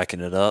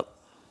packing it up,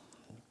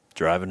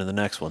 driving to the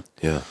next one.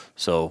 Yeah.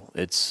 So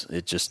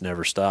it just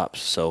never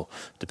stops. So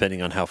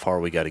depending on how far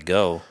we got to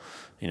go,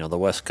 the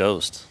West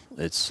Coast,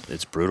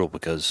 it's brutal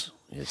because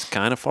it's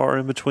kind of far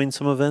in between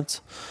some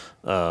events,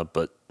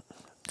 but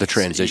the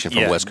transition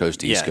from West Coast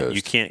to East Coast.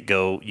 You can't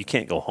go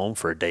home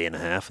for a day and a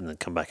half and then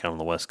come back out on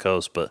the West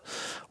Coast. But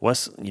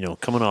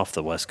coming off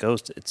the West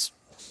Coast, it's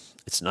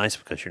nice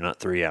because you're not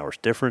 3 hours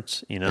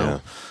difference.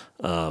 In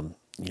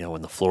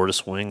the Florida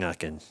swing, I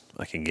can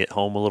get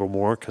home a little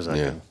more because I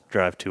can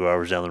drive 2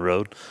 hours down the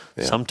road.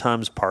 Yeah.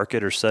 Sometimes park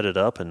it or set it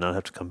up and not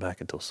have to come back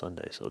until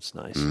Sunday. So it's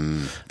nice.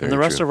 And the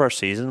rest of our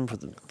season,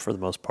 for the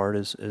most part,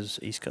 is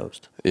East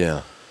Coast.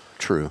 Yeah,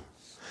 true.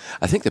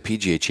 I think the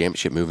PGA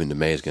Championship moving to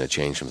May is going to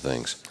change some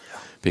things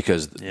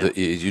because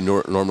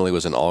normally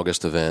was an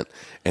August event,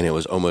 and it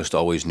was almost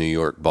always New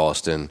York,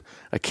 Boston,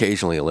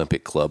 occasionally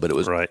Olympic Club, but it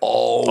was always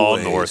all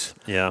north.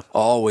 Yeah,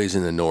 always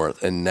in the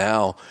north. And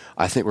now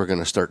I think we're going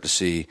to start to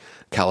see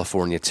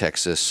California,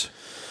 Texas,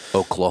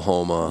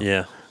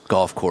 Oklahoma,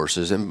 golf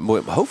courses, and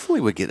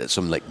hopefully we get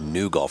some like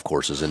new golf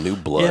courses and new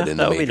blood in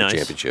the major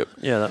championship.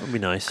 Yeah, that would be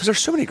nice because there's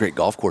so many great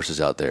golf courses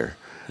out there.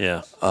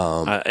 Yeah,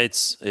 I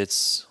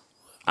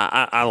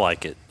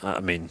like it. I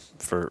mean,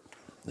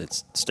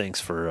 it stinks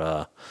for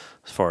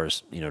as far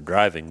as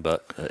driving,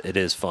 but it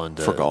is fun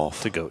for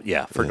golf to go.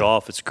 Yeah, for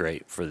golf, it's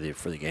great. For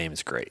the game,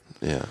 it's great.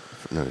 Yeah,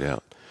 no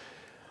doubt.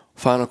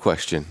 Final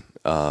question: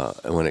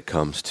 when it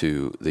comes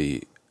to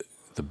the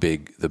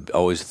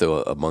always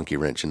throw a monkey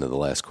wrench into the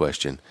last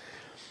question,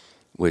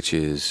 which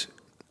is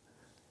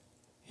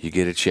you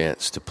get a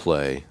chance to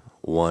play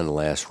one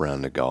last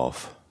round of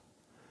golf.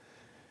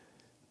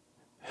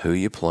 Who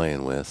you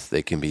playing with?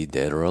 They can be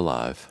dead or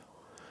alive.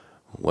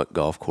 What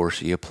golf course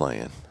are you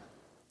playing?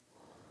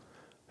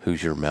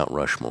 Who's your Mount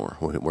Rushmore?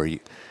 Who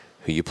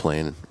you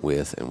playing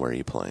with, and where are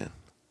you playing?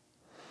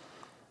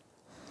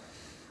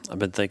 I've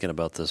been thinking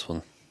about this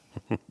one.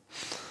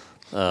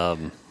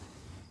 I've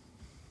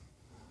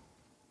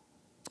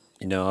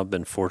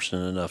been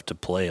fortunate enough to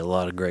play a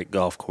lot of great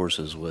golf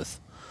courses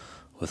with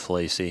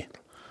Lacey.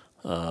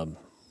 It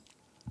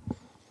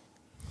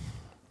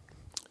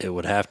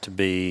would have to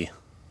be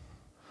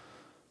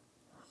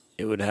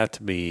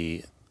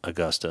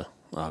Augusta,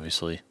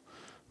 obviously.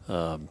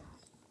 I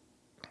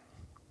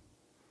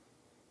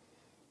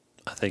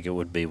think it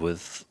would be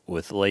with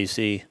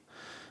Lacey,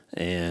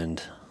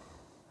 and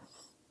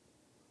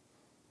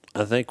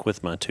I think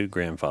with my two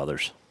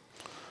grandfathers.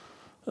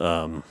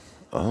 Oh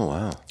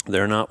wow!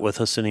 They're not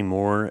with us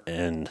anymore,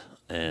 and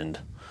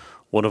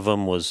one of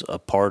them was a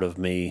part of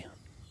me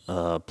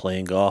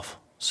playing golf.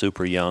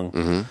 Super young.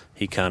 Mm-hmm.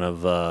 He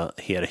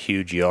he had a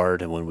huge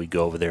yard, and when we'd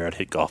go over there, I'd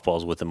hit golf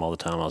balls with him all the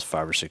time. I was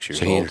 5 or 6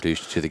 years old. So he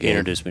introduced you to the game? He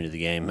introduced me to the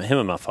game. Him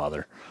and my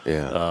father.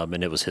 Yeah.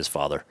 And it was his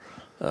father.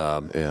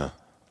 Yeah.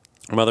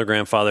 My other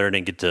grandfather I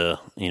didn't get to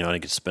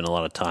spend a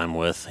lot of time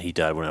with. He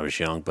died when I was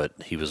young, but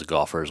he was a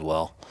golfer as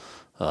well.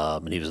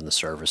 And he was in the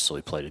service, so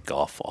he played at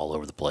golf all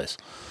over the place.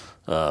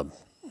 But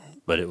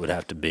it would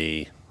have to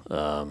be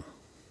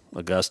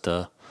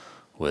Augusta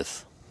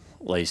with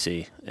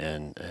Lacey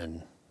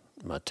and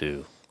my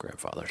two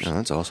grandfathers. Oh,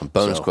 that's awesome.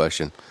 Bonus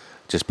question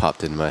just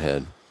popped into my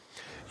head.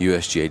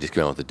 USGA just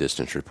came out with a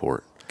distance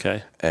report.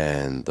 Okay.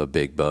 And the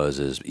big buzz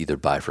is either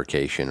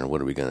bifurcation or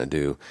what are we going to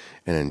do?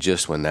 And then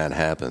just when that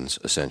happens,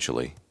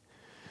 essentially,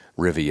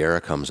 Riviera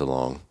comes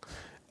along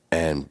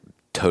and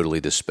totally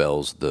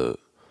dispels the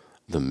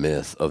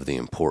myth of the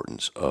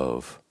importance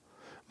of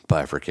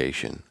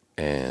bifurcation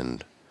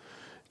and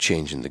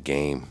changing the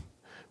game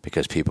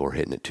because people are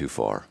hitting it too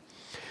far.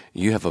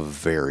 You have a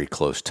very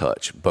close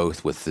touch,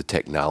 both with the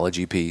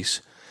technology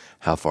piece,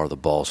 how far the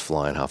ball's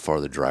flying, how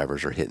far the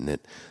drivers are hitting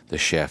it, the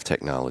shaft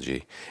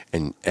technology,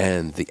 and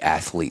the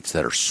athletes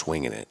that are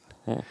swinging it.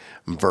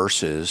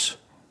 versus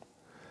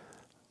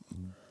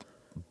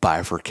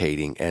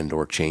bifurcating and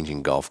or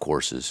changing golf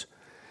courses.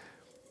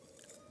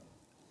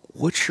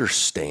 What's your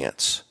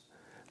stance?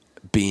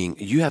 Being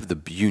you have the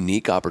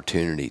unique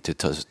opportunity to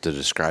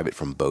describe it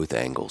from both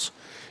angles.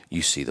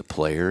 You see the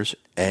players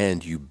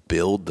and you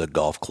build the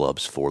golf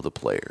clubs for the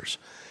players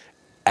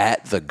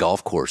at the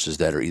golf courses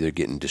that are either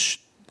getting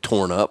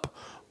torn up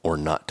or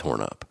not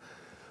torn up.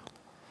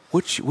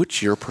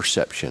 What's your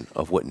perception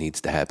of what needs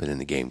to happen in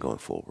the game going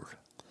forward?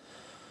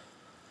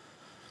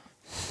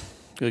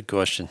 Good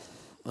question.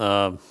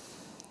 My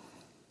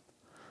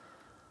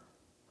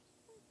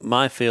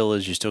feel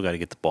is you still got to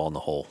get the ball in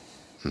the hole.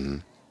 Mm-hmm.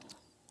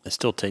 It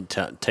still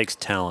takes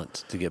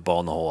talent to get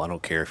ball in the hole. I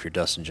don't care if you're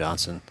Dustin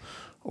Johnson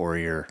or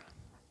you're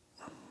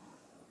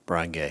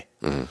Brian Gay.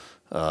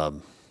 Mm-hmm.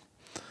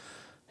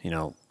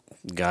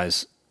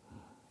 Guys,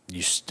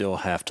 you still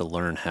have to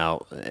learn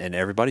how, and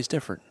everybody's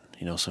different.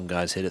 Some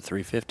guys hit at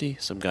 350,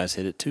 some guys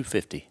hit at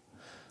 250.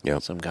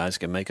 Yep. Some guys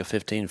can make a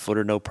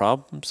 15-footer no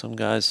problem. Some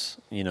guys,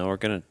 are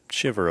going to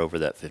shiver over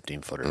that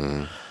 15-footer.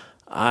 Mm-hmm.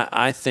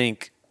 I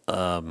think,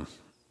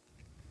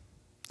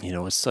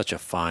 it's such a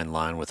fine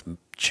line with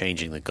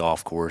changing the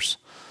golf course.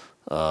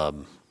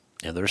 And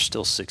there's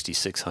still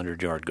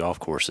 6,600-yard golf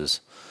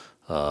courses,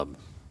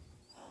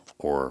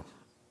 or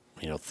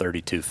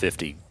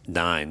 3,250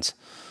 nines.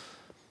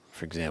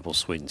 For example,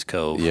 Sweetens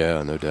Cove.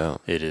 Yeah, no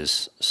doubt. It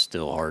is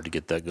still hard to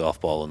get that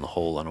golf ball in the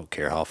hole. I don't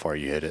care how far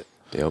you hit it.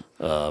 Yep.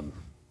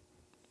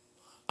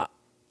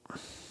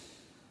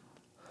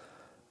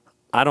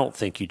 I don't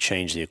think you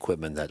change the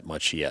equipment that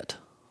much yet.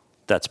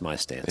 That's my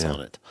stance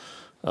on it.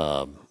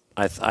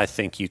 I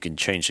think you can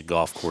change the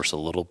golf course a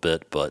little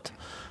bit, but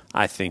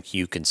I think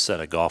you can set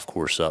a golf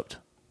course up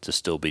to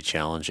still be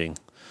challenging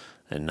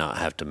and not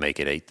have to make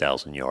it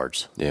 8,000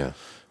 yards. Yeah.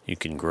 You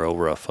can grow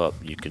rough up.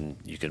 You can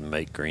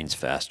make greens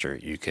faster.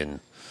 You can,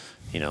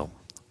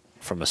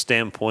 from a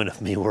standpoint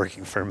of me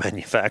working for a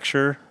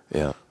manufacturer,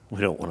 yeah,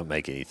 we don't want to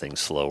make anything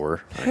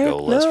slower or go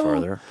less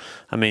further.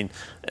 I mean,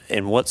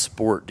 in what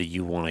sport do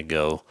you want to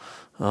go,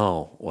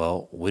 oh,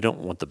 well, we don't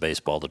want the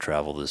baseball to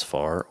travel this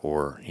far,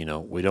 or,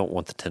 we don't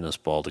want the tennis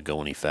ball to go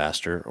any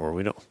faster, or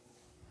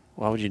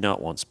why would you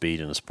not want speed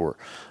in a sport?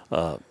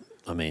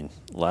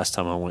 Last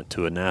time I went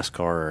to a NASCAR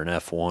or an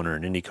F1 or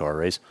an IndyCar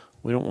race,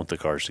 we don't want the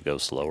cars to go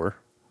slower.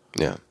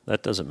 Yeah.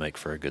 That doesn't make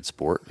for a good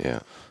sport. Yeah.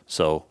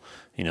 So,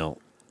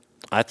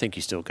 I think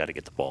you still got to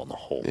get the ball in the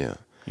hole. Yeah.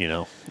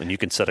 And you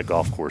can set a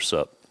golf course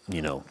up,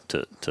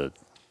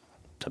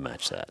 to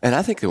match that. And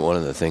I think that one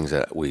of the things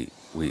that we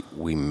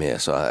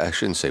miss, I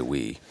shouldn't say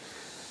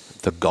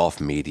the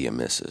golf media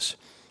misses,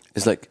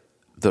 is like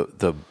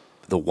the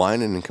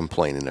whining and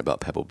complaining about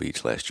Pebble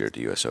Beach last year at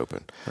the U.S.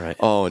 Open. Right.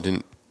 Oh, it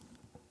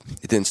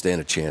didn't stand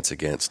a chance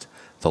against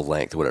the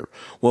length or whatever.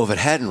 Well, if it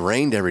hadn't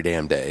rained every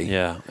damn day.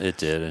 Yeah, it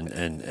did.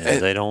 And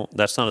they don't,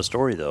 that's not a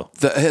story though.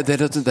 That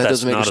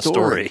doesn't make a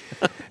story.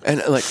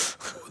 And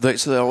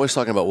so they're always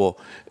talking about, well,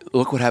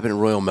 look what happened in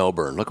Royal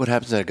Melbourne. Look what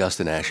happens at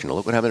Augusta National.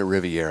 Look what happened at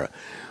Riviera.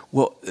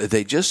 Well,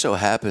 they just so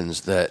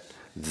happens that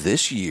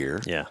this year,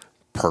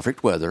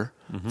 perfect weather,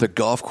 the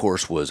golf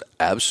course was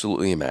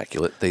absolutely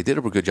immaculate. They did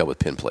a good job with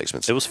pin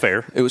placements. It was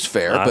fair.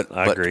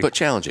 I agree. But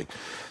challenging.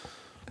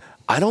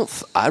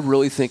 I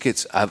really think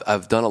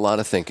I've done a lot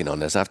of thinking on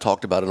this. I've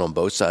talked about it on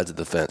both sides of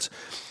the fence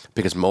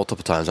because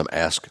multiple times I'm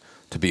asked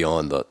to be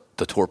on the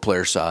tour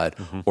player side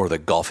or the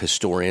golf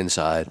historian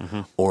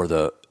side or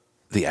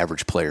the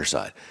average player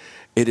side.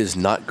 It is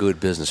not good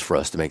business for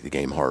us to make the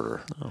game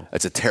harder. No.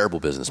 It's a terrible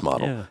business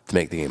model to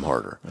make the game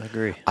harder. I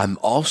agree. I'm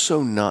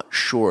also not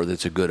sure that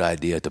it's a good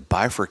idea to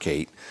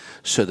bifurcate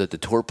so that the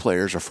tour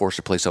players are forced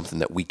to play something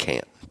that we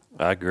can't.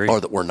 I agree. Or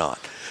that we're not.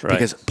 Right.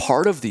 Because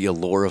part of the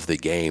allure of the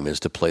game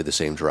is to play the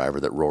same driver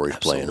that Rory's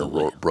playing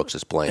or Brooks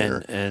is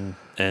playing.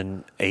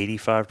 And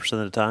 85% of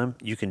the time,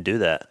 you can do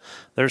that.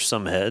 There's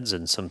some heads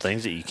and some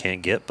things that you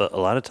can't get, but a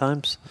lot of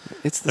times,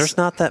 there's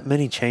not that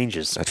many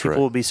changes.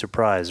 People will be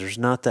surprised. There's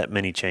not that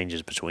many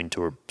changes between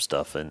tour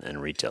stuff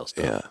and retail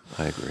stuff.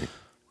 Yeah, I agree.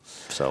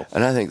 So,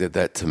 and I think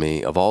that to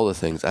me, of all the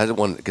things,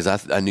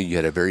 because I knew you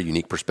had a very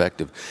unique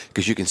perspective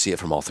because you can see it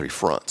from all three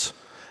fronts.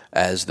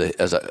 As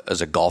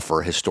a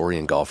golfer,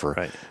 historian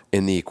golfer,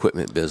 in the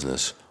equipment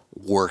business,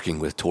 working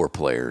with tour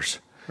players,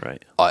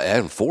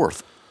 and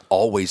fourth,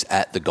 always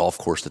at the golf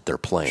course that they're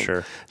playing.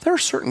 Sure. There are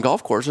certain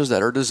golf courses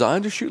that are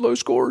designed to shoot low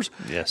scores.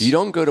 Yes. You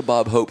don't go to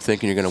Bob Hope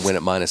thinking you're going to win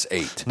at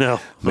 -8. No,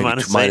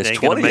 maybe minus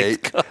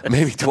 28,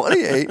 maybe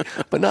 28,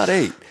 but not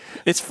 8.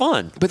 It's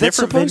fun. But that's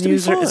supposed to be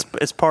fun.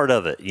 It's part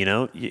of it,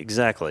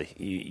 Exactly.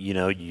 You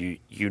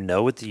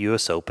know at the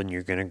U.S. Open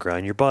you're going to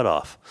grind your butt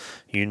off.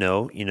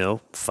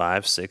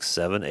 5, 6,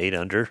 7, 8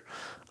 under.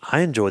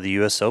 I enjoy the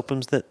U.S.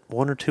 Opens that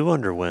 1 or 2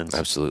 under wins.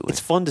 Absolutely. It's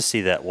fun to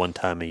see that one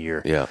time a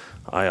year. Yeah.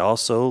 I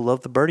also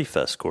love the Birdie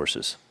Fest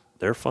courses.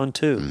 They're fun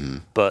too. Mm-hmm.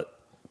 But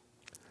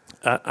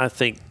I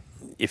think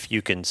if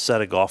you can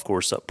set a golf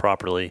course up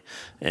properly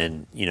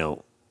and,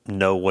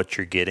 know what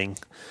you're getting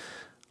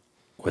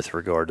with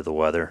regard to the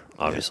weather,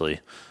 obviously,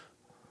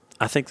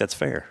 I think that's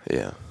fair.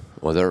 Yeah.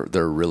 Well,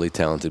 they're really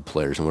talented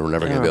players, and we're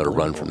never going to be able to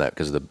run from that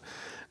because of the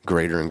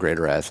greater and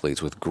greater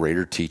athletes with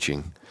greater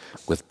teaching,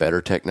 with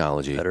better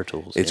technology. Better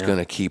tools. It's going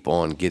to keep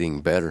on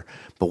getting better.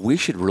 But we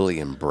should really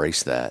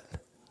embrace that,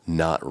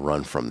 not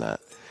run from that.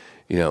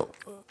 You know,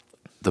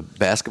 the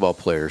basketball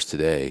players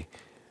today,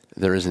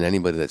 there isn't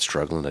anybody that's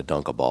struggling to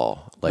dunk a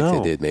ball like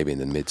they did maybe in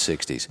the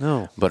mid-'60s.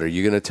 No. But are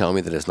you going to tell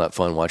me that it's not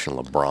fun watching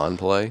LeBron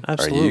play?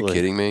 Absolutely. Are you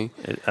kidding me?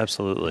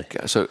 Absolutely.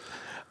 So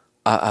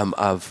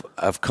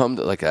I've come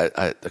to, like,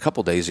 a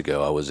couple days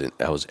ago,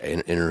 I was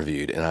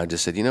interviewed, and I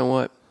just said, you know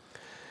what?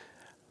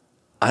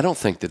 I don't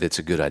think that it's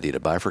a good idea to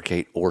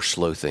bifurcate or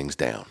slow things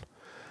down.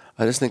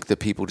 I just think that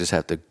people just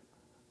have to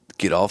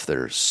get off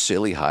their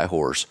silly high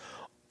horse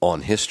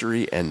on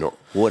history and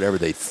whatever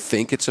they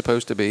think it's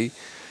supposed to be,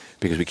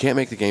 because we can't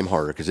make the game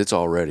harder, because it's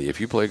already, if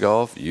you play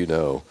golf, you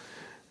know,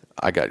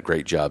 I got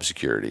great job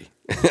security.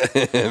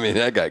 I mean,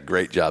 I got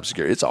great job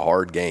security. It's a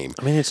hard game.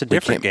 I mean, it's a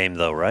different game,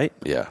 though, right?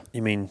 Yeah.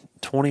 I mean,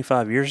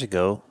 25 years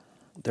ago,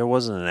 there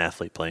wasn't an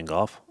athlete playing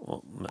golf.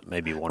 Well,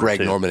 maybe one or two.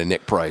 Greg Norman and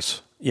Nick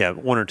Price. Yeah,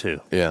 one or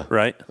two. Yeah.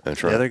 Right?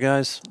 That's right. The other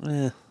guys,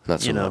 not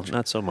so much.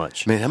 Not so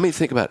much. Man, how many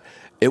think about it?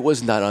 It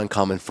was not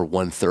uncommon for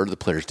 1/3 of the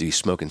players to be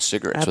smoking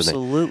cigarettes.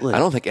 Absolutely. I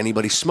don't think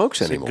anybody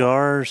smokes anymore.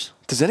 Cigars.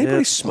 Does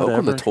anybody smoke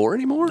on the tour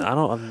anymore? I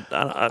don't.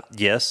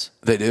 Yes.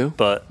 They do?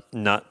 But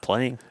not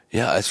playing.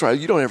 Yeah, that's right.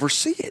 You don't ever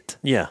see it.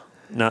 Yeah.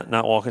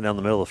 Not walking down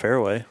the middle of the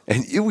fairway.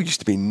 And it used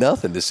to be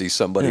nothing to see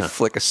somebody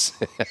flick a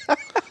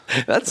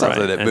That's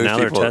something that moves people. And now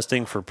they're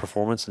testing for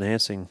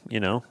performance-enhancing,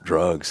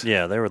 drugs.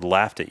 Yeah, they were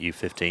laughed at you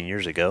 15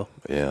 years ago.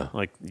 Yeah.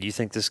 Like, you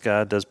think this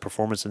guy does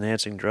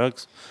performance-enhancing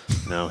drugs?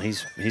 No,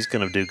 he's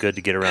going to do good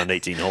to get around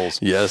 18 holes.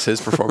 Yes,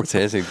 his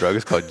performance-enhancing drug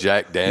is called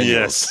Jack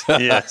Daniels.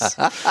 Yes.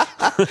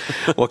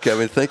 Well,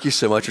 Kevin, thank you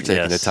so much for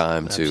taking the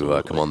time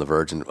absolutely. to come on The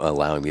Virg and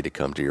allowing me to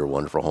come to your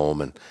wonderful home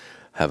and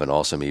have an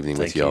awesome evening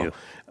with y'all.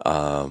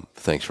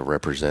 Thanks for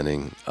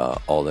representing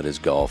all that is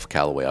golf.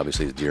 Callaway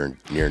obviously is near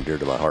and dear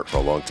to my heart for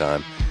a long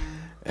time.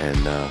 And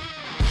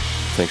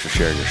thanks for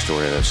sharing your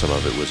story. I know some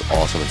of it was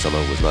awesome and some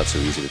of it was not so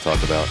easy to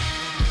talk about.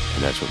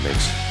 And that's what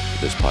makes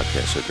this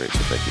podcast so great.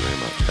 So thank you very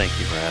much. Thank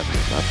you for having me.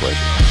 My pleasure.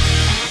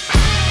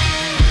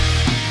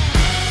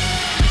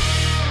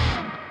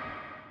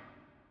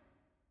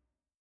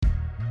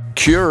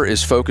 Cure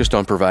is focused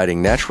on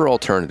providing natural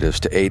alternatives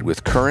to aid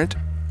with current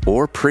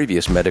or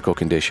previous medical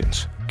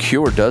conditions.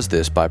 Cure does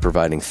this by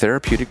providing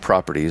therapeutic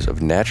properties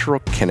of natural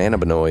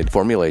cannabinoid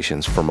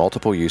formulations for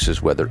multiple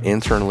uses, whether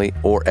internally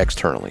or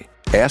externally.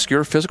 Ask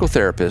your physical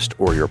therapist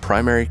or your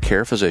primary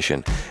care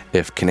physician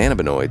if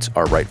cannabinoids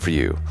are right for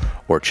you,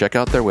 or check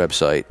out their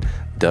website,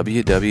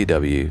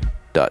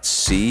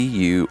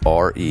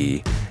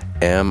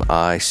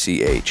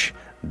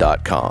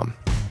 www.curemich.com.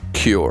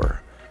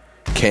 Cure,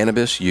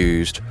 cannabis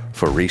used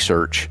for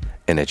research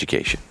and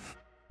education.